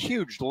got a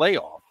huge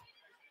layoff,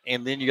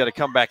 and then you got to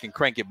come back and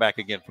crank it back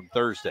again from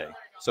Thursday.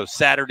 So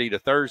Saturday to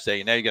Thursday,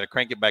 and now you got to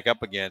crank it back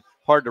up again.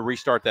 Hard to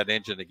restart that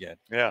engine again.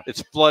 Yeah.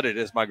 It's flooded,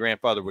 as my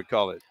grandfather would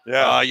call it.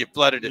 Yeah. You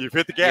flooded it. You've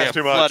hit the gas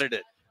too much. Flooded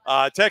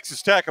it.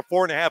 Texas Tech, a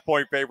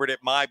 4.5-point favorite at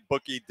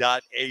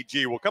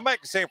mybookie.ag. We'll come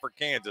back to Sanford,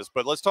 Kansas,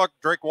 but let's talk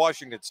Drake,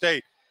 Washington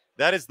State.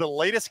 That is the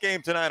latest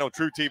game tonight on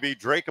True TV.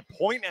 Drake, a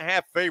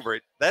 1.5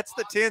 favorite. That's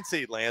the 10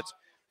 seed, Lance.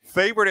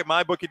 Favorite at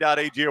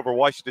mybookie.ag over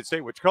Washington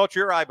State, which caught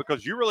your eye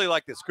because you really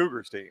like this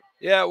Cougars team.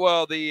 Yeah,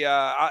 well,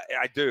 I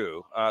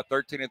do.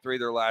 13-3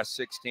 their last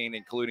 16,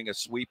 including a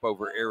sweep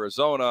over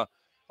Arizona.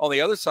 On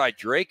the other side,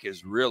 Drake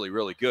is really,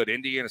 really good.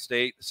 Indiana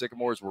State, the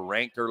Sycamores were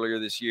ranked earlier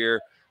this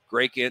year.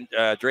 Drake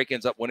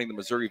ends up winning the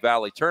Missouri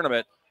Valley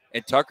tournament.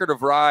 And Tucker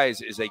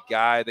DeVries is a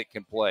guy that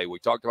can play. We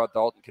talked about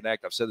Dalton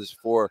Connect. I've said this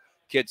before.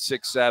 Kid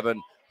 6'7".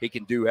 He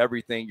can do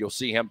everything. You'll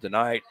see him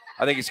tonight.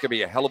 I think it's going to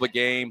be a hell of a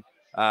game.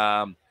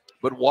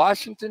 But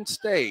Washington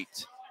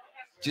State,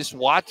 just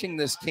watching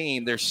this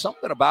team, there's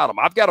something about them.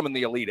 I've got them in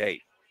the Elite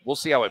Eight. We'll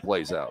see how it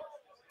plays out.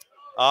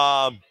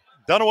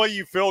 Dunaway,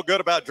 you feel good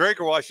about Drake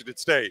or Washington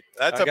State?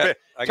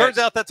 Turns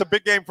out that's a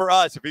big game for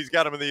us if he's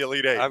got him in the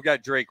Elite Eight. I've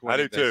got Drake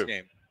winning this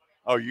game.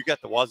 Oh, you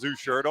got the Wazoo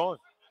shirt on?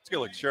 It's a good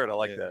looking shirt. I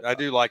like that. I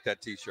do like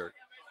that T-shirt.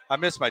 I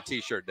miss my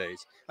T-shirt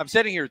days. I'm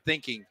sitting here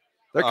thinking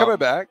they're coming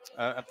back.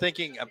 I'm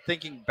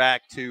thinking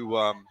back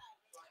to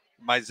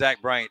my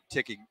Zach Bryant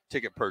ticket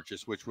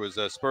purchase, which was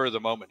a spur of the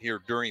moment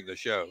here during the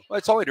show. Well,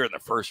 it's only during the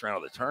first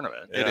round of the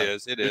tournament. It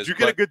is. Did you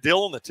get a good deal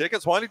on the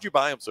tickets? Why did you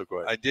buy them so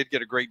quick? I did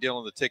get a great deal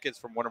on the tickets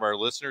from one of our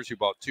listeners who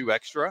bought 2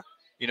 extra.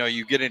 You know,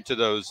 you get into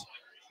those,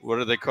 what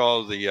do they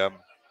call the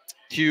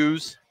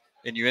queues,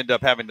 and you end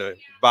up having to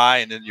buy,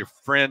 and then your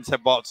friends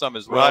have bought some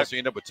as well, so you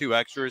end up with 2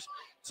 extras.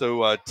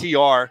 So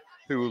TR,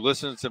 who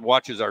listens and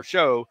watches our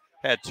show,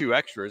 had 2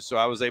 extras, so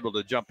I was able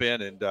to jump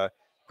in and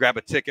grab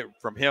a ticket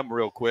from him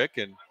real quick.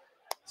 And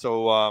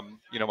so,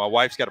 you know, my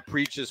wife's got to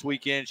preach this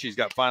weekend. She's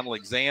got final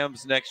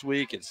exams next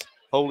week. It's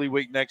Holy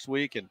Week next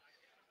week. And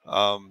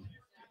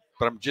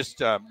but I'm just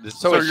so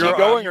is she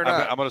going or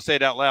not? I'm going to say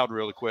it out loud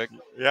really quick.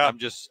 Yeah. I'm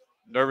just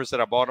nervous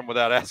that I bought them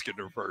without asking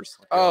her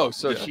first.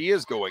 She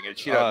is going and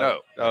she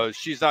doesn't know.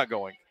 She's not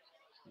going,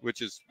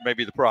 which is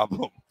maybe the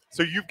problem.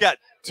 So you've got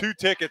 2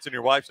 tickets and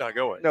your wife's not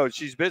going? No,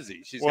 she's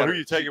busy. Who are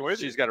you taking with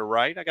you? She's got a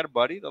right. I got a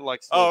buddy that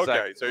likes. Oh,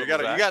 okay. So you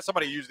got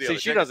somebody to use the. See,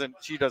 she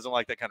doesn't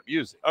like that kind of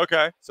music.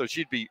 Okay. So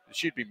she'd be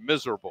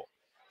miserable.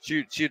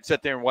 She'd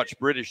sit there and watch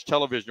British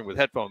television with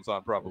headphones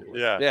on,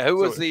 probably. Yeah. Yeah. Who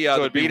was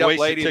the beat up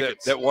lady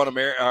that won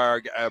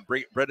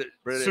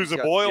British? Susan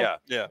Boyle.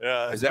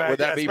 Yeah. Would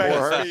that be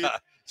more her?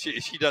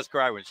 She does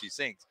cry when she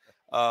sings.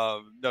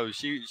 No,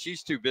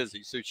 she's too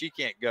busy, so she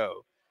can't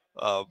go.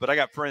 But I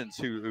got friends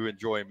who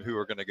enjoy him who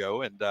are going to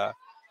go, and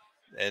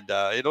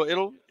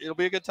it'll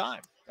be a good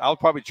time. I'll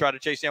probably try to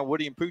chase down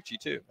Woody and Poochie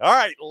too. All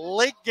right,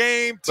 late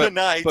game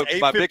tonight. But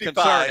my big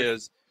concern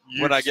is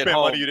when I get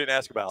home, money you didn't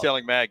ask about.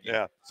 Telling Maggie.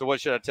 Yeah. So what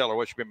should I tell her?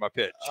 What should be my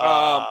pitch?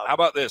 How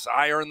about this?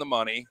 I earn the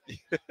money.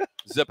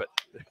 Zip it.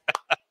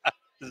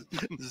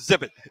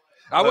 Zip it.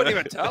 I wouldn't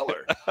even tell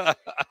her.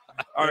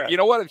 Or, you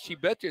know what? If she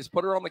bitches,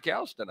 put her on the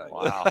couch tonight.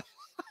 Wow.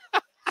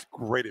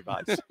 Great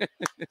advice.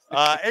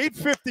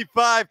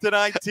 8:55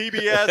 tonight,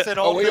 TBS and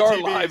all we are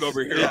live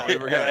over here. Yeah,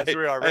 yes,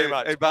 we are very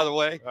much. Hey, by the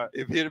way,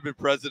 if he had been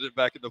president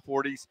back in the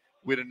 40s,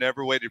 we'd have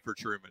never waited for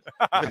Truman.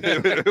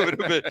 It would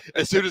have been,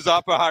 as soon as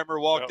Oppenheimer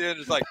walked in,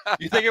 it's like,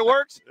 you think it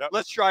works? Yep.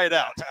 Let's try it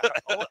out.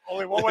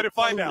 Only one way to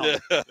find out.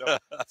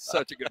 Yep.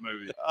 Such a good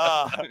movie.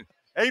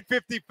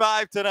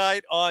 8:55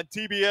 tonight on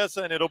TBS,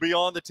 and it'll be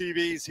on the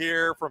TVs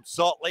here from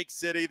Salt Lake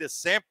City. The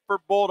Samford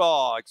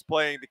Bulldogs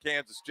playing the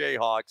Kansas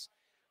Jayhawks.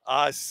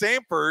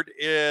 Samford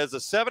is a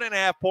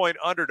 7.5-point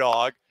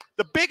underdog.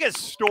 The biggest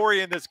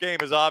story in this game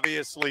is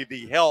obviously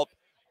the health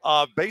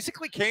of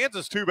basically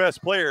Kansas' 2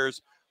 best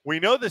players. We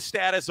know the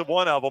status of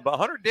one of them, but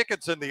Hunter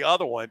Dickinson, the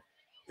other one,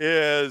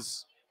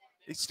 he's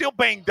still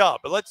banged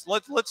up. But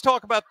let's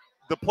talk about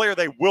the player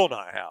they will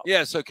not have.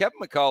 Yeah, so Kevin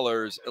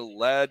McCullers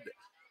led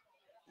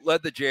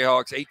the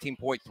Jayhawks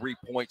 18.3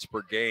 points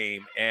per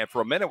game, and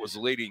for a minute was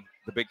leading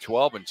the Big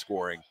 12 in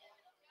scoring.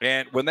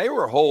 And when they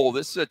were whole,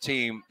 this is a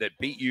team that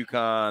beat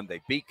UConn,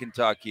 they beat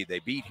Kentucky, they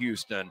beat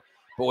Houston.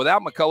 But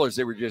without McCullers,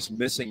 they were just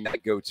missing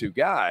that go-to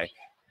guy.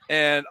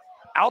 And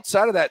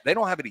outside of that, they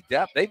don't have any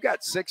depth. They've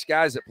got 6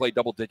 guys that play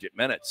double-digit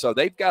minutes. So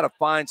they've got to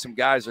find some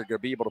guys that are going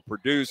to be able to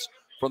produce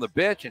from the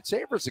bench. And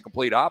Samford's the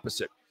complete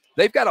opposite.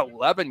 They've got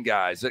 11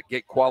 guys that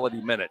get quality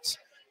minutes.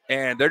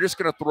 And they're just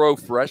going to throw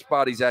fresh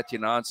bodies at you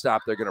nonstop.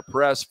 They're going to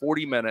press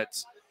 40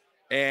 minutes.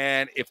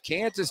 And if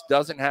Kansas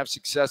doesn't have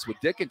success with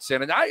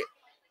Dickinson, and I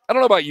don't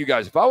know about you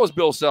guys. If I was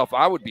Bill Self,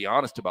 I would be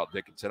honest about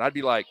Dickinson. I'd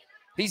be like,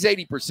 he's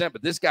 80%,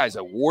 but this guy's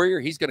a warrior.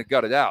 He's going to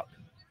gut it out.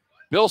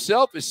 Bill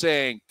Self is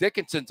saying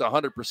Dickinson's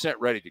 100%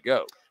 ready to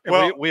go.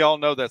 Well, we all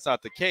know that's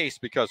not the case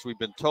because we've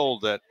been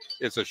told that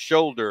it's a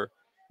shoulder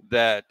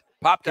that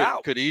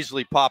could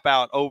easily pop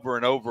out over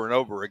and over and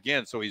over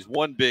again. So he's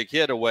one big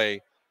hit away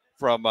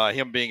from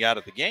him being out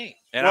of the game.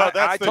 And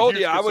I told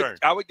you I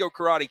would go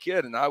Karate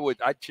Kid and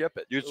I'd chip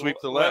it. You'd sweep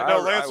the leg. No,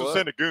 Lance would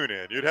send a goon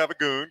in. You'd have a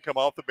goon come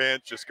off the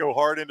bench, just go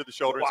hard into the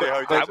shoulder and see how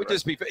he takes it. I would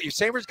just be. If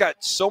Samford's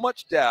got so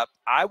much depth,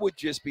 I would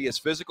just be as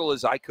physical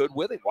as I could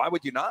with him. Why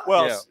would you not?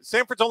 Well,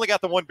 Samford's only got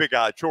the one big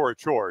guy, Chore.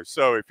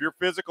 So if you're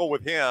physical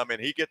with him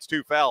and he gets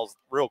 2 fouls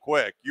real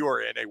quick, you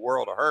are in a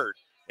world of hurt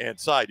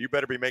inside. You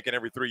better be making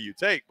every 3 you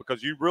take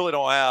because you really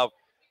don't have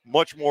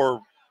much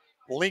more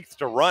length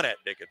to run at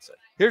Dickinson.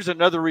 Here's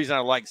another reason I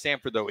like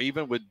Samford, though,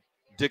 even with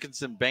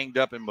Dickinson banged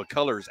up and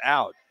McCullers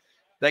out.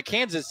 That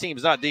Kansas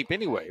team's not deep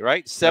anyway,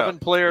 right?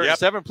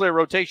 7-player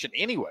rotation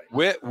anyway.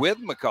 With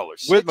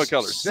McCullers. With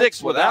McCullers.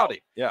 6 without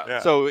him.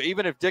 Yeah. So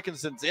even if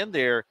Dickinson's in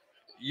there,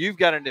 you've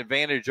got an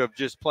advantage of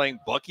just playing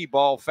bucky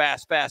ball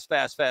fast,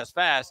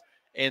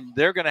 and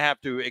they're going to have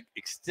to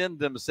extend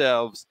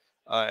themselves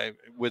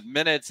with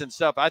minutes and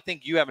stuff. I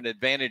think you have an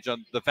advantage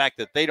on the fact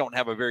that they don't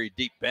have a very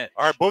deep bench.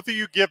 All right, both of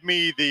you give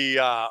me the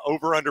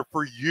over-under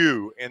for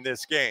you in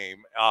this game.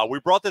 We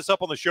brought this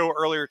up on the show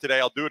earlier today.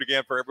 I'll do it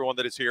again for everyone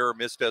that is here or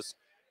missed us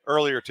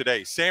earlier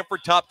today. Sanford,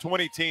 top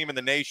 20 team in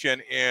the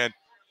nation in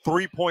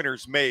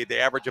three-pointers made. They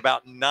average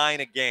about 9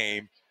 a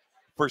game.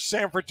 For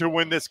Sanford to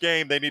win this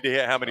game, they need to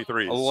hit how many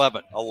threes?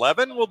 11.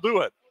 11 will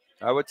do it.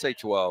 I would say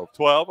 12.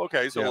 12,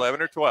 okay, so Yeah.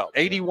 11 or 12.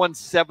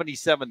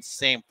 81-77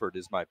 Sanford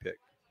is my pick.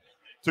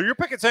 So you're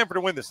picking Sanford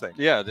to win this thing?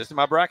 Yeah, this is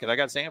my bracket. I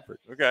got Sanford.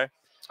 Okay.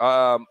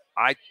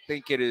 I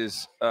think it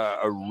is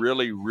a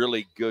really,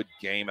 really good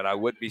game, and I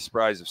wouldn't be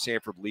surprised if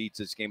Sanford leads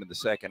this game in the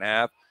second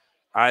half.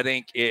 I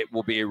think it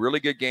will be a really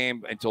good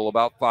game until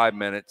about 5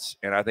 minutes,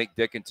 and I think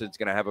Dickinson's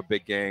going to have a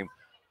big game.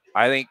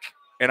 I think,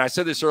 and I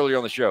said this earlier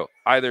on the show,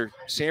 either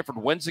Sanford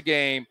wins the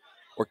game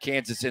or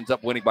Kansas ends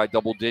up winning by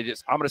double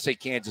digits. I'm going to say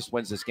Kansas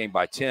wins this game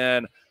by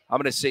 10. I'm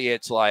going to say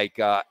it's like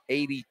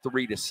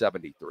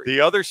 83-73.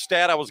 The other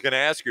stat I was going to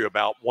ask you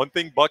about, one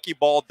thing Bucky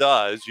Ball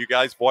does, you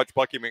guys watch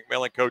Bucky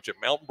McMillan coach at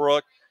Mountain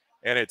Brook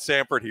and at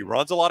Sanford. He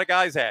runs a lot of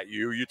guys at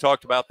you. You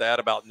talked about that.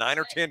 About 9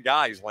 or 10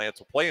 guys, Lance,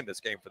 will play in this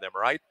game for them,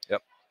 right?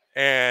 Yep.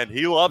 And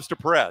he loves to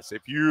press.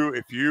 If you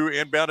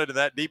inbounded in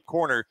that deep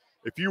corner,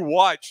 if you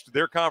watched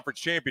their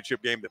conference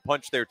championship game that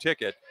punched their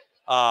ticket,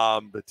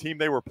 the team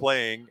they were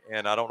playing,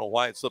 and I don't know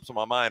why it slips on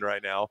my mind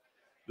right now,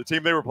 the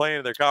team they were playing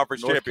in their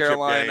conference North championship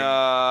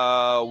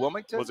Carolina,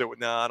 Wilmington? was it?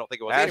 No, I don't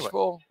think it was.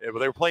 Asheville? Anyway,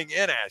 they were playing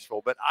in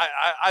Asheville, but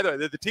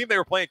the team they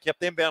were playing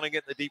kept inbounding it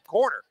in the deep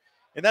corner,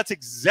 and that's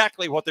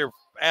exactly what they're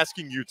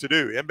asking you to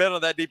do. Inbound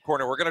in that deep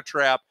corner. We're going to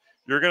trap.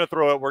 You're going to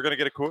throw it. We're going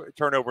to get a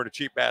turnover and a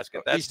cheap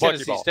basket. That's East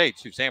Tennessee State,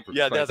 who Sanford.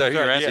 Yeah, that's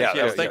right.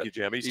 Yes, thank you,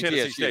 Jim. East ETSU.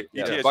 Tennessee State.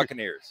 Yeah, ETSU.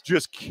 Buccaneers.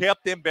 Just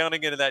kept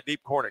inbounding into that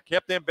deep corner.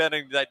 Kept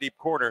inbounding into that deep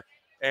corner,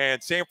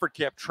 and Sanford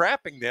kept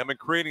trapping them and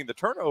creating the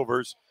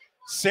turnovers.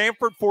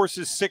 Sanford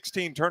forces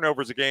 16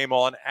 turnovers a game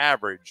on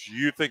average.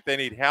 You think they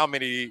need how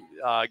many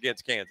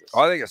against Kansas?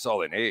 I think that's all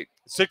they need.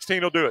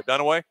 16 will do it.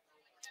 Dunaway?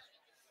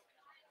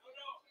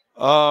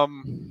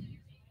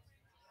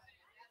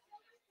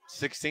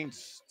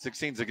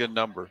 16's a good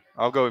number.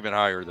 I'll go even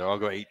higher, though. I'll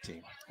go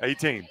 18.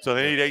 18. So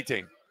they need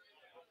 18.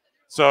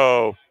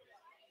 So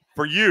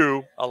for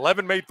you,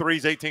 11 made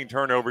threes, 18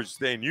 turnovers,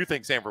 then you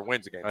think Sanford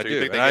wins the game. I so do, you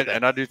think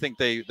and I do think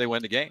they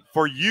win the game.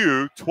 For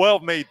you,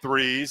 12 made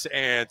threes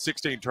and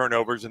 16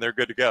 turnovers, and they're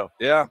good to go.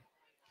 Yeah.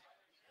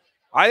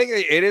 I think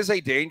it is a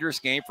dangerous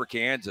game for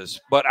Kansas,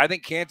 but I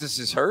think Kansas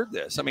has heard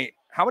this. I mean,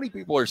 how many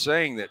people are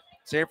saying that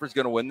Sanford's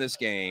going to win this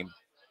game?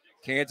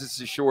 Kansas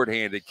is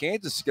shorthanded.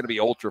 Kansas is going to be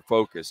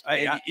ultra-focused.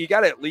 You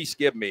got to at least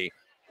give me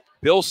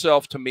Bill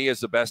Self, to me, is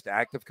the best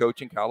active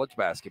coach in college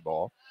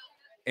basketball.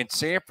 And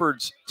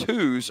Sanford's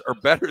twos are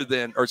better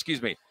than, or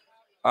excuse me,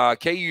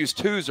 KU's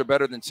twos are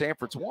better than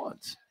Sanford's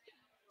ones.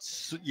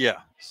 Yeah,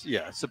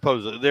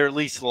 supposedly. They're at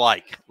least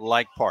like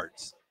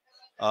parts.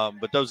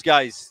 But those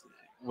guys,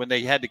 when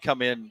they had to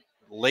come in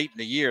late in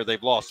the year,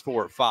 they've lost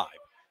 4 or 5.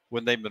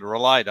 When they've been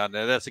relied on,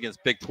 that's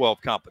against Big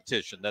 12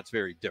 competition. That's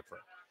very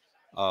different.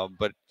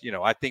 But,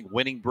 I think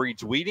winning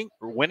breeds winning,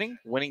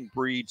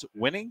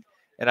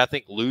 and I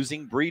think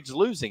losing breeds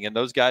losing. And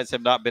those guys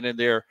have not been in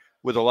there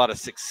with a lot of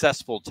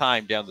successful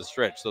time down the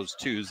stretch, those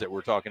twos that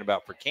we're talking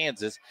about for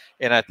Kansas.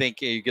 And I think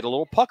you get a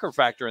little pucker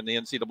factor in the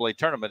NCAA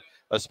tournament,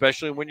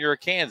 especially when you're at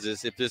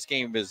Kansas. If this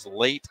game is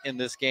late in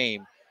this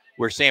game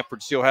where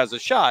Sanford still has a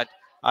shot,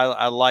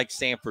 I like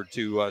Sanford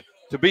to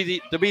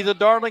be the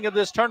darling of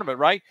this tournament,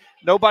 right?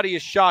 Nobody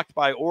is shocked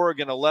by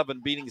Oregon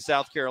 11 beating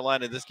South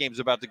Carolina. This game's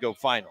about to go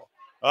final.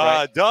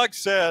 Right. Doug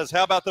says,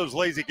 how about those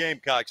lazy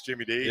Gamecocks,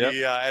 Jimmy D? Yep.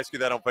 He asked you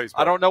that on Facebook.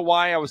 I don't know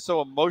why I was so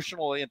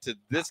emotional into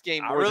this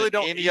game more really than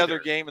don't any either. other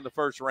game in the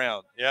first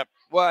round. Yep.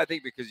 Well, I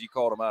think because you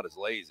called them out as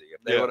lazy.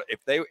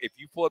 If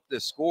you flip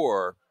this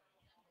score,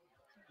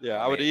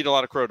 I would eat a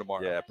lot of crow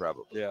tomorrow. Yeah,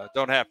 probably. Yeah,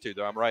 don't have to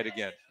though. I'm right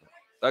again.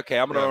 Okay,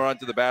 I'm going to run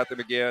to the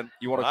bathroom again.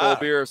 You want a cold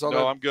beer or something?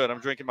 No, I'm good. I'm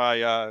drinking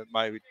my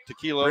my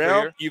tequila over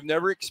Now, here. you've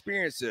never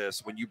experienced this.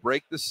 When you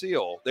break the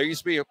seal, there used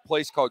to be a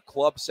place called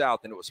Club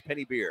South, and it was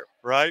penny beer.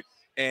 Right.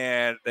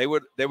 And they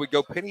would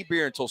go penny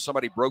beer until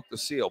somebody broke the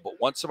seal. But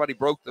once somebody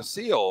broke the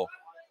seal,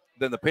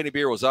 then the penny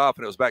beer was off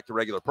and it was back to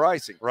regular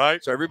pricing.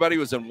 Right. So everybody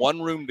was in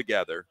one room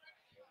together,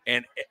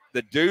 and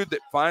the dude that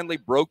finally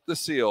broke the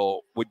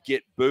seal would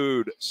get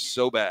booed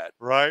so bad.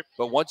 Right.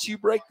 But once you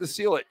break the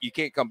seal, you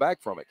can't come back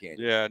from it, can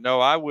you? Yeah,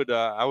 no, I would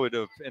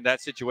have in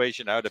that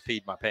situation. I would have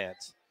peed my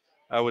pants.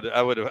 I would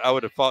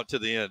have fought to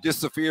the end.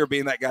 Just the fear of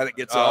being that guy that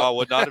gets I up.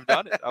 would not have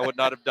done it. I would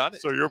not have done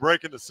it. So you're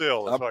breaking the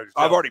seal.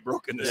 I've already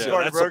broken the Yeah. seal.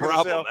 That's the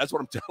problem. That's what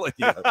I'm telling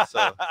you.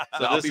 So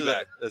I'll this be is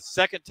back. a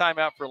second time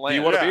out for Lance. Do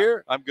you want a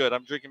beer? I'm good.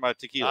 I'm drinking my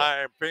tequila. I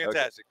am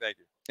fantastic. Thank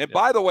you. And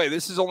by the way,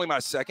 this is only my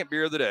second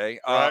beer of the day.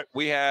 Right.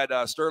 We had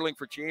Sterling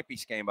for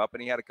Champions came up,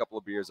 and he had a couple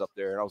of beers up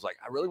there. And I was like,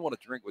 I really want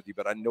to drink with you,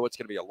 but I know it's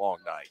going to be a long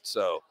night.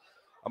 So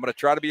I'm going to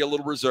try to be a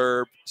little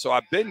reserved. So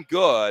I've been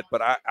good,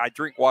 but I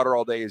drink water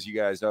all day, as you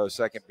guys know.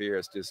 Second beer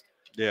is just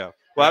Yeah.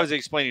 Well, I was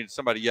explaining to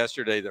somebody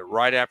yesterday that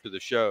right after the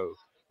show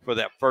for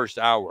that first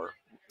hour,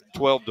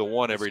 12 to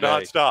 1 every day.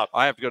 Nonstop.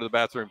 I have to go to the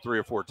bathroom 3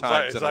 or 4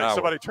 times it's in an hour.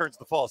 Somebody turns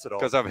the faucet on.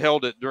 Because I've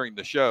held it during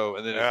the show,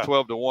 and then at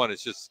 12 to 1,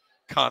 it's just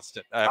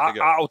constant. I have to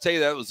go. I'll tell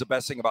you that was the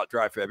best thing about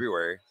Dry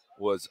February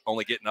was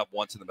only getting up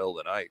once in the middle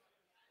of the night.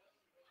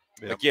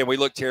 Yep. Again, we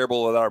look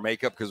terrible with our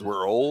makeup because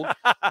we're old.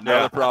 The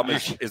other problem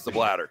is the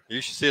bladder. You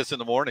should see us in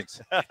the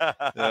mornings.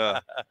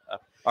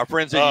 Our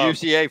friends at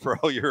UCA for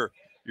all your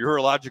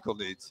urological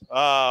needs.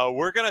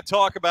 We're going to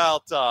talk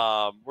about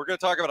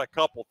a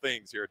couple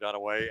things here,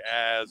 Dunaway,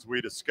 as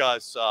we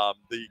discuss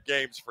the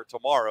games for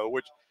tomorrow,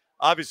 which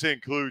obviously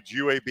includes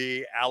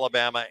UAB,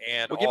 Alabama,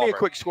 and Give me a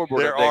quick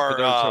scoreboard update for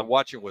those who are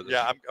watching with us.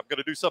 Yeah, I'm going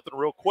to do something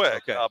real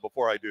quick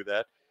before I do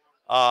that.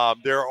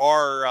 There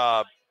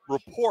are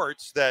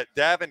reports that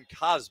Davin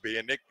Cosby,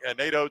 and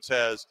Nate Oates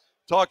has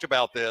talked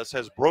about this,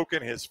 has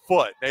broken his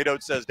foot. Nate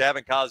Oates says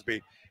Davin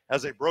Cosby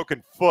has a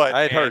broken foot.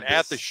 I had heard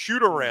at the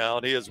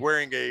shoot-around, he is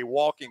wearing a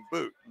walking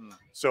boot.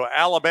 So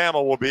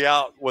Alabama will be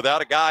out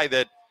without a guy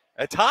that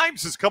at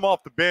times has come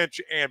off the bench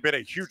and been a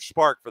huge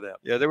spark for them.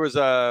 Yeah, there was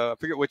I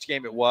forget which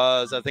game it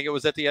was. I think it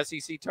was at the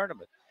SEC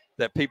tournament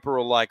that people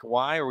were like,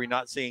 why are we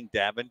not seeing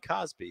Davin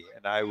Cosby?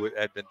 And I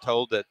had been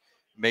told that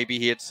maybe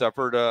he had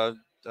suffered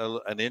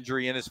an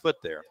injury in his foot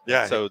there.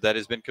 Yeah. And so that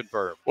has been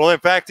confirmed. Well, in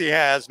fact, he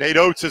has. Nate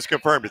Oates has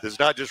confirmed it. This is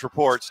not just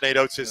reports. Nate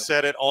Oates has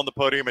said it on the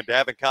podium, and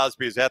Davin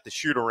Cosby is at the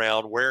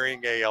shoot-around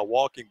wearing a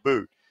walking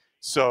boot.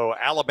 So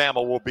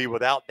Alabama will be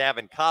without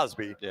Davin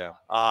Cosby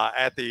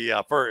at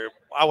the for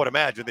I would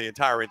imagine the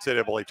entire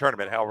NCAA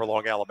tournament, however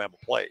long Alabama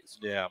plays.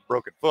 Yeah,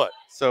 broken foot.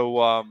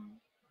 So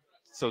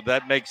so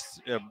that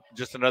makes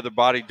just another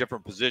body,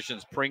 different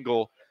positions.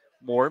 Pringle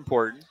more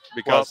important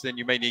because then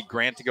you may need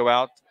Grant to go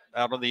out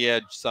on the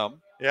edge some.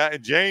 Yeah,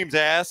 and James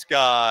asked,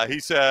 he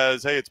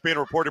says, hey, it's being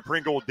reported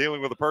Pringle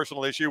dealing with a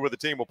personal issue with the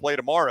team will play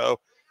tomorrow.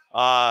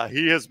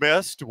 He has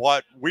missed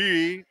what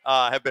we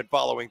have been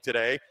following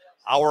today.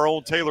 Our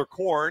own Taylor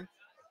Korn,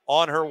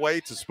 on her way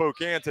to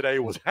Spokane today,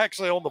 was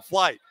actually on the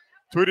flight.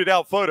 Tweeted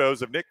out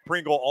photos of Nick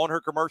Pringle on her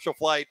commercial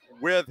flight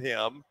with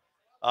him.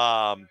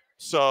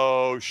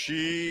 So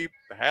she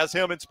has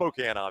him in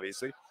Spokane,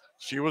 obviously.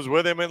 She was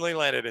with him when he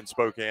landed in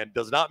Spokane.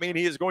 Does not mean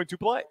he is going to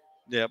play.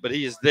 Yeah, but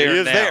he is there. He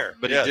is now, there,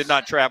 but he did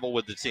not travel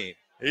with the team.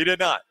 He did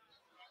not.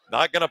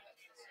 Not going to.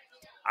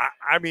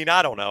 I mean,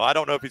 I don't know. I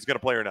don't know if he's going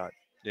to play or not.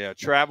 Yeah,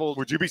 traveled.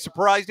 Would you be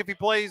surprised if he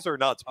plays or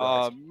not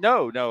surprised?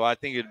 No. I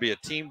think it'd be a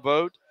team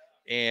vote.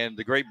 And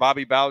the great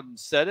Bobby Bowden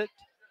said it.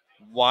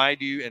 Why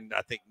do you? And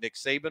I think Nick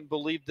Saban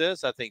believed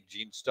this. I think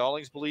Gene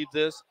Stallings believed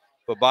this.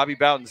 But Bobby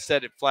Bowden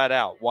said it flat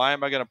out. Why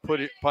am I going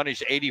to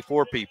punish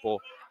 84 people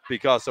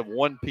because of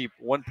one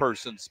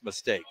person's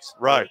mistakes?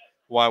 Right.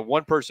 Why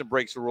one person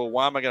breaks the rule,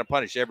 why am I going to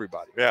punish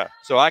everybody? Yeah.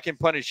 So I can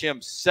punish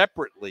him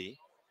separately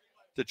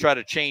to try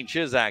to change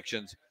his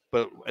actions,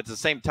 but at the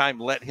same time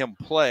let him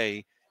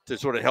play to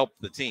sort of help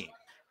the team.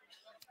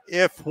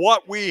 If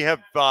what we have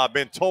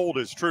been told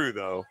is true,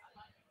 though,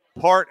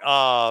 part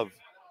of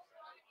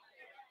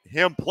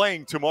him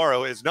playing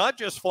tomorrow is not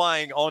just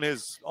flying on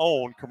his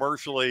own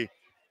commercially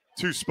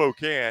to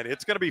Spokane.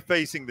 It's going to be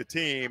facing the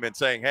team and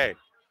saying, hey,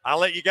 I'll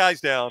let you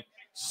guys down.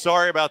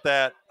 Sorry about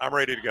that. I'm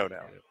ready to go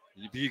now.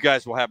 If you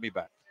guys will have me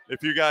back.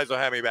 If you guys will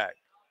have me back.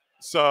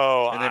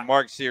 So and then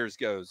Mark Sears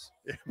goes.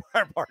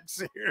 Mark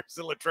Sears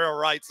and Latrell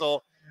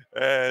Reitzel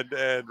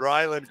and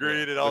Ryland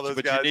Green and all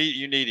those guys. But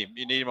you need him.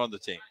 You need him on the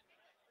team.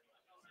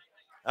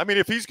 I mean,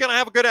 if he's going to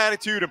have a good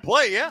attitude and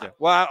play, yeah.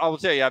 Well, I will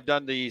tell you, I've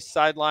done the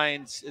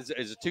sidelines. Is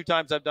it 2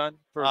 times I've done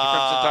for the Crimson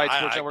Tide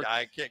Sports Network?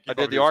 I can't. I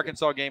did the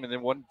Arkansas game and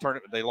then one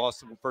tournament. They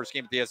lost the first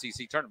game at the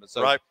SEC tournament.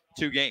 So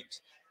 2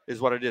 games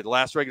is what I did.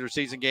 Last regular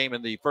season game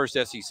and the first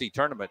SEC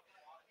tournament.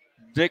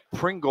 Nick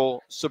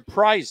Pringle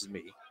surprised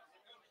me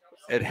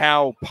at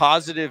how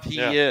positive he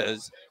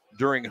is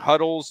during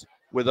huddles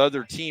with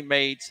other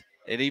teammates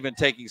and even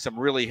taking some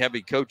really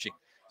heavy coaching.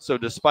 So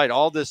despite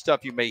all this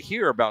stuff you may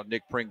hear about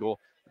Nick Pringle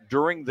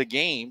during the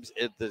games,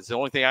 it's the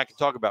only thing I can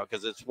talk about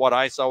because it's what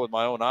I saw with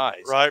my own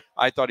eyes. Right.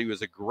 I thought he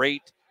was a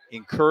great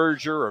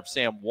encourager of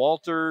Sam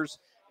Walters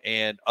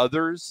and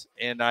others,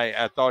 and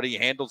I thought he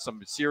handled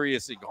some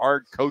seriously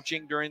hard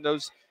coaching during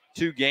those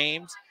 2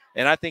 games.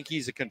 And I think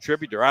he's a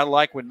contributor. I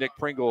like when Nick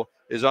Pringle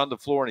is on the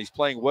floor and he's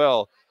playing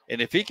well. And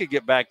if he could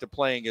get back to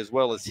playing as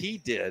well as he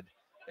did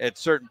at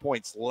certain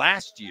points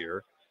last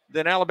year,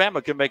 then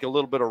Alabama can make a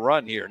little bit of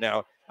run here.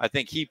 Now, I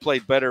think he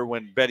played better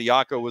when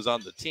Bediako was on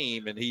the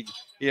team, and he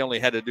only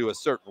had to do a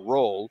certain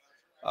role.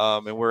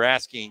 And we're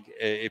asking,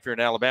 if you're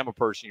an Alabama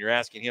person, you're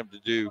asking him to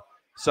do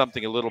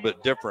something a little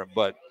bit different.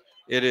 But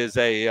it is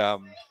I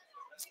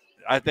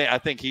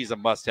think he's a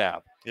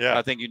must-have. Yeah.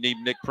 I think you need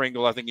Nick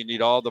Pringle. I think you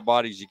need all the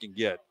bodies you can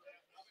get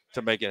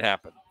to make it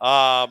happen.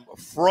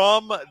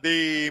 From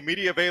the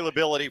media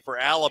availability for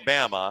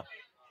Alabama,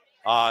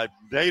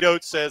 Nate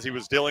Oates says he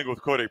was dealing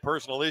with, quote, a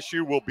personal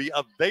issue, will be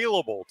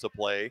available to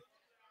play.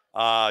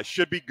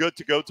 Should be good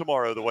to go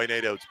tomorrow, the way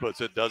Nate Oates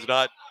puts it. Does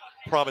not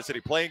promise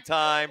any playing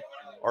time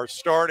or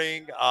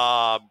starting.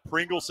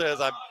 Pringle says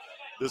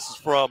This is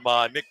from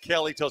Nick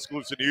Kelly,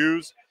 Tuscaloosa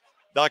News,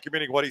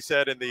 documenting what he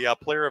said in the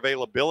player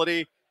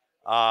availability.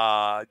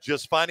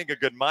 Just finding a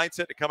good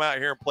mindset to come out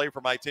here and play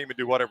for my team and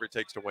do whatever it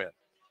takes to win.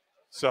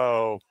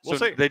 So we'll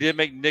see. They did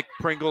make Nick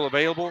Pringle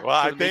available. Well,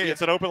 I think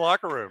it's an open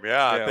locker room.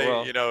 Yeah, I think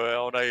well, you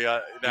know, on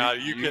a now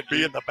you can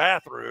be in the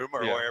bathroom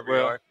or wherever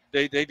you are.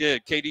 They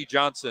did. KD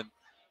Johnson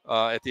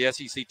at the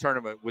SEC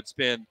tournament would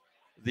spend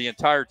the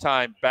entire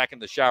time back in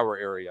the shower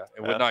area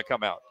and would not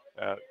come out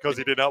because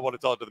he did not want to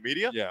talk to the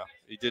media. Yeah,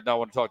 he did not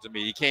want to talk to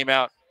me. He came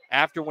out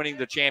after winning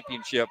the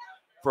championship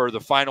for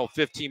the final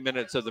 15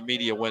 minutes of the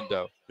media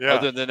window. Yeah.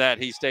 Other than that,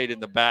 he stayed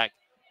in the back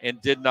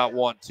and did not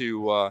want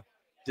to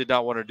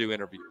do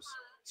interviews.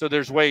 So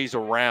there's ways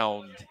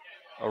around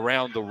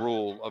the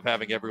rule of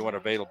having everyone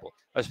available.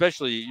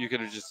 Especially you could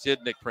have just did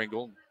Nick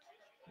Pringle.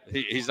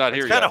 He's not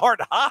here yet. It's kind of hard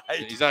to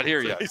hide. He's not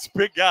here yet. He's a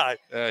big guy.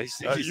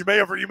 You may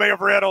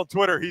have read on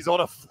Twitter he's on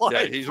a flight.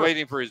 Yeah, he's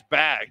waiting for his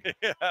bag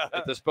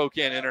at the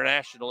Spokane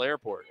International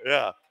Airport.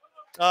 Yeah.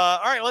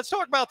 All right, let's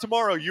talk about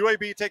tomorrow.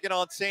 UAB taking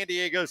on San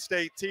Diego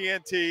State,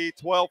 TNT,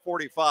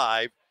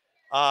 12:45.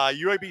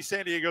 UAB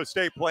San Diego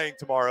State playing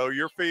tomorrow.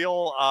 Your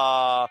feel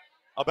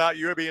about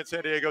UAB and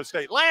San Diego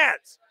State?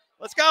 Lance,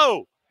 let's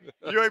go.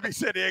 UAB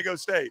San Diego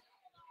State.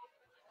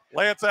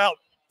 Lance out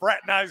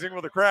fraternizing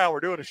with the crowd. We're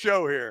doing a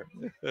show here.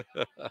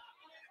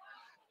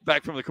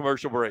 Back from the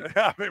commercial break.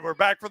 I mean, we're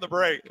back from the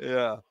break.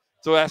 Yeah.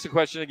 So ask the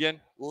question again.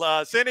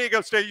 San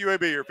Diego State,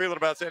 UAB. Your feeling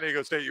about San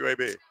Diego State,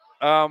 UAB?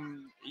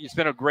 It's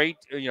been a great,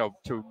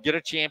 to get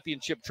a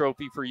championship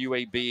trophy for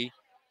UAB,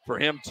 for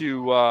him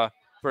to,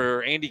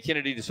 for Andy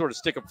Kennedy to sort of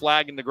stick a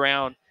flag in the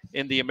ground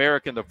in the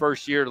American the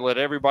first year to let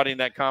everybody in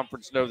that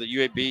conference know that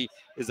UAB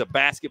is a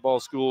basketball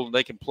school and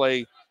they can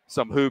play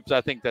some hoops.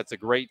 I think that's a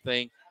great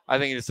thing. I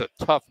think it's a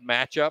tough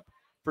matchup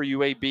for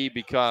UAB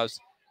because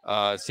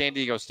San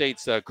Diego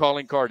State's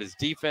calling card is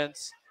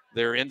defense.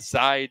 Their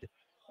inside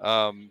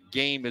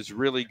game is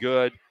really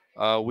good.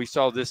 We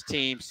saw this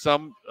team,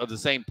 some of the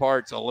same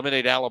parts,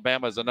 eliminate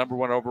Alabama as a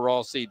 #1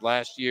 overall seed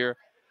last year.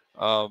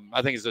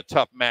 I think it's a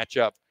tough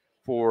matchup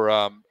for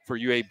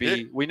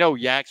UAB. We know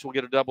Yaks will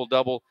get a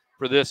double-double.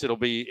 For this,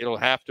 it'll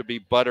have to be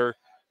Butter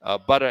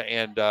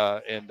and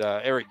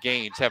Eric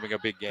Gaines having a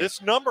big game.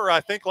 This number,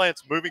 I think,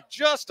 Lance, moving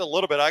just a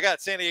little bit. I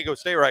got San Diego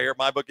State right here,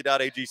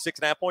 mybookie.ag,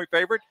 6.5-point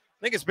favorite.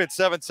 I think it's been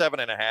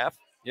 7.5.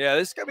 Yeah,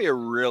 this is going to be a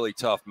really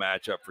tough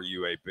matchup for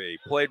UAB.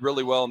 Played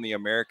really well in the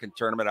American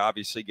tournament,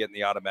 obviously getting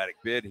the automatic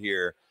bid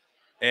here.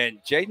 And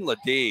Jaden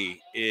Ledee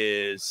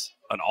is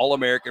an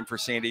All-American for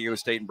San Diego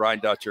State and Brian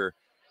Dutcher.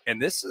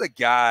 And this is a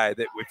guy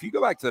that, if you go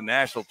back to the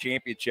national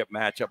championship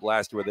matchup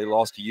last year where they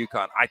lost to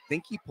UConn, I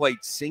think he played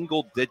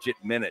single-digit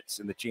minutes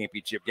in the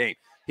championship game.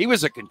 He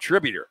was a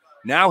contributor.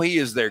 Now he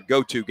is their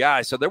go-to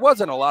guy. So there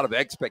wasn't a lot of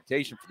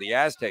expectation for the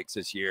Aztecs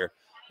this year.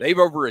 They've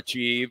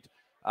overachieved.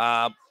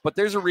 But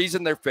there's a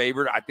reason they're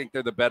favored. I think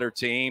they're the better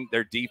team.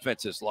 Their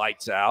defense is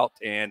lights out,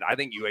 and I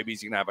think UAB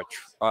is going to have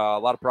a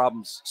lot of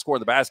problems scoring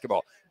the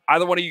basketball.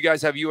 Either one of you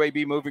guys have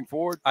UAB moving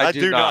forward? I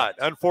do not.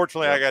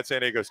 Unfortunately, I got San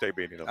Diego State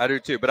beating them. I do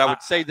too, but I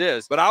would say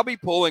this. But I'll be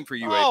pulling for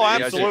UAB. Oh,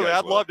 absolutely.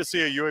 I'd love to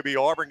see a UAB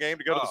Auburn game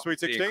to go to the Sweet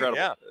 16.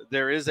 Yeah.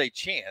 There is a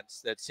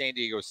chance that San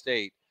Diego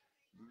State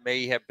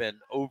may have been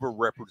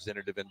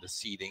overrepresentative in the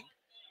seeding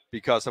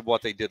because of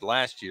what they did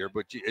last year.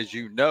 But as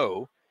you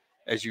know,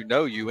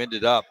 you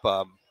ended up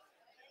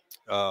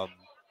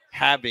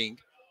having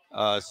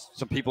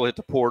some people hit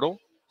the portal.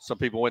 Some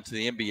people went to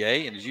the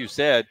NBA, and as you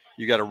said,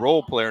 you got a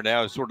role player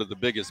now who's sort of the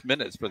biggest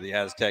minutes for the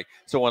Aztec.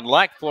 So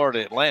unlike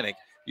Florida Atlantic,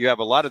 you have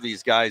a lot of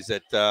these guys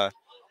that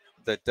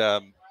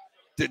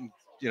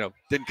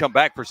didn't come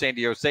back for San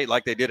Diego State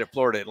like they did at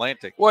Florida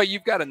Atlantic. Well,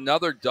 you've got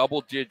another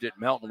double-digit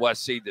Mountain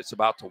West seed that's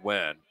about to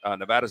win.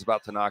 Nevada's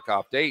about to knock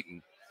off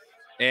Dayton.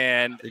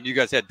 And you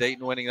guys had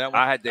Dayton winning that one?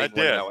 I had Dayton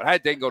winning that one. I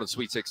had Dayton go to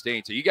Sweet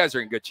 16. So you guys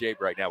are in good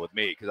shape right now with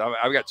me because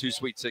I've got 2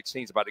 Sweet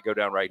 16s about to go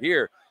down right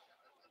here.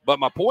 But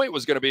my point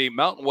was going to be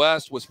Mountain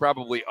West was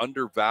probably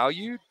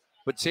undervalued,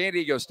 but San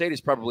Diego State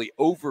is probably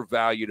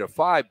overvalued at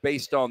 5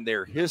 based on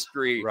their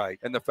history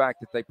and the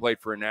fact that they played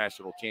for a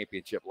national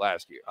championship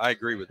last year. I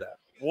agree with that.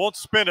 Won't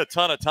spend a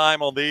ton of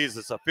time on these.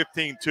 It's a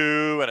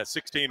 15-2 and a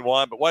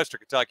 16-1, but Western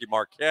Kentucky,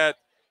 Marquette,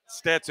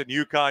 Stetson,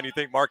 UConn. You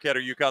think Marquette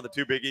or UConn, the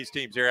 2 Big East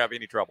teams here, have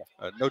any trouble?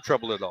 No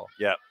trouble at all.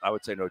 Yeah, I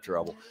would say no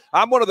trouble.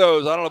 I'm one of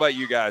those. I don't know about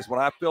you guys. When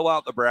I fill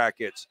out the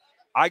brackets,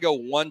 I go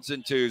 1s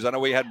and 2s. I know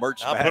we had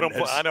Merch Madness.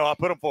 I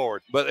put them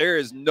forward. But there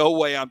is no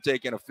way I'm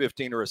taking a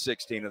 15 or a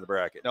 16 in the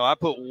bracket. No, I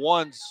put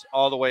 1s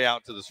all the way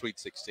out to the Sweet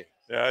 16.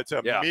 Yeah, it's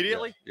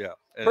immediately? Yeah.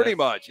 Pretty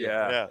much,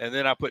 yeah. And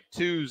then I put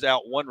 2s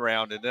out one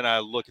round, and then I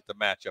look at the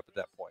matchup at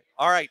that point.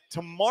 All right,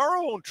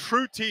 tomorrow on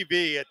True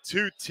TV at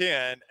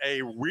 2:10,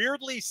 a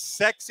weirdly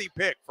sexy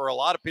pick for a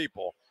lot of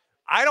people.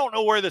 I don't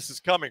know where this is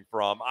coming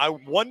from. I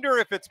wonder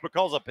if it's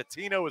because of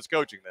Patino is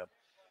coaching them.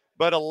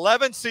 But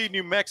 11 seed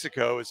New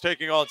Mexico is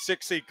taking on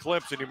 6 seed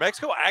Clemson. New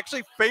Mexico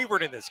actually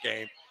favored in this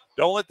game.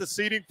 Don't let the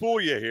seeding fool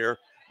you here.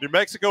 New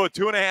Mexico a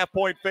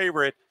 2.5-point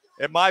favorite.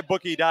 at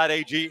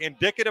mybookie.ag,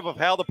 indicative of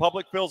how the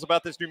public feels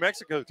about this New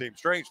Mexico team,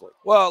 strangely.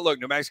 Well, look,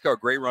 New Mexico, a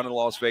great run in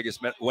Las Vegas,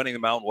 winning the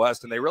Mountain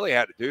West, and they really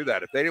had to do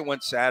that. If they didn't win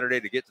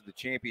Saturday to get to the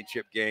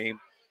championship game,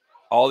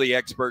 all the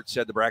experts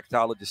said, the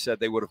bracketologists said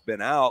they would have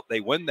been out. They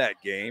win that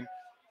game.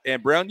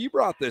 And, Brown, you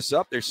brought this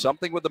up. There's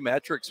something with the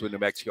metrics with New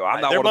Mexico.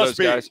 I'm not one of those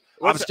guys.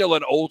 I'm still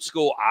an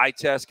old-school eye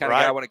test kind of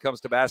guy when it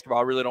comes to basketball.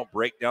 I really don't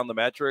break down the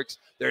metrics.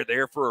 They're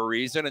there for a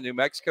reason, and New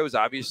Mexico is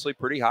obviously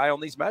pretty high on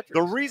these metrics.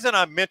 The reason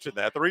I mentioned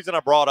that, the reason I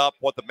brought up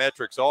what the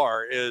metrics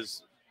are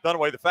is,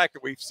 Dunaway, the fact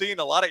that we've seen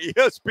a lot of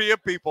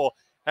ESPN people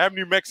have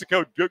New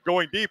Mexico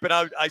going deep, and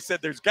I said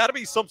there's got to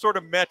be some sort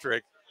of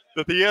metric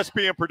that the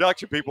ESPN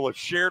production people have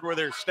shared with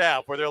their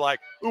staff where they're like,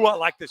 ooh, I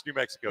like this New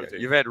Mexico team.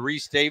 You've had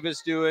Reese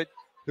Davis do it.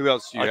 Who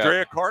else do you Andrea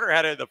have? Carter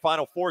had it in the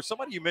Final Four.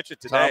 Somebody you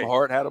mentioned today. Tom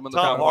Hart had him in the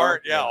Final Four. Tom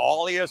Hart, yeah,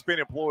 all ESPN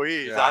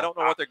employees. Yeah, I don't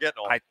know what they're getting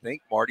on. I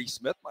think Marty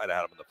Smith might have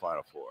had him in the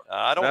Final Four.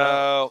 I don't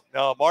know.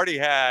 No, Marty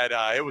had,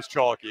 it was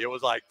chalky. It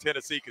was like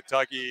Tennessee,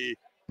 Kentucky,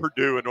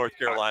 Purdue, and North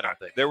Carolina, I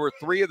think. There were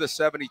 3 of the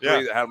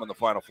 73 that had him in the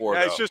Final Four.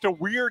 Yeah, it's just a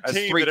weird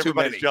team that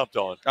everybody's jumped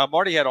on.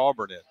 Marty had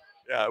Auburn in.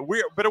 Yeah,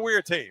 but a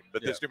weird team,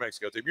 but this New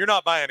Mexico team. You're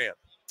not buying in.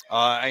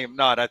 I am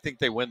not. I think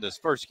they win this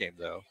first game,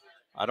 though.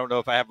 I don't know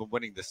if I have them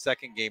winning the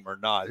second game or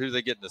not. Who do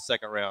they get in the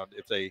second round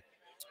if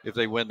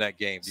they win that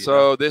game?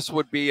 So this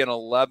would be an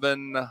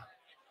 11.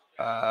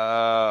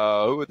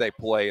 Who would they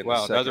play in the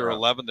second another round?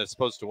 11 that's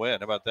supposed to win.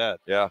 How about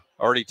that? Yeah.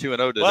 Already 2-0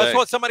 today. Well, that's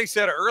what somebody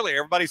said earlier.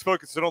 Everybody's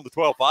focusing on the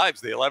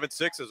 12-5s. The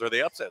 11-6s are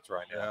the upsets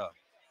right now.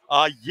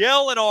 Yeah.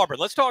 Yale and Auburn.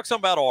 Let's talk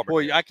some about Auburn.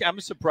 Boy, I'm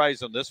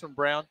surprised on this one,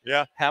 Brown.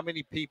 Yeah. How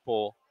many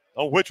people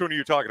Oh, which one are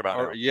you talking about?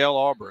 are Yale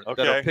Auburn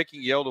that are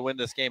picking Yale to win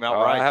this game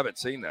outright? I haven't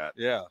seen that.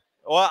 Yeah.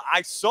 Well,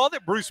 I saw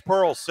that Bruce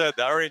Pearl said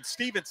that, and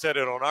Steven said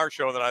it on our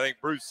show, and then I think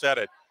Bruce said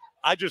it.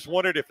 I just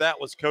wondered if that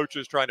was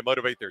coaches trying to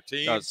motivate their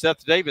team.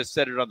 Seth Davis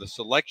said it on the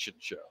selection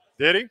show.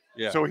 Did he?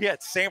 Yeah. So he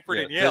had Sanford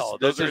and Yale.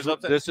 This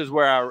is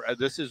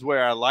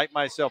where I light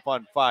myself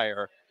on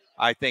fire.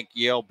 I think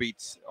Yale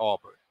beats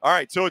Auburn. All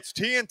right, so it's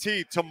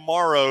TNT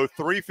tomorrow,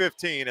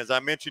 3:15. As I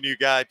mentioned, you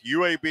got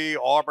UAB,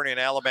 Auburn, and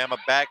Alabama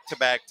back to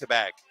back to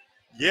back.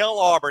 Yale,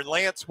 Auburn.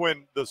 Lance,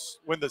 when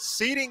the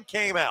seeding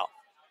came out,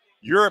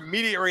 your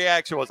immediate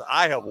reaction was,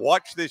 I have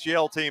watched this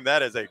Yale team.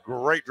 That is a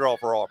great draw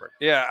for Auburn.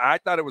 Yeah, I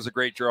thought it was a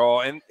great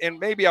draw. And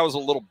maybe I was a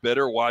little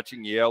bitter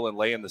watching Yale and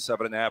laying the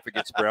 7.5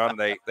 against Brown. And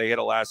they hit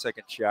a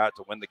last-second shot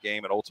to win the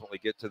game and ultimately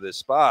get to this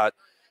spot.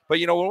 But,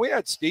 when we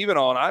had Steven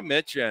on, I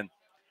mentioned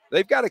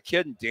they've got a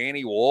kid in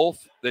Danny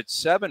Wolf that's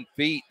 7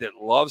 feet that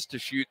loves to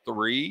shoot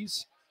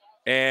threes.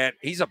 And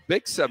he's a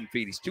big 7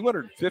 feet. He's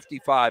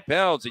 255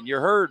 pounds. And you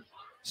heard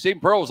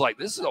Stephen Pearl was like,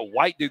 this is a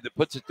white dude that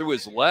puts it through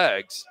his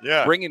legs,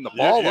 bringing the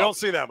ball up. You don't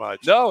see that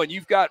much. No, and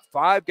you've got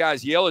 5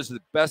 guys. Yale is the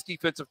best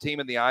defensive team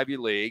in the Ivy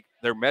League.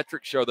 Their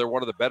metrics show they're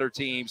one of the better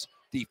teams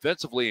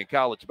defensively in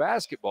college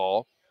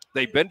basketball.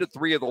 They've been to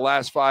 3 of the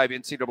last 5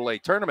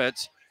 NCAA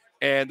tournaments,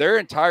 and their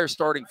entire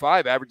starting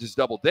 5 averages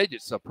double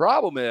digits. The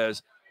problem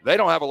is they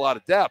don't have a lot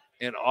of depth.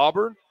 And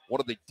Auburn,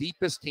 one of the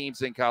deepest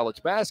teams in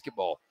college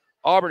basketball.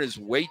 Auburn is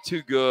way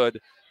too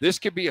good. This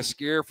could be a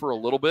scare for a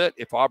little bit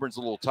if Auburn's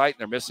a little tight and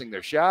they're missing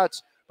their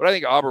shots. But I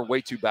think Auburn way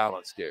too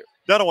balanced here.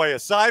 Dunaway,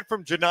 aside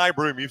from Janai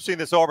Broome, you've seen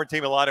this Auburn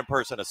team a lot in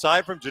person.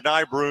 Aside from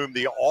Janai Broome,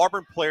 the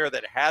Auburn player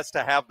that has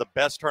to have the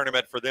best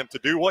tournament for them to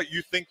do what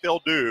you think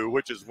they'll do,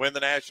 which is win the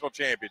national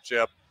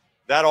championship,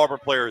 that Auburn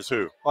player is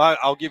who? Well,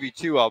 I'll give you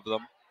 2 of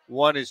them.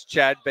 One is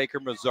Chad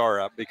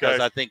Baker-Mazara,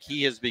 because I think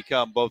he has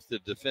become both the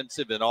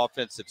defensive and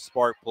offensive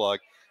spark plug.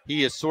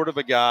 He is sort of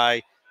a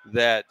guy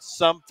that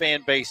some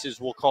fan bases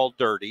will call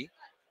dirty,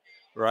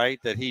 right?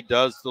 That he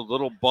does the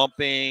little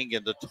bumping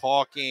and the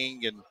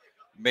talking and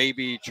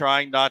maybe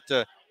trying not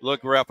to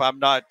look, ref. I'm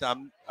not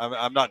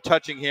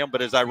touching him,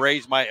 but as I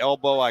raise my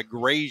elbow, I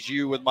graze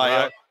you with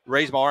my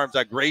raise my arms,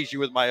 I graze you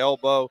with my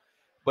elbow.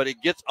 But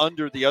it gets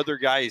under the other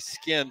guy's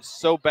skin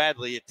so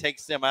badly, it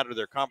takes them out of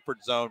their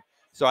comfort zone.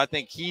 So I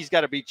think he's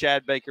got to be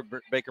Chad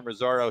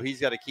Baker-Mazara.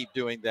 He's got to keep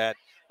doing that.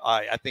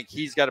 I think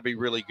he's got to be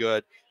really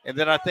good. And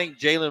then I think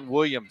Jalen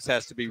Williams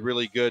has to be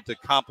really good to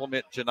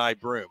complement Janai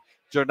Broome.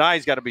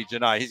 Janai's got to be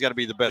Janai. He's got to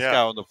be the best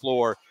guy on the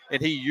floor,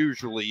 and he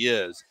usually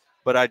is.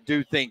 But I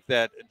do think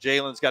that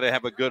Jalen's got to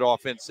have a good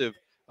offensive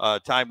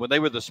time. When they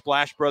were the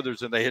Splash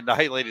Brothers and they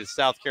annihilated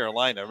South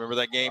Carolina, remember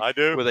that game? I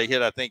do. Where they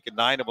hit, I think,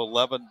 9 of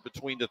 11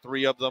 between the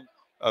 3 of them,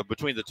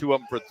 between the 2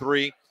 of them for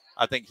 3.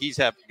 I think he's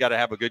got to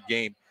have a good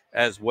game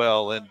as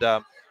well. And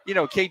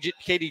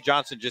KD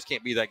Johnson just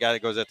can't be that guy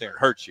that goes out there and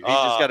hurts you. He's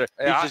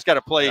just got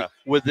to play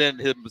within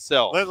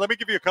himself. Let me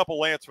give you a couple,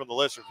 Lance, from the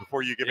listeners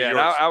before you give me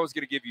yours. I was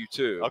going to give you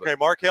 2. Okay,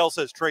 Mark Hale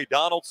says Trey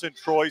Donaldson.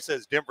 Troy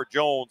says Denver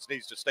Jones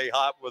needs to stay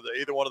hot. With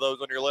either one of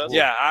those on your list?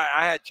 Yeah,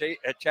 I had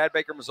Chad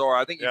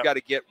Baker-Mazara. I think you've got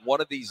to get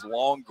one of these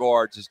long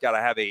guards who's got to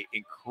have an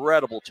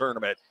incredible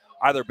tournament,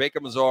 either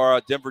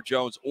Baker-Mazara, Denver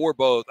Jones, or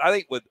both. I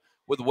think with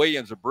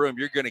Williams or Broome,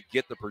 you're going to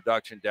get the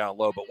production down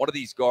low, but one of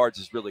these guards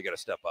is really going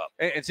to step up.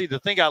 And see, the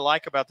thing I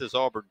like about this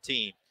Auburn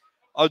team,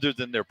 other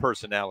than their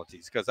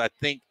personalities, because I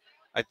think,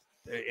 I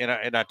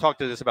talked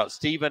to this about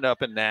Steven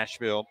up in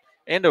Nashville,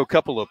 and to a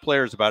couple of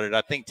players about it.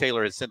 I think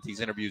Taylor has sent these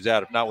interviews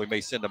out. If not, we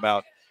may send them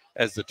out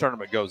as the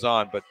tournament goes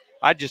on. But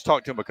I just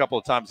talked to him a couple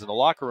of times in the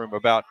locker room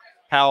about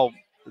how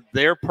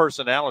their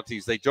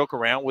personalities, they joke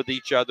around with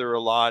each other a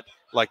lot,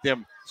 like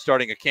them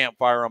starting a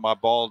campfire on my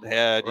bald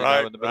head,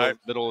 in the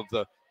middle of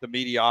the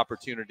media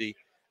opportunity.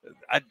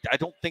 I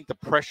don't think the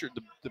pressure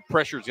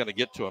is going to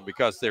get to them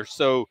because they're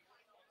so,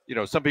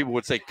 some people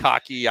would say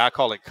cocky. I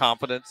call it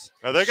confidence.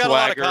 No, they got a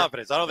lot of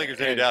confidence. I don't think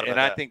there's any doubt about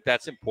that. And I think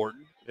that's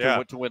important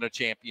to win a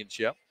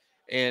championship.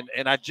 And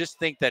I just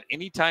think that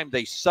anytime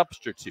they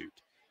substitute,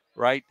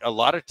 right, a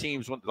lot of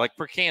teams, like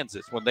for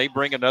Kansas, when they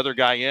bring another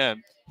guy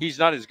in, he's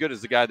not as good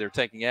as the guy they're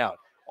taking out.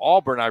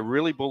 Auburn, I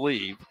really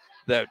believe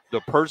that the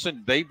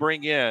person they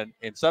bring in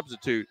and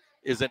substitute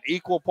is an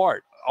equal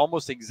part,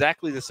 almost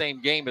exactly the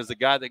same game as the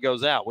guy that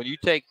goes out. When you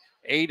take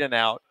Aiden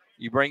out,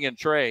 you bring in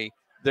Trey,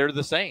 they're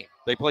the same.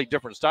 They play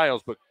different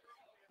styles, but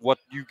what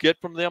you get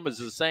from them is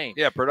the same.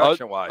 Yeah,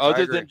 production-wise.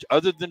 Other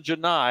than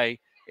Janai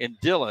and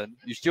Dylan,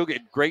 you still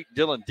get great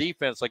Dylan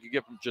defense like you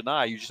get from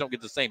Janai. You just don't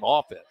get the same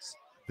offense.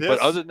 But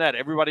other than that,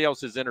 everybody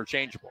else is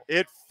interchangeable.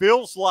 It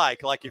feels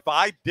like if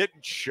I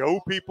didn't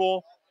show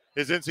people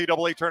his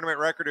NCAA tournament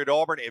record at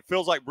Auburn, it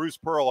feels like Bruce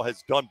Pearl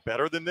has done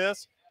better than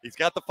this. He's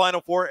got the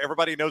Final Four.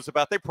 Everybody knows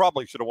about. They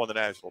probably should have won the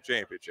national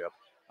championship.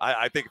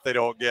 I think if they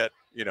don't get,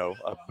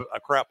 a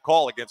crap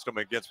call against them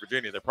against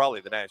Virginia, they're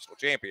probably the national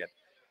champion.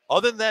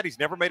 Other than that, he's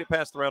never made it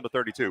past the round of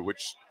 32,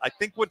 which I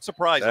think would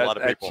surprise a lot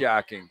of people. That's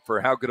shocking for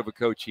how good of a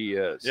coach he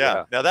is.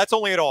 Yeah. Now, that's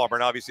only at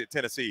Auburn. Obviously, at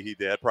Tennessee, he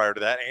did prior to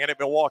that, and at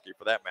Milwaukee,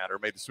 for that matter.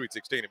 Made the Sweet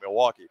 16 at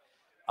Milwaukee.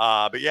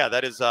 But, yeah,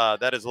 that is a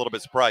little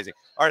bit surprising.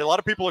 All right, a lot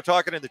of people are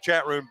talking in the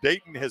chat room.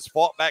 Dayton has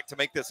fought back to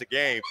make this a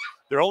game.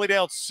 They're only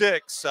down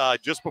 6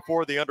 just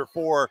before the under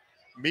 4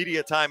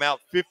 media timeout,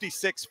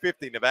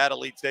 56-50. Nevada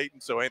leads Dayton,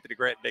 so Anthony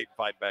Grant and Dayton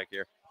fight back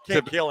here.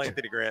 Can't kill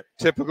Anthony Grant.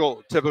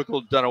 Typical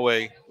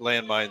Dunaway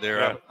landmine there.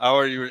 Yeah. I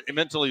already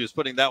mentally was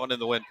putting that one in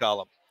the win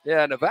column.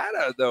 Yeah,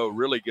 Nevada, though,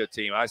 really good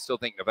team. I still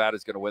think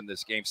Nevada's going to win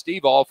this game.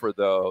 Steve Alford,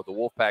 though, the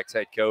Wolfpack's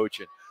head coach,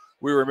 and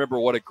we remember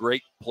what a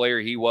great player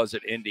he was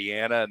at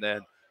Indiana, and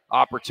then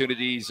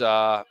opportunities.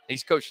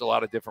 He's coached a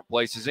lot of different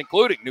places,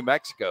 including New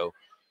Mexico.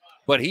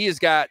 But he has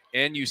got,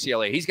 and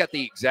UCLA, he's got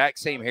the exact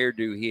same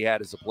hairdo he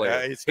had as a player.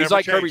 Yeah, he's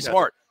like Kirby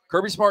Smart.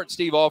 Kirby Smart and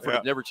Steve Alford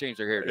have never changed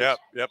their hairdos.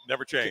 Yep,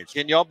 never changed.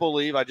 Can y'all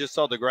believe I just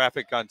saw the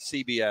graphic on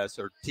CBS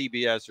or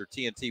TBS or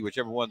TNT,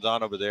 whichever one's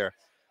on over there,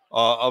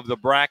 of the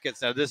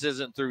brackets. Now, this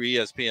isn't through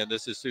ESPN.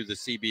 This is through the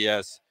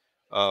CBS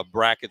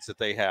brackets that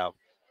they have.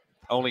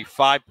 Only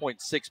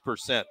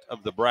 5.6%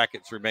 of the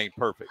brackets remain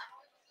perfect.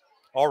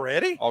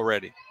 Already?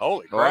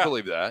 Holy crap. Oh, I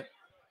believe that.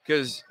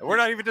 Because we're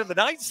not even in the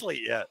night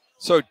slate yet.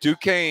 So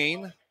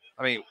Duquesne,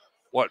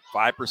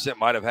 5%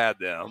 might have had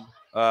them.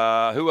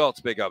 Who else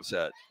big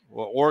upset?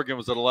 Well, Oregon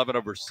was at 11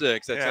 over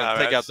 6. That's going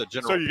to take out the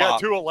general So you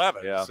pop. got 2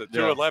 11s. Yeah. So 2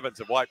 11s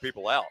have wiped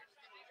people out.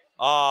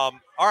 All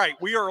right,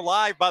 we are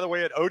live, by the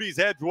way, at Otey's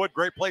Edgewood.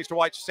 Great place to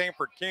watch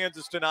Sanford,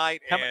 Kansas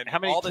tonight. How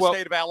many all the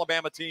state of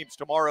Alabama teams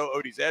tomorrow,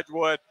 Otey's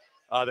Edgewood.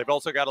 They've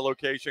also got a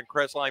location,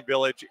 Crestline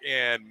Village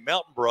in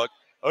Mountain Brook.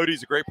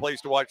 Otey's a great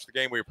place to watch the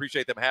game. We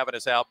appreciate them having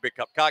us out. Big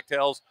cup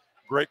cocktails,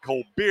 great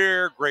cold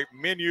beer, great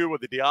menu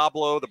with the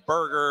Diablo, the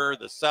burger,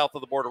 the south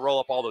of the border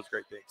roll-up, all those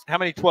great things. How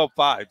many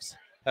 12-5s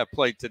have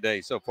played today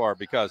so far?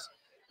 Because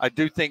I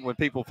do think when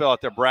people fill out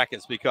their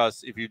brackets,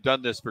 because if you've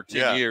done this for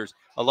 10 years,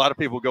 a lot of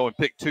people go and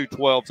pick 2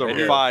 12s over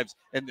 5s,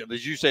 and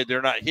as you say,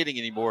 they're not hitting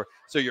anymore,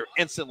 so you're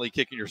instantly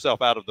kicking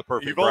yourself out of the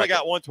perfect You've bracket.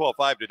 only got one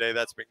 12-5 today.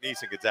 That's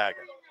McNeese and Gonzaga.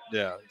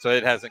 Yeah, so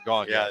it hasn't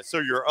gone yet. Yeah, so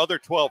your other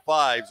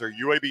 12-5s are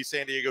UAB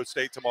San Diego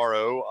State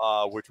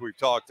tomorrow, which we've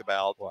talked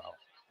about.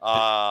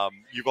 Wow.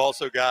 You've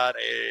also got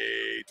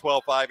a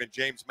 12-5 in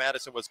James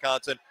Madison,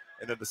 Wisconsin,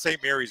 and then the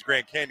St. Mary's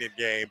Grand Canyon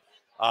game,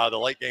 the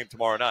late game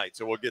tomorrow night.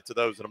 So we'll get to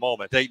those in a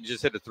moment. Dayton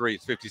just hit a 3.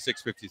 It's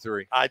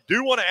 56-53. I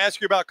do want to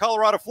ask you about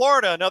Colorado,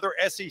 Florida, another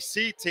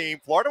SEC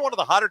team. Florida, one of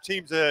the hotter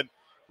teams in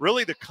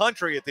really the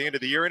country at the end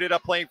of the year, ended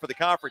up playing for the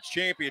conference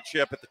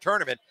championship at the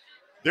tournament.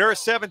 They're a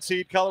 7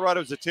 seed.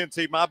 Colorado's a 10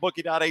 seed.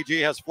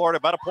 MyBookie.ag has Florida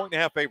about a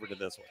 1.5 favorite in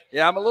this one.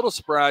 Yeah, I'm a little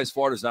surprised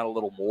Florida's not a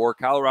little more.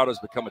 Colorado's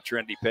become a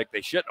trendy pick.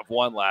 They shouldn't have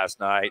won last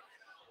night.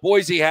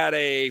 Boise had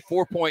a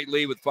 4-point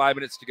lead with 5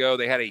 minutes to go.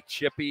 They had a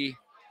chippy,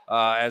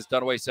 as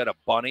Dunaway said, a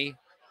bunny.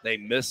 They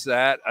missed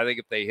that. I think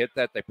if they hit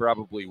that, they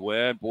probably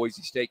win.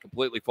 Boise State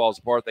completely falls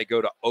apart. They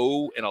go to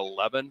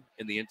 0-11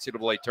 in the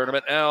NCAA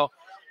tournament now.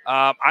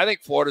 I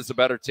think Florida's a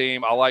better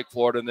team. I like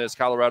Florida in this.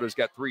 Colorado's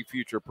got 3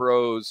 future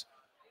pros.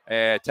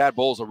 Tad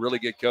Bull's a really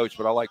good coach,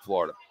 but I like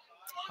Florida.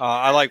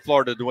 I like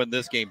Florida to win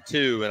this game,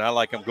 too, and I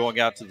like them going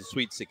out to the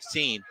Sweet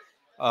 16.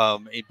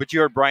 But you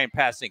heard Brian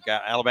Passink,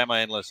 Alabama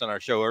analyst, on our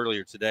show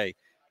earlier today.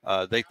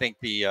 They think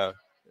the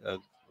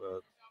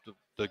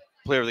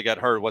player that got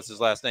hurt, what's his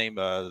last name?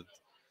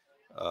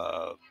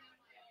 Micah.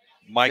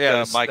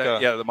 The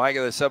Micah,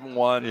 the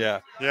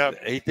 7-1. Yeah.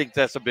 He thinks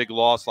that's a big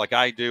loss like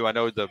I do. I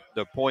know the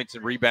points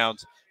and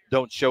rebounds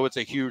don't show it's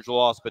a huge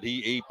loss, but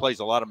he plays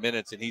a lot of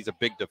minutes, and he's a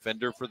big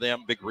defender for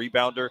them, big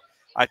rebounder.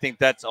 I think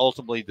that's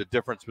ultimately the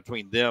difference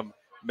between them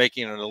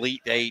making an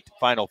Elite Eight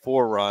Final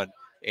Four run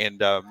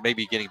and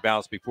maybe getting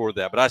bounced before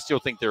that. But I still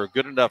think they're a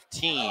good enough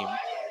team.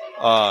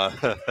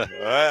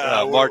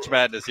 March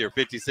Madness here,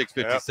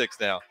 56-56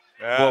 now.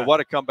 Well, what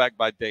a comeback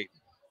by Dayton.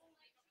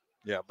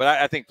 Yeah, but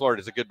I think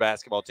Florida's a good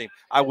basketball team.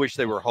 I wish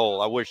they were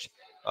whole. I wish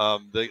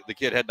the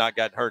kid had not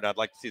gotten hurt. And I'd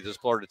like to see this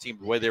Florida team,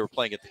 the way they were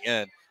playing at the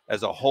end,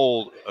 as a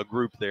whole, a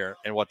group there,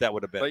 and what that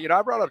would have been. But,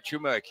 I brought up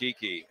Chuma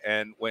Akiki,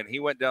 and when he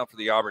went down for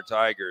the Auburn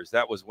Tigers,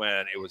 that was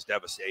when it was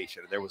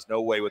devastation. There was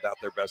no way without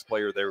their best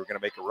player they were going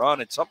to make a run.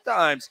 And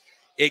sometimes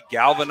it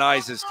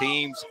galvanizes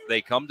teams.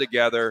 They come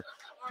together.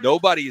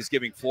 Nobody is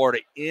giving Florida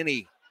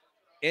any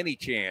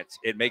chance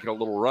at making a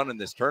little run in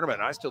this tournament.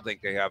 And I still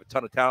think they have a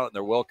ton of talent, and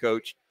they're well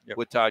coached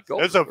with Todd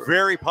Golden. It's a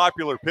very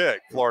popular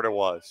pick, Florida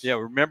was. Yeah,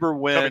 remember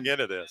when coming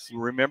into this.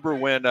 Remember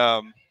when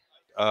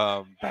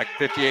back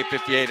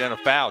 58-58 and a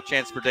foul,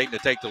 chance for Dayton to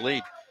take the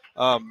lead.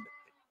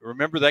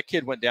 Remember that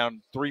kid went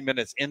down 3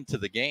 minutes into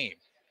the game.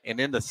 And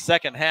in the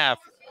second half,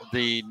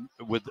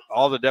 with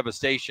all the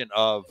devastation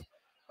of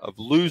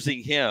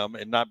losing him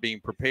and not being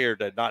prepared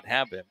to not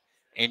have him,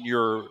 and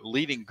your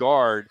leading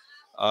guard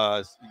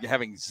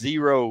having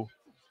 0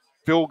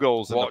 field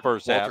goals in the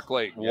first half.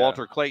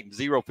 Walter Clayton,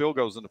 0 field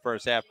goals in the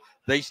first half.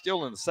 They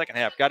still in the second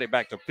half got it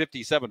back to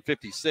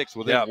 57-56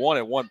 within 1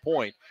 at 1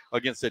 point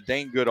against a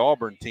dang good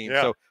Auburn team.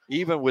 So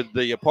even with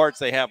the parts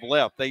they have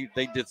left, they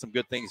did some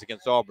good things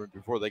against Auburn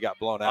before they got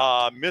blown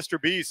out. Mr.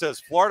 B says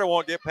Florida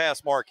won't get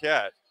past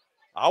Marquette.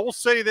 I will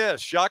say this,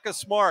 Shaka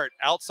Smart,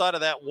 outside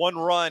of that one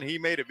run he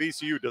made at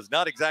VCU, does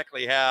not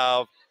exactly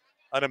have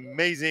an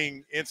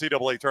amazing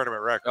NCAA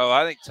tournament record. Oh,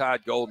 I think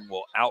Todd Golden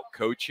will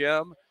out-coach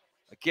him.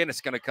 Again,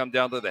 it's going to come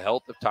down to the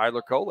health of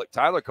Tyler Kolek.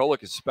 Tyler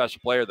Kolek is a special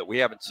player that we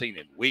haven't seen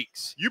in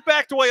weeks. You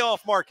backed away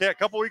off Marquette a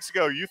couple weeks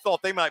ago. You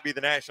thought they might be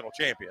the national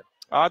champion.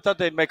 I thought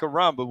they'd make a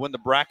run, but when the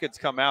brackets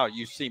come out,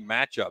 you see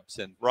matchups.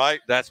 And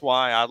that's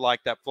why I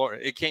like that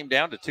Florida. It came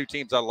down to 2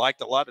 teams I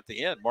liked a lot at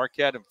the end,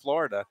 Marquette and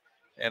Florida.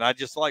 And I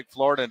just like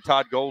Florida and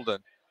Todd Golden.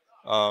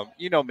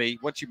 You know me,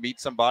 once you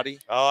meet somebody.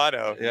 Oh, I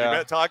know. Yeah. You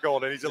met Todd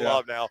Golden. He's in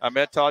love now. I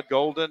met Todd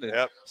Golden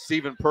and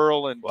Stephen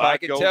Pearl and Todd Todd I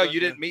can Golden. tell you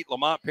didn't meet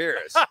Lamont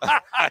Paris.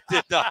 I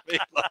did not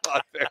meet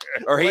Lamont Paris.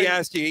 Or he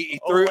asked you, he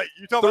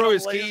threw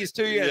his keys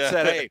to you and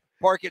said, hey,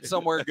 park it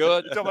somewhere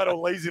good. You're talking about a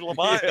lazy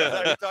Lamont? Is that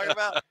what you're talking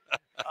about?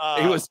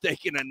 He was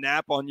taking a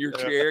nap on your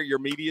chair, your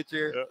media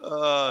chair.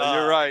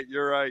 You're right.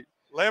 You're right.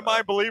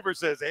 Landmine Believer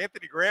says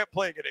Anthony Grant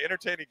playing an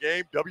entertaining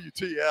game.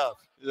 WTF?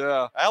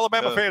 Yeah.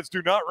 Alabama fans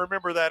do not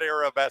remember that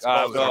era of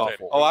basketball.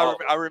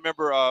 I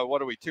remember.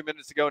 What are we? 2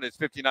 minutes ago, and it's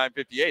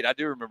 59-58. I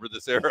do remember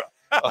this era,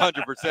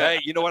 100%. Hey,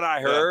 you know what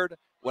I heard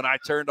when I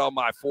turned on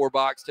my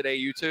 4-box today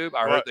YouTube?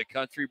 I heard the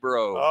Country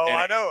Bro. Oh,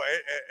 I know.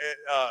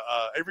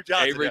 Avery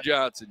Johnson. Avery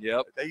Johnson.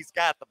 Yep. He's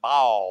got the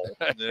ball.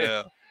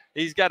 Yeah.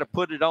 He's got to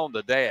put it on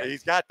the dad.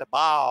 He's got the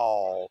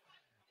ball.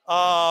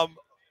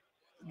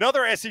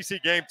 Another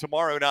SEC game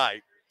tomorrow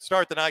night.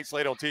 Start the night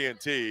slate on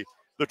TNT.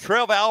 The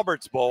Trev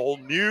Alberts Bowl.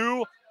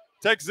 New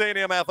Texas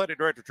A&M Athletic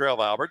Director Trev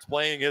Alberts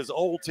playing his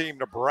old team,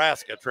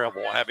 Nebraska. Trev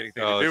won't have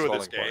anything to do with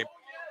this game.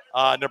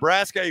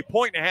 Nebraska, a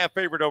 1.5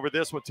 favorite over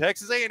this one.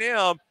 Texas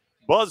A&M,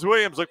 Buzz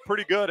Williams looked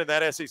pretty good in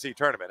that SEC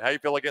tournament. How you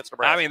feel against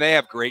Nebraska? I mean, they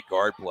have great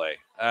guard play,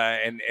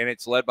 and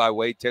it's led by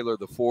Wade Taylor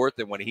IV,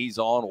 and when he's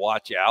on,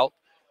 watch out.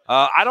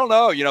 I don't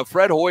know.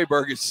 Fred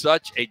Hoiberg is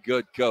such a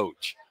good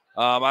coach.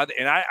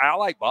 I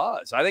like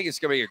Buzz. I think it's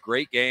going to be a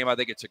great game. I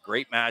think it's a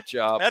great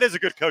matchup. That is a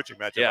good coaching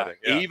matchup, I think.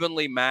 Yeah.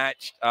 Evenly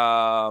matched.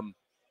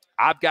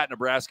 I've got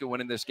Nebraska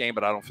winning this game,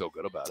 but I don't feel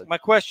good about it. My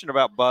question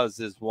about Buzz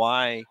is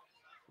why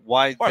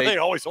are they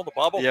always on the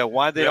bubble? Yeah,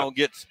 why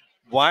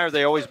are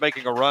they always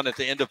making a run at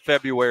the end of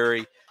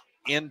February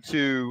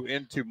into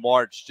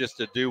March just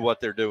to do what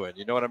they're doing?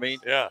 You know what I mean?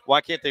 Yeah.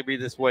 Why can't they be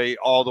this way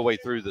all the way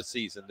through the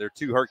season? They're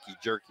too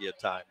herky-jerky at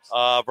times.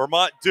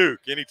 Vermont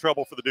Duke. Any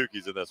trouble for the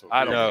Dukies in this one?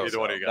 I don't know. Either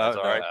one of you guys.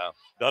 All right.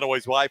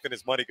 Dunaway's wife and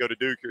his money go to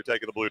Duke. You're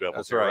taking the Blue Devils.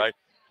 That's right.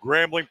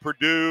 Grambling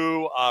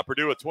Purdue.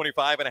 Purdue a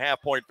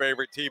 25.5-point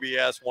favorite.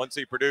 TBS 1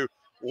 seed Purdue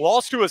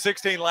lost to a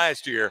 16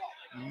 last year.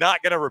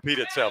 Not going to repeat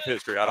itself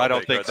history. I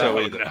don't think so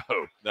either.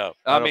 No.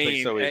 I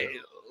mean,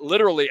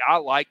 literally, I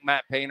like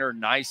Matt Painter.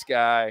 Nice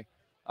guy.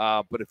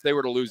 But if they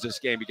were to lose this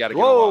game, you got to get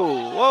them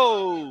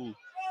off.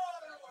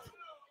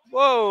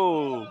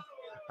 Whoa.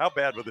 How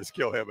bad would this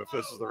kill him if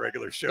this was the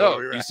regular show? No,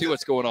 you see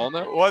what's going on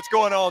there? What's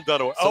going on,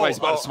 Dunaway? Somebody's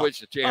about to switch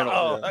the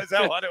channel. Is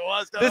that what it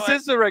was, Dunaway?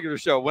 This is the regular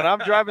show. When I'm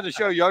driving the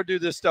show, y'all do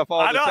this stuff all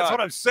the time. I know, that's what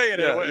I'm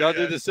saying. Yeah, y'all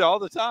do this all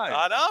the time.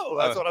 I know.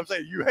 That's what I'm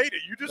saying. You hate it.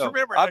 You just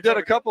remember. I've done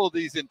a couple of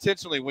these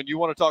intentionally. When you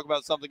want to talk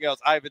about something else,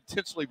 I've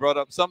intentionally brought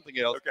up something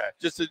else. Okay.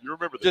 You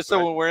remember this,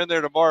 so when we're in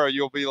there tomorrow,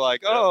 you'll be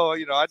like,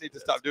 I need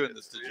to stop doing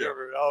this to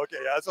you. Okay,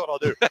 that's what I'll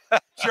do.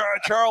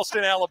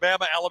 Charleston,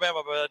 Alabama. Alabama,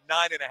 a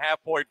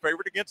 9.5-point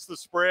favorite against the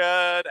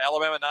spread.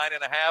 Alabama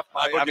 9.5.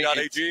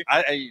 MyBookie.ag.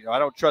 I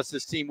don't trust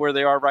this team where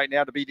they are right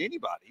now to beat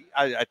anybody.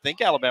 I think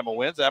Alabama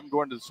wins. I'm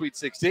going to the Sweet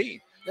 16.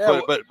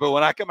 Yeah, but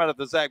when I come out of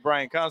the Zach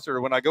Bryan concert,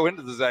 or when I go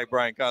into the Zach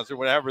Bryan concert,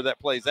 whenever that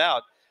plays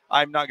out,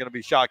 I'm not going to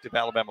be shocked if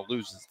Alabama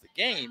loses the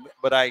game.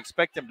 But I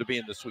expect them to be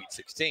in the Sweet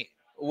 16.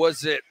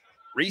 was it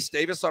Reese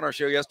Davis on our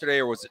show yesterday,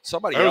 or was it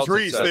somebody It else? was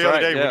Reese the other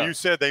day when you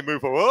said they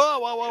move.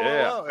 Whoa.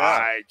 Yeah.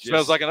 Yeah.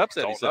 Smells like an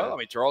upset. Don't know. I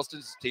mean,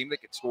 Charleston's a team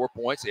that can score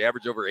points. They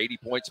average over 80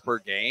 points per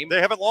game.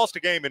 They haven't lost a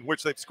game in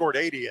which they've scored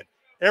 80, and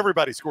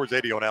everybody scores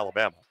 80 on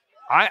Alabama.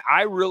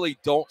 I really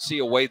don't see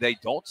a way they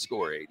don't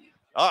score 80.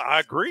 I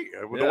agree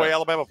with the way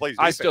Alabama plays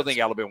defense. I still think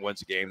Alabama wins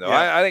the game, though.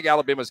 Yeah. I think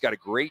Alabama's got a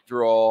great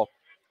draw.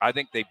 I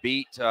think they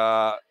beat,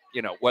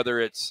 whether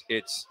it's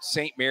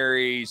St.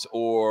 Mary's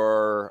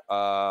or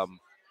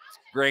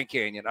Grand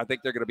Canyon. I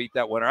think they're going to beat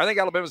that winner. I think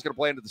Alabama's going to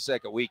play into the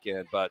second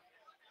weekend, but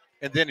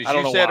and then as I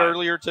don't you know said why.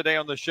 earlier today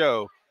on the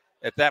show,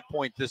 at that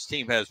point, this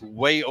team has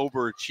way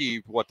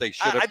overachieved what they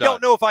should have done. I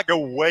don't know if I go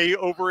way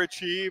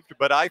overachieved,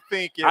 but I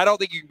think I don't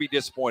think you can be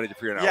disappointed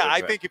if you're an Alabama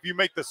fan. I think if you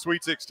make the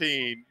Sweet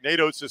 16,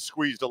 NATO's just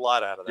squeezed a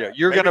lot out of that. Yeah,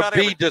 you're Maybe going to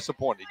not be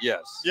disappointed,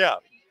 yes. Yeah,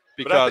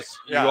 because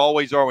you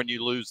always are when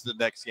you lose the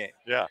next game.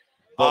 Yeah.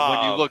 But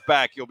when you look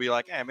back, you'll be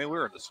like, hey, man, we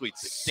were in the Sweet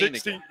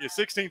 16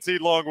 16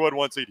 seed Longwood,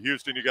 1 seed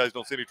Houston. You guys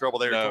don't see any trouble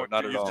there. No,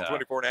 not at all. Houston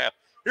 24.5.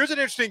 Here's an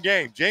interesting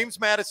game. James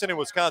Madison in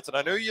Wisconsin.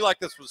 I know you like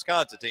this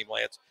Wisconsin team,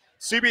 Lance.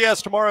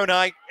 CBS tomorrow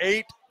night,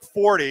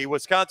 8:40.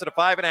 Wisconsin a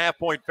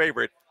 5.5-point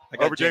favorite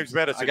over James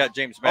Madison. I got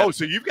James Madison. Oh,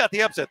 so you've got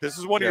the upset. This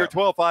is one of your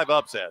 12-5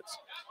 upsets.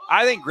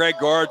 I think Greg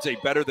Gard's a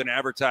better than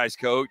advertised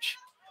coach.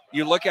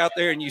 You look out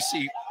there and you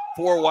see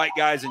 4 white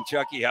guys and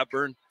Chucky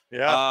Hepburn.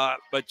 Yeah.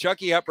 But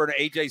Chucky Hepburn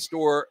and AJ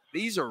Storr,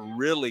 these are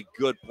really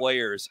good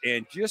players.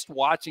 And just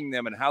watching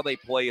them and how they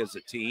play as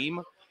a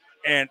team,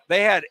 and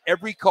they had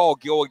every call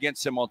go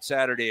against them on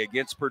Saturday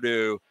against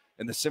Purdue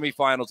in the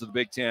semifinals of the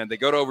Big Ten. They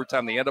go to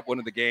overtime. They end up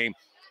winning the game.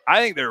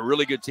 I think they're a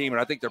really good team,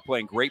 and I think they're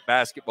playing great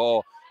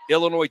basketball.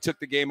 Illinois took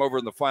the game over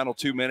in the final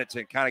 2 minutes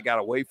and kind of got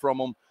away from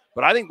them.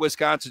 But I think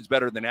Wisconsin's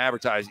better than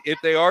advertised.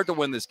 If they are to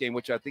win this game,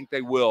 which I think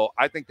they will,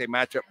 I think they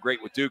match up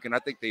great with Duke, and I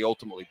think they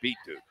ultimately beat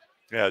Duke.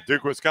 Yeah,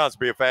 Duke-Wisconsin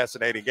be a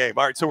fascinating game.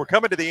 All right, so we're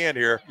coming to the end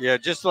here. Yeah,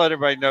 just to let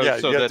everybody know. Yeah,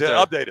 so you that to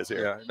update us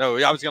here. Yeah, no,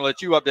 I was going to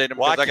let you update them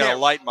because I got to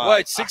light my. Well,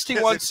 it's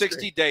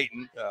 61-60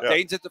 Dayton. Yeah.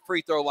 Dayton's at the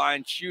free throw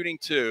line shooting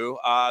 2.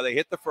 They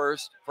hit the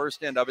first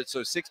end of it,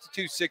 so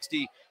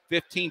 62-60,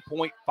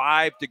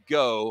 15.5 to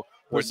go.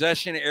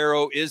 Possession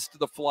arrow is to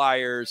the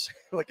Flyers,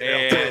 and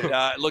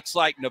it looks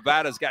like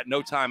Nevada's got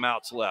no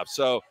timeouts left.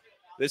 So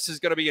this is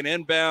going to be an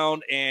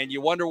inbound, and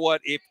you wonder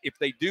what if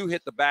they do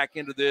hit the back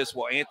end of this,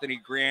 will Anthony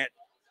Grant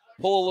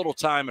pull a little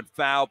time and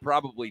foul?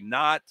 Probably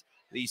not.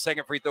 The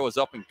second free throw is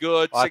up and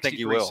good. I think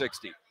he will.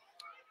 63-60.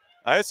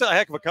 It's a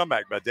heck of a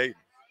comeback by Dayton.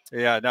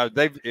 Yeah, no,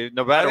 I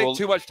Nevada think will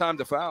too much time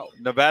to foul.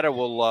 Nevada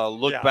will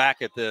look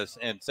back at this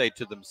and say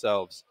to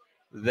themselves,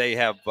 they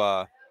have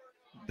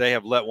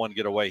let one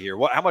get away here.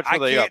 How much were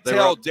they up? I can't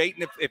tell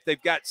Dayton if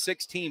they've got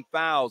 16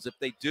 fouls. If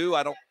they do,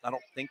 I don't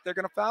think they're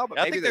going to foul. But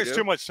I maybe think there's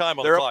too much time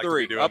on they're the clock. up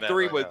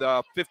 3 right with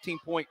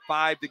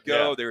 15.5 to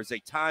go. Yeah. There's a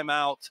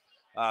timeout.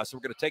 So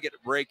we're going to take it to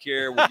break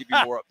here. We'll give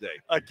you more update.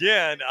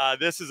 Again,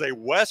 this is a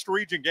West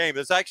region game.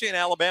 This is actually in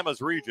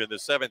Alabama's region, the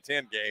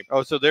 7-10 game.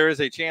 Oh, so there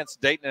is a chance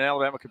Dayton and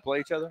Alabama could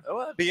play each other? Oh,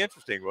 that'd be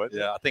interesting, wouldn't it?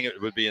 Yeah, I think it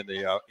would be in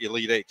the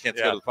Elite Eight, chance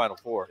to go to the Final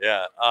Four.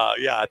 Yeah,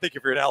 I think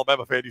if you're an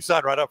Alabama fan, you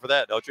sign right up for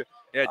that, don't you?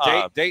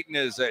 Yeah, Dayton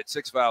is at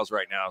 6 fouls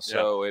right now.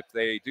 So if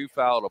they do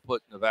foul, it'll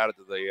put Nevada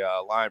to the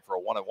line for a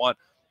 1-on-1.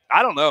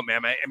 I don't know,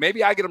 man.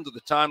 Maybe I get them to the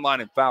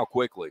timeline and foul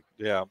quickly.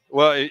 Yeah.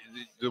 Well,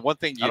 the one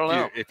thing,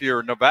 if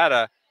you're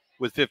Nevada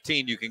with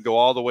 15, you can go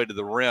all the way to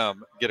the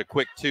rim, get a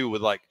quick 2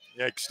 with like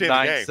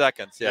 9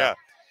 seconds. Yeah.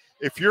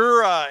 If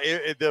you're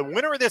if the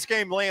winner of this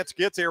game, Lance,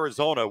 gets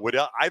Arizona, would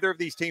either of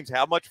these teams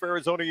have much for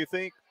Arizona, you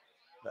think?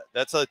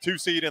 That's a 2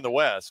 seed in the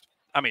West.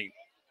 I mean,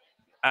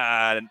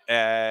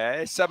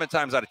 7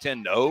 times out of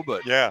 10, no.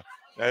 But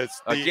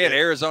again,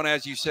 Arizona,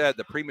 as you said,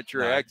 the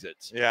premature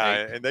exits. Yeah,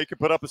 and they can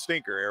put up a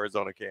stinker.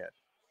 Arizona can.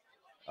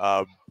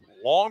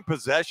 Long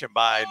possession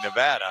by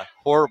Nevada.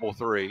 Horrible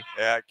 3.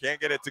 Yeah, can't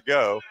get it to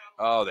go.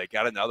 Oh, they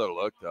got another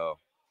look, though.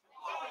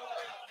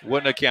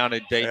 Wouldn't have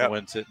counted. Dayton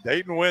wins it.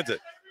 Dayton wins it.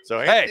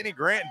 So Anthony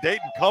Grant and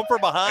Dayton come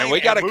from behind. And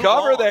we got a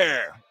cover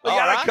there. We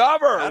got a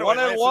cover.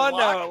 1-1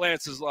 now at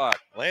Lance's Lock.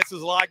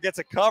 Lance's Lock gets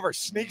a cover,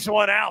 sneaks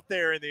one out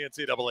there in the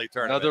NCAA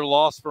tournament. Another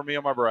loss for me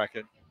on my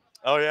bracket.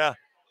 Oh, yeah.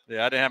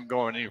 Yeah, I didn't have them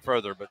going any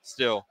further, but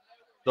still,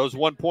 those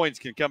 1 points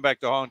can come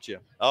back to haunt you.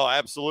 Oh,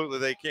 absolutely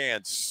they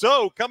can.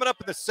 So coming up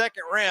in the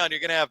second round,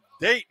 you're going to have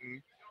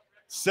Dayton,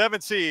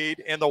 7 seed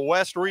in the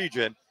West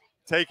region,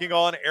 taking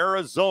on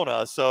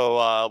Arizona.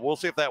 So we'll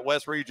see if that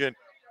West region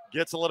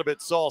gets a little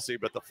bit saucy,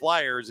 but the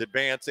Flyers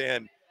advance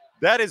in.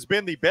 That has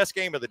been the best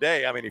game of the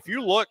day. I mean, if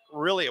you look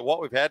really at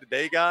what we've had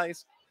today,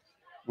 guys,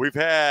 we've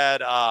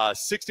had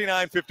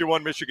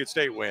 69-51 Michigan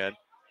State win,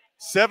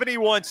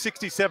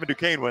 71-67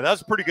 Duquesne win. That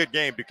was a pretty good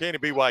game, Duquesne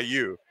and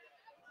BYU.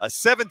 A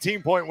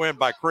 17-point win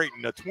by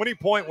Creighton, a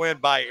 20-point win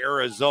by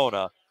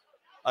Arizona,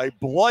 a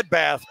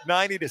bloodbath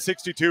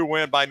 90-62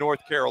 win by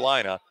North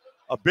Carolina,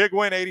 a big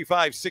win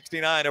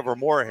 85-69 over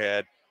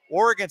Moorhead.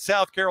 Oregon,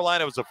 South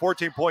Carolina was a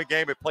 14-point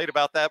game. It played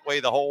about that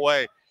way the whole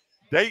way.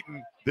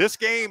 Dayton, this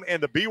game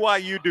and the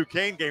BYU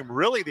Duquesne game,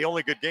 really the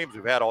only good games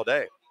we've had all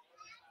day.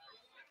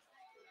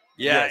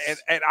 Yeah,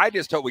 Yes. and I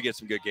just hope we get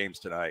some good games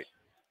tonight.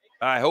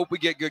 I hope we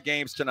get good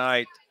games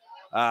tonight.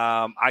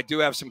 I do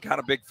have some kind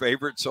of big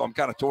favorites, so I'm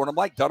kind of torn. I'm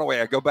like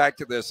Dunaway. I go back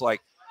to this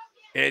like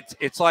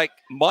it's like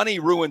money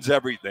ruins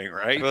everything,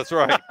 right? That's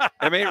right.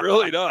 I mean, it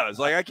really does.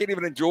 Like I can't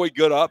even enjoy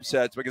good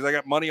upsets because I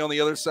got money on the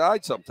other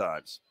side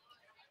sometimes.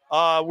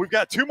 We've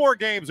got 2 more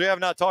games we have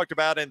not talked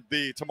about in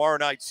the tomorrow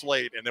night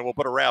slate, and then we'll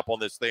put a wrap on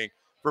this thing.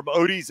 From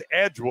Otey's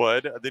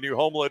Edgewood, the new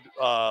Homeland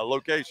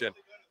location,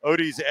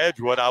 Otey's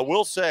Edgewood. I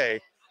will say,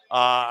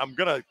 I'm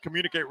going to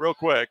communicate real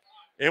quick.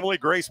 Emily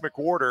Grace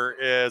McWhorter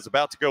is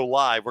about to go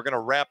live. We're going to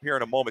wrap here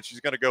in a moment. She's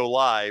going to go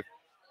live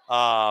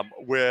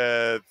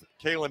with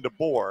Kalen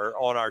DeBoer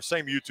on our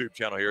same YouTube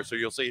channel here, so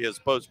you'll see his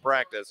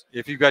post-practice.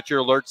 If you've got your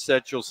alert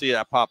set, you'll see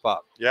that pop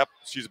up. Yep,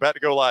 she's about to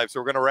go live,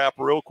 so we're going to wrap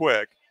real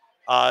quick.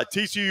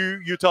 TCU,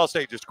 Utah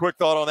State, just a quick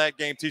thought on that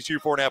game. TCU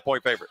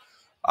 4.5-point favorite.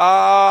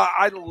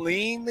 I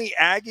lean the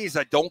Aggies.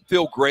 I don't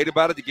feel great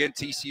about it. Again,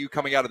 TCU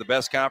coming out of the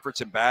best conference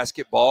in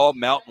basketball.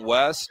 Mountain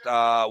West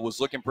was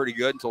looking pretty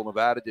good until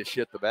Nevada just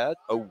shit the bed.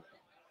 Oh,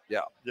 yeah.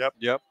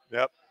 Yep.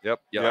 All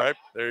right,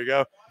 there you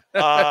go.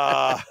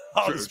 Hello,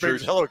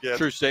 kid.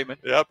 True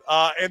statement. Yep.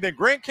 And then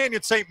Grand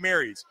Canyon St.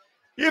 Mary's.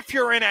 If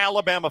you're an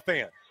Alabama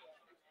fan,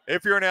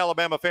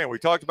 we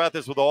talked about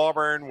this with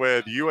Auburn,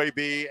 with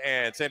UAB,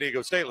 and San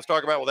Diego State. Let's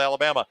talk about it with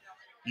Alabama.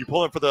 You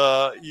pulling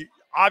for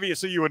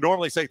obviously you would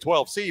normally say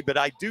 12 seed, but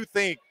I do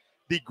think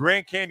the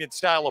Grand Canyon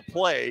style of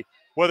play,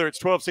 whether it's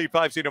 12 seed,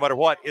 5 seed, no matter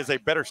what, is a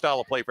better style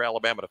of play for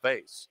Alabama to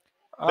face.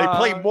 They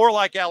play more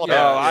like Alabama.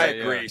 Yeah, I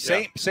agree.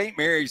 St.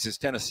 Mary's is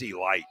Tennessee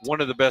light.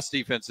 One of the best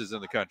defenses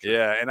in the country.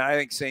 Yeah, and I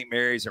think St.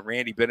 Mary's and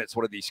Randy Bennett's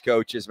one of these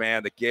coaches,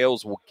 man. The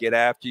Gales will get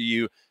after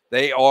you.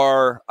 They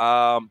are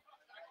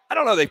I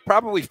don't know. They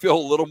probably feel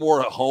a little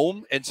more at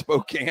home in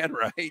Spokane,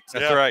 right?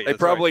 That's right. They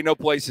probably know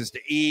places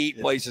to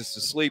eat, places to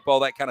sleep, all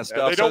that kind of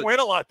stuff. They don't win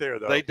a lot there,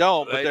 though. They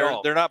don't, but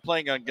they're not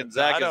playing on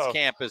Gonzaga's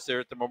campus.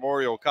 They're at the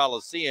Memorial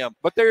Coliseum.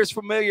 But there's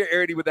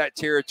familiarity with that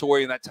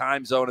territory and that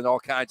time zone and all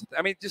kinds of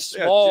I mean, just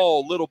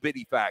small, little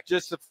bitty facts.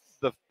 Just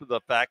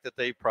the fact that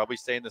they probably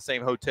stay in the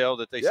same hotel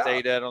that they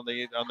stayed at on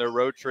their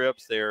road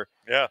trips. They're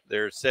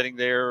sitting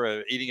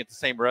there eating at the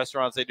same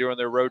restaurants they do on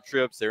their road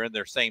trips. They're in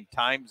their same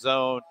time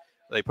zone.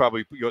 They've got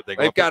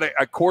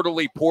a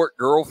quarterly port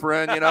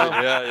girlfriend, you know.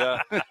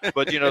 yeah.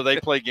 But they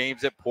play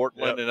games at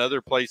Portland and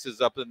other places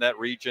up in that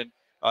region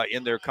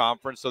in their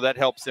conference, so that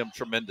helps them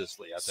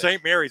tremendously. I think.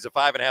 St. Mary's a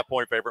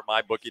 5.5-point favorite.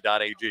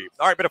 MyBookie.ag.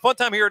 All right, but a fun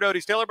time here at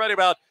Otey's. Tell everybody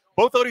about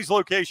both Otey's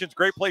locations.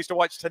 Great place to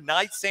watch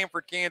tonight's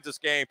Sanford, Kansas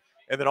game,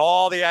 and then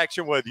all the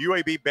action with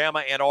UAB,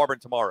 Bama, and Auburn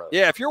tomorrow.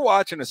 Yeah, if you're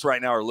watching us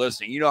right now or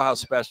listening, you know how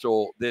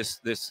special this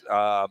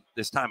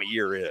time of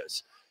year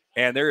is.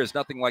 And there is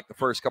nothing like the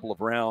first couple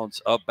of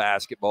rounds of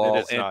basketball. It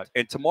is not.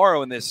 And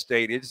tomorrow in this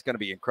state, it is going to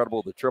be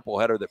incredible, the triple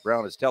header that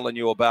Brown is telling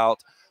you about.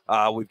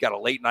 We've got a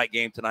late-night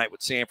game tonight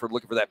with Sanford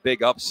looking for that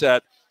big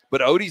upset.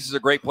 But Otey's is a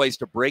great place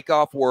to break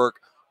off work,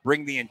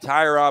 bring the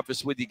entire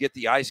office with you, get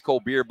the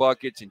ice-cold beer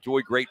buckets,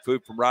 enjoy great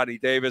food from Rodney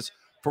Davis.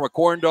 From a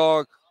corn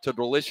dog to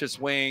delicious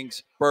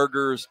wings,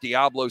 burgers,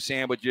 Diablo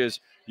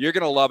sandwiches, you're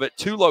going to love it.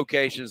 2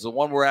 locations, the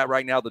one we're at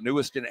right now, the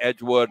newest in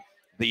Edgewood,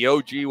 the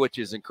OG, which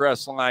is in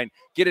Crestline.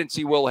 Get in and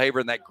see Will Haver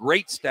and that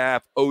great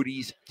staff,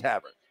 Otey's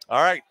Tavern.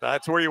 All right,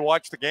 that's where you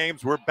watch the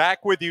games. We're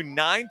back with you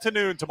 9 to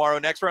noon tomorrow,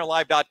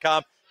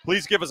 nextroundlive.com.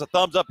 Please give us a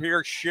thumbs up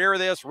here. Share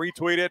this,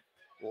 retweet it,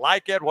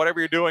 like it, whatever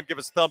you're doing. Give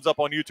us a thumbs up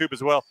on YouTube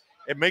as well.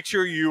 And make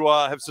sure you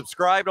have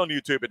subscribed on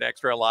YouTube at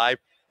Next Round Live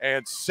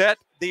and set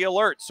the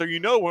alert so you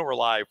know when we're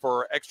live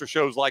for extra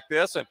shows like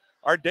this. And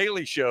our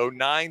daily show,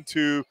 9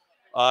 to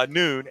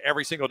noon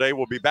every single day.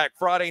 We'll be back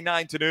Friday,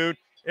 9 to noon.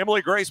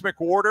 Emily Grace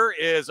McWhorter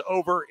is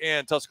over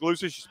in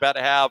Tuscaloosa. She's about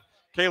to have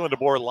Kalen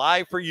DeBoer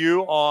live for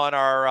you on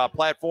our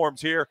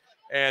platforms here.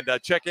 And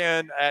check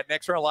in at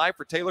Next Round Live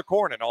for Taylor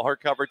Corn and all her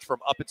coverage from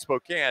up in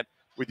Spokane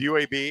with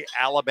UAB,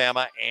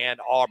 Alabama, and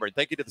Auburn.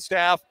 Thank you to the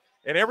staff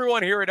and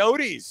everyone here at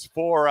Otey's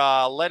for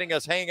letting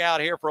us hang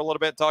out here for a little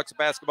bit and talk some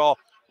basketball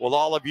with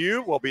all of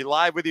you. We'll be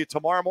live with you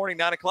tomorrow morning,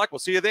 9 o'clock. We'll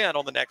see you then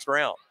on the Next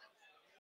Round.